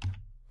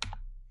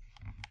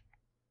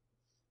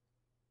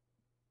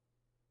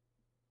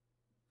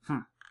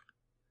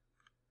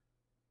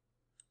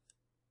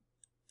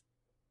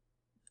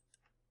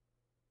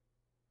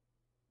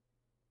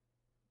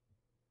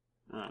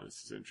 Wow,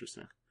 this is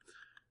interesting.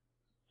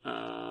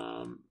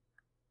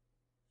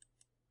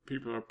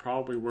 People are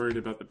probably worried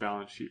about the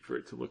balance sheet for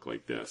it to look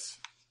like this.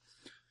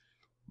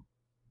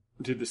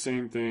 Did the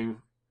same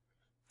thing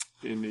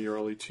in the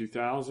early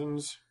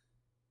 2000s.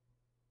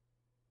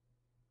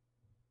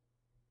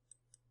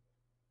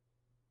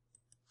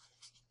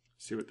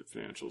 See what the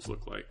financials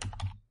look like.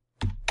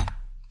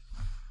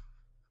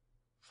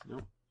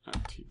 Nope,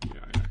 not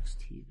TVIX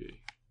TV.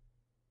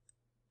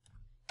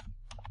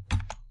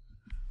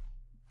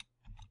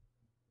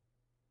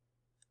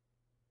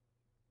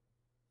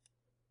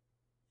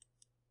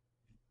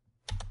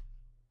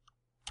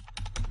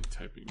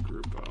 Type in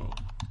Grupo.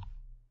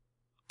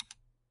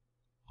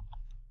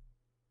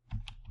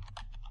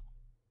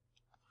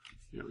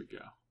 Here we go.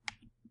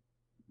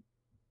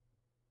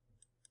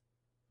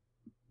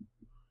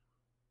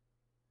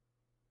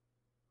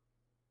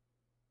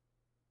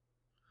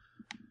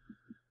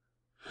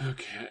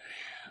 Okay,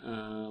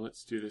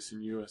 let's do this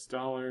in US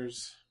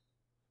dollars.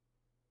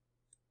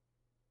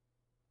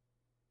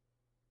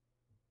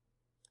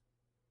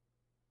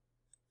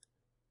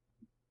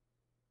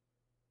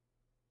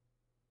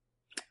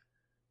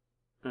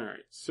 All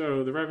right,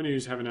 so the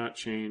revenues have not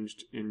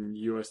changed in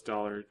US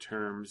dollar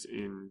terms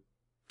in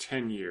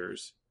 10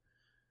 years.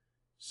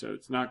 So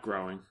it's not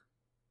growing,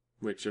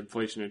 which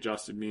inflation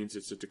adjusted means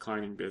it's a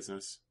declining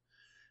business.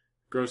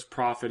 Gross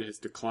profit has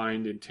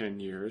declined in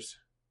 10 years.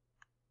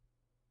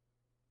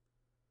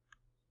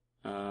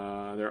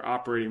 Their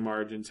operating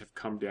margins have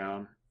come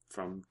down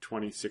from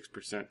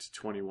 26% to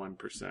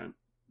 21%.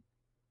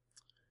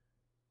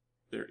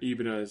 Their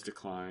EBITDA has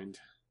declined.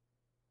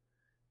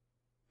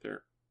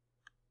 Their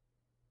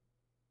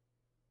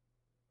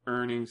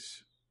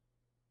earnings,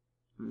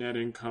 net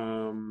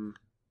income,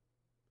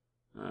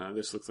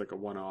 this looks like a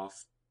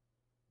one-off.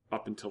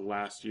 Up until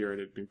last year, it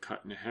had been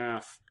cut in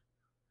half.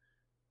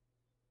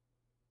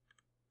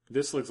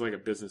 This looks like a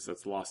business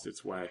that's lost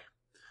its way.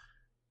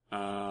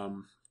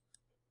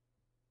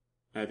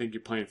 I think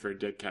you're playing for a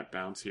dead cat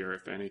bounce here,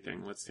 if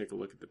anything. Let's take a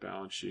look at the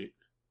balance sheet.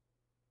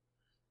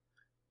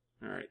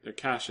 All right, their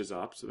cash is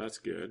up, so that's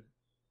good.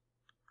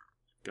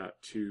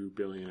 Got $2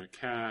 billion of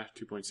cash,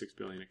 $2.6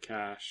 billion of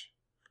cash.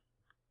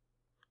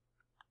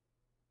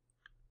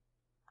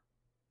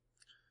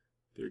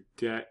 Their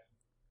debt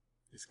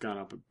has gone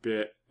up a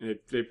bit.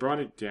 They brought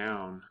it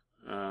down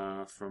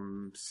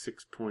from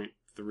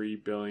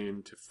 $6.3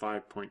 billion to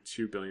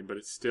 $5.2 billion, but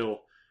it's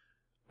still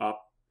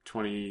up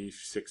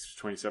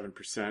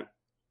 27%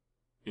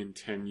 in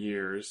 10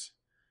 years.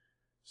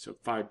 So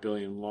 $5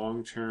 billion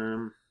long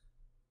term.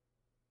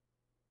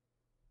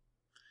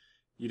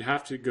 You'd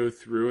have to go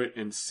through it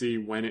and see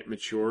when it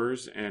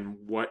matures and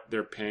what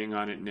they're paying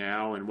on it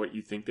now and what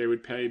you think they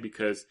would pay,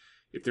 because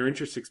if their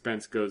interest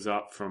expense goes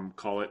up from,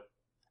 call it,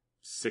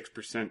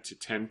 6% to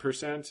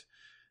 10%,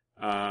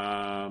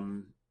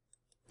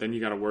 then you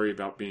got to worry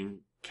about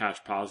being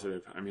cash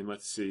positive. I mean,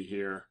 let's see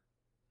here.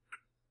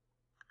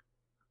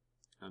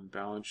 On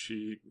balance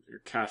sheet, your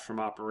cash from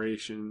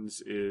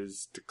operations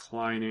is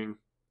declining.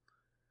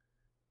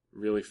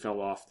 Really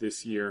fell off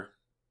this year.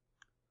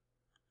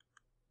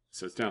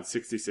 So it's down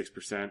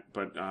 66%,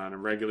 but on a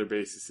regular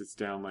basis, it's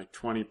down like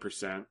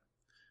 20%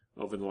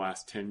 over the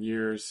last 10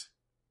 years.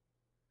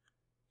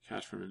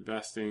 Cash from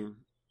investing,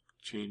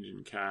 change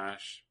in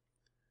cash,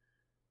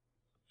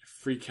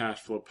 free cash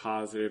flow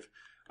positive.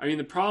 I mean,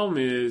 the problem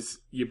is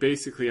you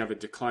basically have a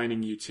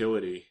declining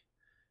utility,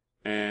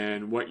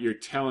 and what you're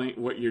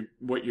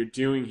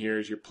doing here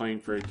is you're playing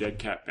for a dead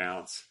cat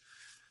bounce.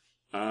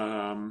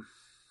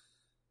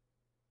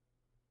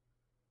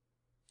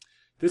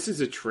 This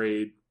is a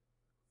trade.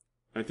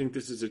 I think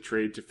this is a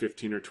trade to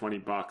 $15 or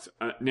 $20.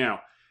 Now,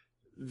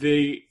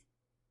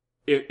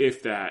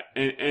 if that,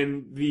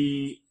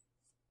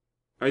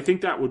 I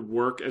think that would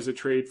work as a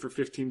trade for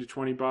 $15 to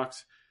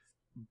 $20,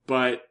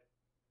 but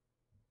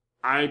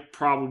I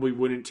probably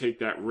wouldn't take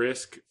that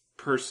risk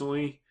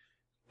personally.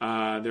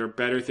 There are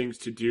better things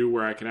to do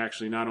where I can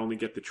actually not only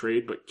get the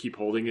trade, but keep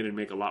holding it and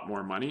make a lot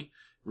more money.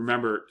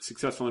 Remember,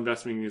 successful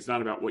investing is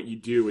not about what you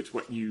do; it's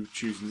what you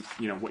choose.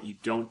 What you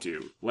don't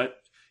do.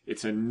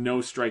 It's a no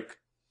strike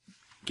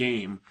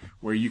game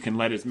where you can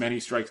let as many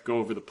strikes go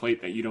over the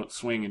plate that you don't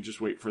swing and just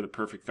wait for the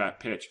perfect fat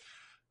pitch.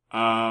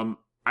 I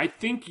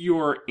think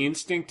your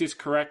instinct is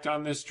correct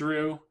on this,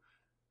 Drew.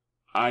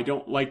 I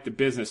don't like the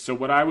business. So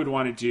what I would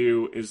want to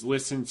do is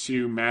listen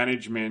to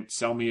management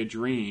sell me a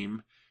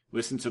dream,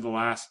 listen to the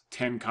last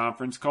 10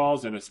 conference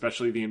calls and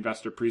especially the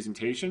investor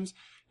presentations,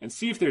 and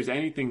see if there's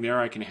anything there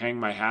I can hang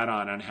my hat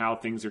on how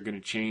things are going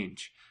to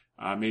change.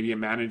 Maybe a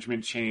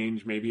management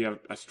change, maybe a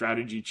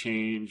strategy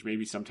change,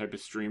 maybe some type of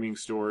streaming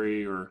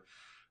story or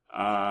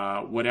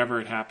whatever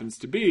it happens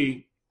to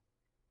be.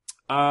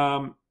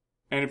 And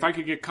if I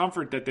could get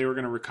comfort that they were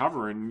going to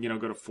recover and,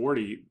 go to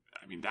 40,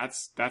 I mean,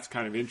 that's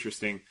kind of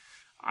interesting.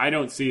 I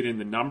don't see it in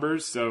the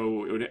numbers,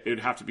 so it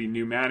would have to be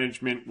new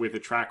management with a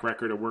track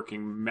record of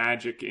working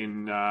magic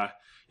in,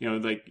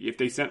 like if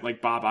they sent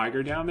like Bob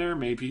Iger down there,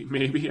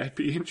 maybe I'd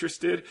be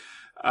interested.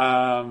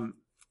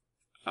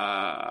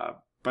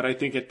 But I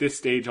think at this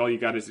stage, all you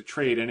got is a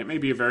trade, and it may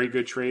be a very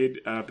good trade,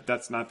 but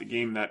that's not the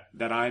game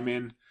that I'm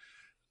in.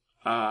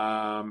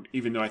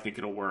 Even though I think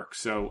it'll work.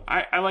 So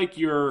I like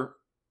your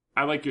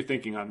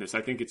thinking on this.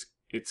 I think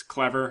it's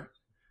clever.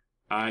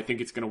 I think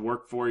it's going to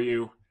work for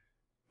you.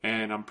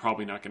 And I'm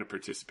probably not going to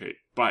participate.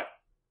 But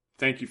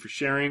thank you for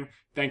sharing.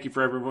 Thank you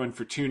for everyone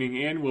for tuning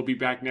in. We'll be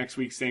back next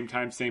week, same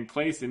time, same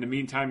place. In the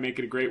meantime, make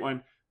it a great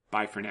one.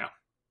 Bye for now.